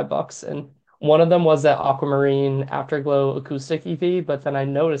for $5. And one of them was that Aquamarine Afterglow acoustic EP, but then I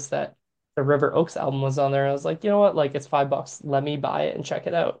noticed that the River Oaks album was on there. And I was like, you know what? Like it's $5. Let me buy it and check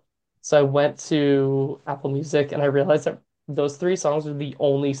it out. So I went to Apple Music and I realized that those three songs are the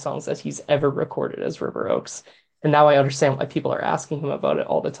only songs that he's ever recorded as River Oaks. And now I understand why people are asking him about it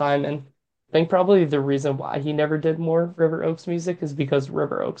all the time. And I think probably the reason why he never did more River Oaks music is because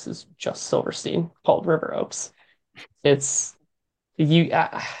River Oaks is just Silverstein called River Oaks. It's you.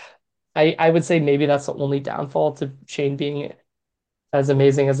 I would say maybe that's the only downfall to Shane being as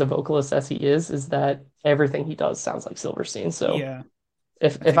amazing as a vocalist as he is that everything he does sounds like Silverstein. So Yeah,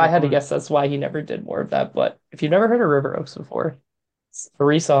 if that's a if I good had to point. guess, that's why he never did more of that. But if you've never heard of River Oaks before, it's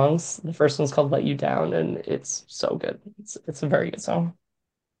three songs. The first one's called Let You Down, and it's so good. It's a very good song.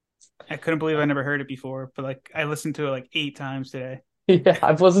 I couldn't believe I never heard it before, but like I listened to it like 8 times today. Yeah,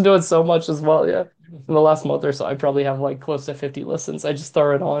 I've listened to it so much as well. Yeah. In the last month or so, I probably have like close to 50 listens. I just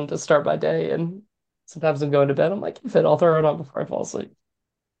throw it on to start my day. And sometimes I'm going to bed. I'm like, if it, I'll throw it on before I fall asleep.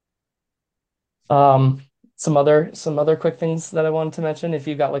 Um, some other quick things that I wanted to mention. If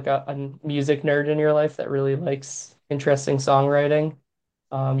you got like a music nerd in your life that really likes interesting songwriting,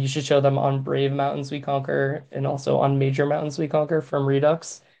 you should show them on Brave Mountains We Conquer and also on Major Mountains We Conquer from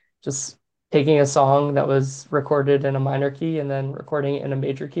Redux. Just taking a song that was recorded in a minor key and then recording it in a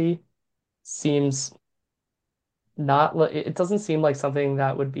major key seems not it doesn't seem like something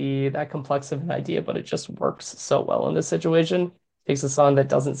that would be that complex of an idea, but it just works so well in this situation. Takes a song that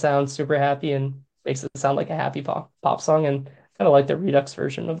doesn't sound super happy and makes it sound like a happy pop song, and kind of like the Redux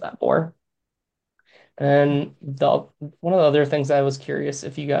version of that more. And the one of the other things I was curious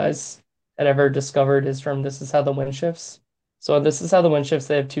if you guys had ever discovered is from This Is How the Wind Shifts. So This Is How the Wind Shifts,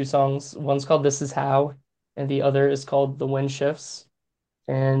 they have two songs. One's called This Is How, and the other is called The Wind Shifts.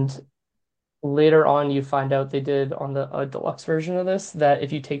 And later on, you find out they did on the deluxe version of this that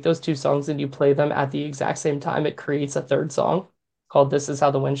if you take those two songs and you play them at the exact same time, it creates a third song called This Is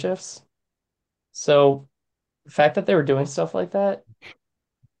How the Wind Shifts. So the fact that they were doing stuff like that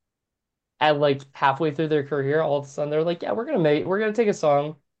at like halfway through their career, all of a sudden they're like, yeah, we're gonna take a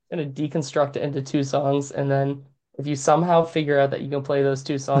song, gonna deconstruct it into two songs, and then if you somehow figure out that you can play those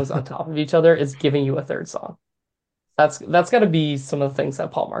two songs on top of each other, it's giving you a third song. That's got to be some of the things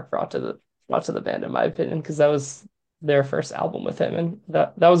that Paul Mark brought to the band, in my opinion, because that was their first album with him, and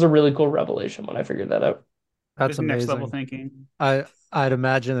that was a really cool revelation when I figured that out. That's Just next level amazing. thinking. I'd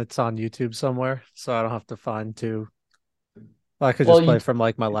imagine it's on YouTube somewhere, so I don't have to find two. Well, I could Well, just play from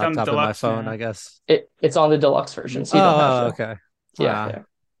like my It's on the laptop and my deluxe phone, now. I guess. it's on the deluxe version, so you don't have to. Okay. Yeah,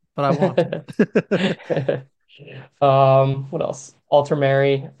 But I want yeah. to. What else? Alter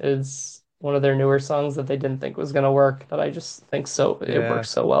Mary is one of their newer songs that they didn't think was gonna work, but I just think so it Yeah. works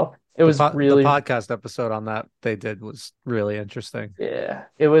so well. It The was po the really, podcast episode on that they did was really interesting. yeah,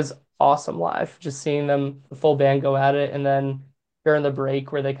 it was awesome live. Just seeing them, the full band go at it, and then during the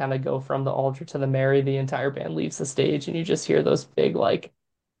break where they kind of go from the altar to the Mary, the entire band leaves the stage, and you just hear those big like,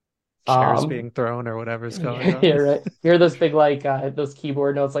 Chairs um, being thrown or whatever's going yeah, on. right. You hear those big like those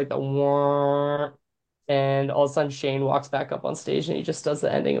keyboard notes like the wah, and all of a sudden Shane walks back up on stage and he just does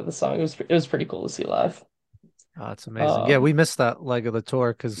the ending of the song. It was pretty cool to see live. Oh, it's amazing. Yeah, we Um, missed that leg of the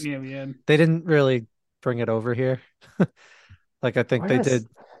tour because Yeah, we had. they didn't really bring it over here. Like I think where is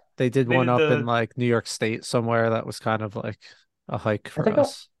they did They one did up in the like New York State somewhere that was kind of like a hike I for think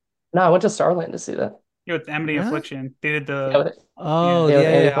us. no, I went to Starland to see that. Yeah, with Amity Really? Affliction. They did Yeah, the Oh, yeah. yeah, with yeah,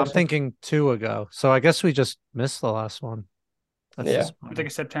 Andy yeah. I'm Affliction. thinking two ago. So I guess we just missed the last one. That's Yeah. It was like disappointing. a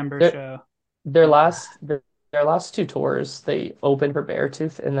September Their show. their last their last two tours, they opened for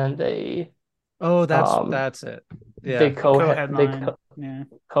Beartooth and then Oh, um that's it. they Yeah. They co co-headline. Yeah.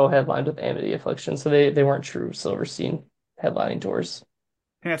 co-headlined with Amity Affliction. So they weren't true Silverstein headlining tours.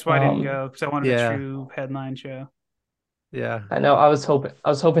 I think that's why I didn't Um go because I wanted a Yeah. true headline show. Yeah. I know I was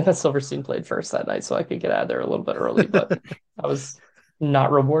hoping that Silverstein played first that night so I could get out of there a little bit early, but I was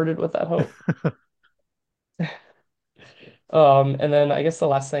not rewarded with that hope. And then I guess the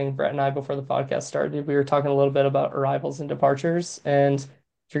last thing Brett and I before the podcast started, we were talking a little bit about arrivals and departures. And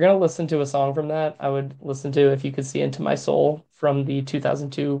if you're gonna listen to a song from that, I would listen to If You Could See Into My Soul from the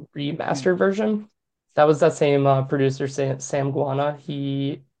 2002 Hmm. remastered version. That was that same producer, Sam Guana.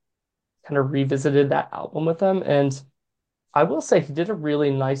 He kind of revisited that album with them, and I will say he did a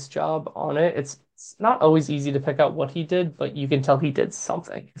really nice job on it. It's not always easy to pick out what he did, but you can tell he did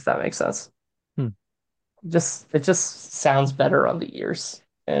something, if that makes sense. Hmm. Just it just sounds better on the ears.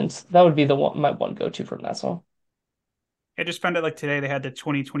 And that would be the one my one go-to from that song. I just found out like today they had the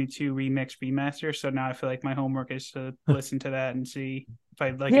 2022 remix remaster, so now I feel like my homework is to listen to that and see if I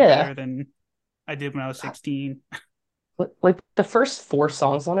like it Yeah. better than I did when I was 16. Like the first four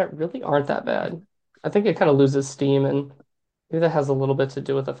songs on it really aren't that bad. I think it kind of loses steam and maybe that has a little bit to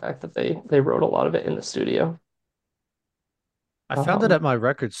do with the fact that they wrote a lot of it in the studio. I found it at Um my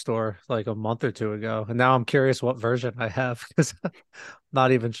record store like a month or two ago, and now I'm curious what version I have because I'm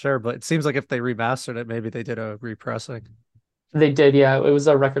not even sure. But it seems like if they remastered it, maybe they did a repressing. they did, yeah. It was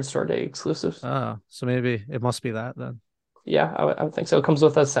a record store day exclusive. Oh, so maybe it must be that then. Yeah, I would think so. It comes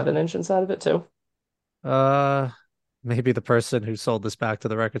with a 7 inch inside of it too. Uh, maybe the person who sold this back to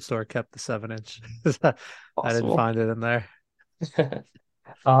the record store kept the 7 inch. I didn't Possible. find it in there.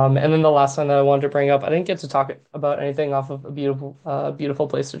 And then the last one that I wanted to bring up, I didn't get to talk about anything off of Beautiful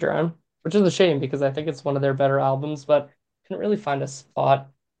Place to Drown, which is a shame because I think it's one of their better albums, but couldn't really find a spot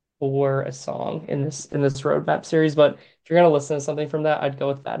for a song in this roadmap series. But if you're gonna listen to something from that, I'd go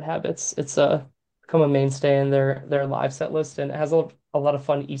with Bad Habits. It's become a mainstay in their live set list, and it has a lot of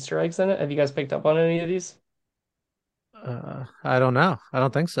fun Easter eggs in it. Have you guys picked up on any of these? I don't know. I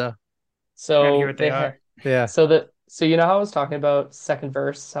don't think so. I gotta hear So what they they had are. Yeah, so you know how I was talking about second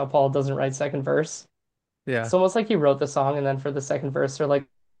verse, how Paul doesn't write second verse? yeah. It's almost like he wrote the song and then for the second verse they're like,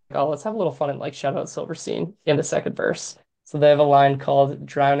 oh, let's have a little fun and like shout out Silverstein in the second verse. So they have a line called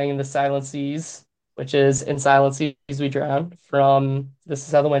Drowning in the Silent Seas, which is in silent seas we drown from This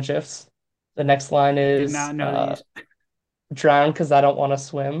Is How the Wind Shifts. The next line I did is not know these. drown because I don't want to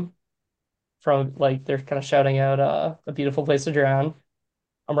swim from like they're kind of shouting out a beautiful place to drown.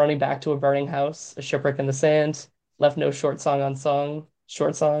 I'm running back to a burning house, a shipwreck in the sand, left no short song unsung,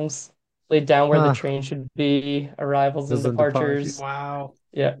 short songs, laid down where the Huh. train should be, arrivals and Doesn't depart. departures. Wow.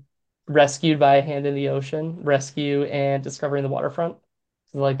 Yeah. Rescued by a hand in the ocean, rescue and discovering the waterfront.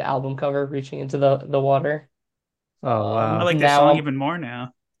 So like the album cover reaching into the water. Oh, I wow. like this Now song I'm even more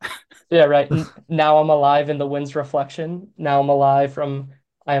now. yeah, right. Now I'm alive in the wind's reflection. Now I'm alive from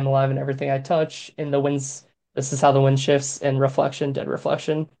I am alive in everything I touch. In the wind's this is how the wind shifts in reflection, dead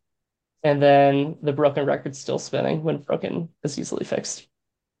reflection. And then the broken record's still spinning when broken is easily fixed.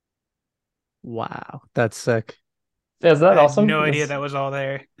 Wow. That's sick. Yeah, is I that had awesome? no idea that was all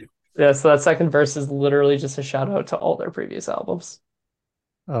there. Yeah, so that second verse is literally just a shout out to all their previous albums,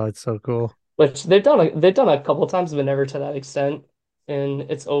 Oh, it's so cool. which they've done a couple times, but never to that extent. And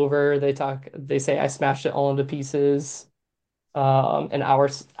it's over. They say I smashed it all into pieces. And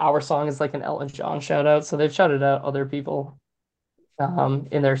our song is like an Elton John shout out. So they've shouted out other people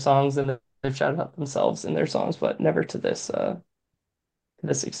in their songs, and they've shouted out themselves in their songs, but never to this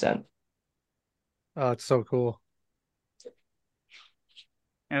extent. Oh, it's so cool.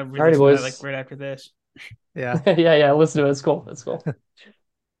 I Alrighty, re-listened to that like boys. right after this. Yeah. Yeah, listen to it. It's cool. It's cool.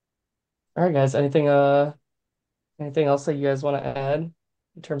 All right, guys. Anything else that you guys want to add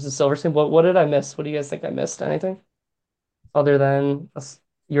in terms of Silverstein? What did I miss? What do you guys think I missed? Anything other than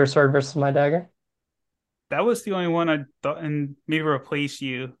your sword versus my dagger? That was the only one I thought, and maybe replace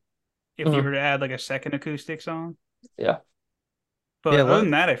you if you Mhm. were to add like a second acoustic song. Yeah. But Yeah. other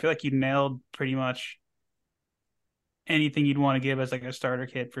than that, I feel like you nailed pretty much anything you'd want to give as like a starter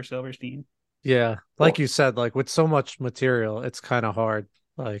kit for Silverstein. Yeah. Like Cool. you said, like with so much material, it's kind of hard,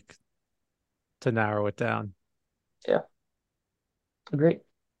 like to narrow it down. Yeah. Great.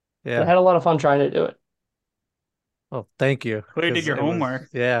 But I Yeah. had a lot of fun trying to do it. Well, thank you. Clearly did Because your it was, homework.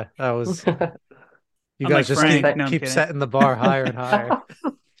 yeah, that was, you guys Unlike just Yeah, Frank. No, I'm keep kidding. setting the bar higher and higher.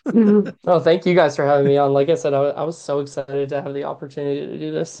 Oh, thank you guys for having me on. Like I said, I was so excited to have the opportunity to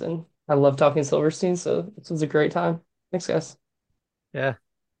do this, and I love talking Silverstein, so this was a great time. Thanks, guys. Yeah.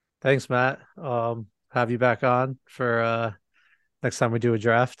 Thanks, Matt. Have you back on for next time we do a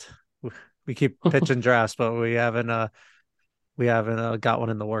draft. We keep pitching drafts, but we haven't got one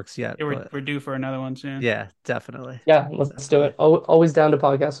in the works yet. Yeah, we're But we're due for another one soon. yeah, definitely. Yeah, let's do Definitely. it. Always down to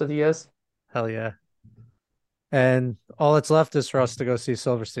podcast with you guys. Hell yeah. And all that's left is for us to go see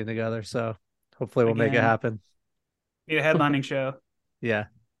Silverstein together. So hopefully we'll make it Again, happen. need a headlining show. Yeah.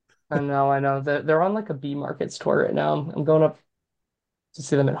 I know. They're on like a B Markets tour right now. I'm going up to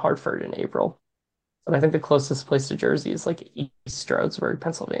see them in Hartford in April. But I think the closest place to Jersey is like East Stroudsburg,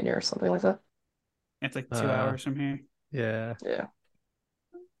 Pennsylvania, or something like that. It's like two Uh hours from here. yeah. Yeah.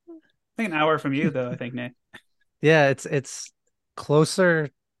 I think an hour from you though. I think Nick. Yeah, it's closer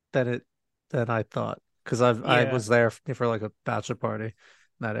than it than I thought because I Yeah, was there for like a bachelor party in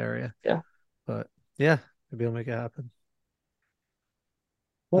that area. Yeah. But yeah, maybe we'll make it happen.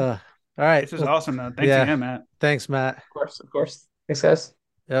 Cool. All right. this was Well, awesome though. Thanks yeah. again, Matt. Thanks, Matt. Of course, of course. Thanks, guys.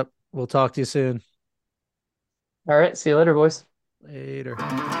 Yep. We'll talk to you soon. All right. See you later, boys.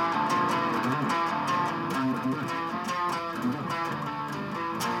 Later.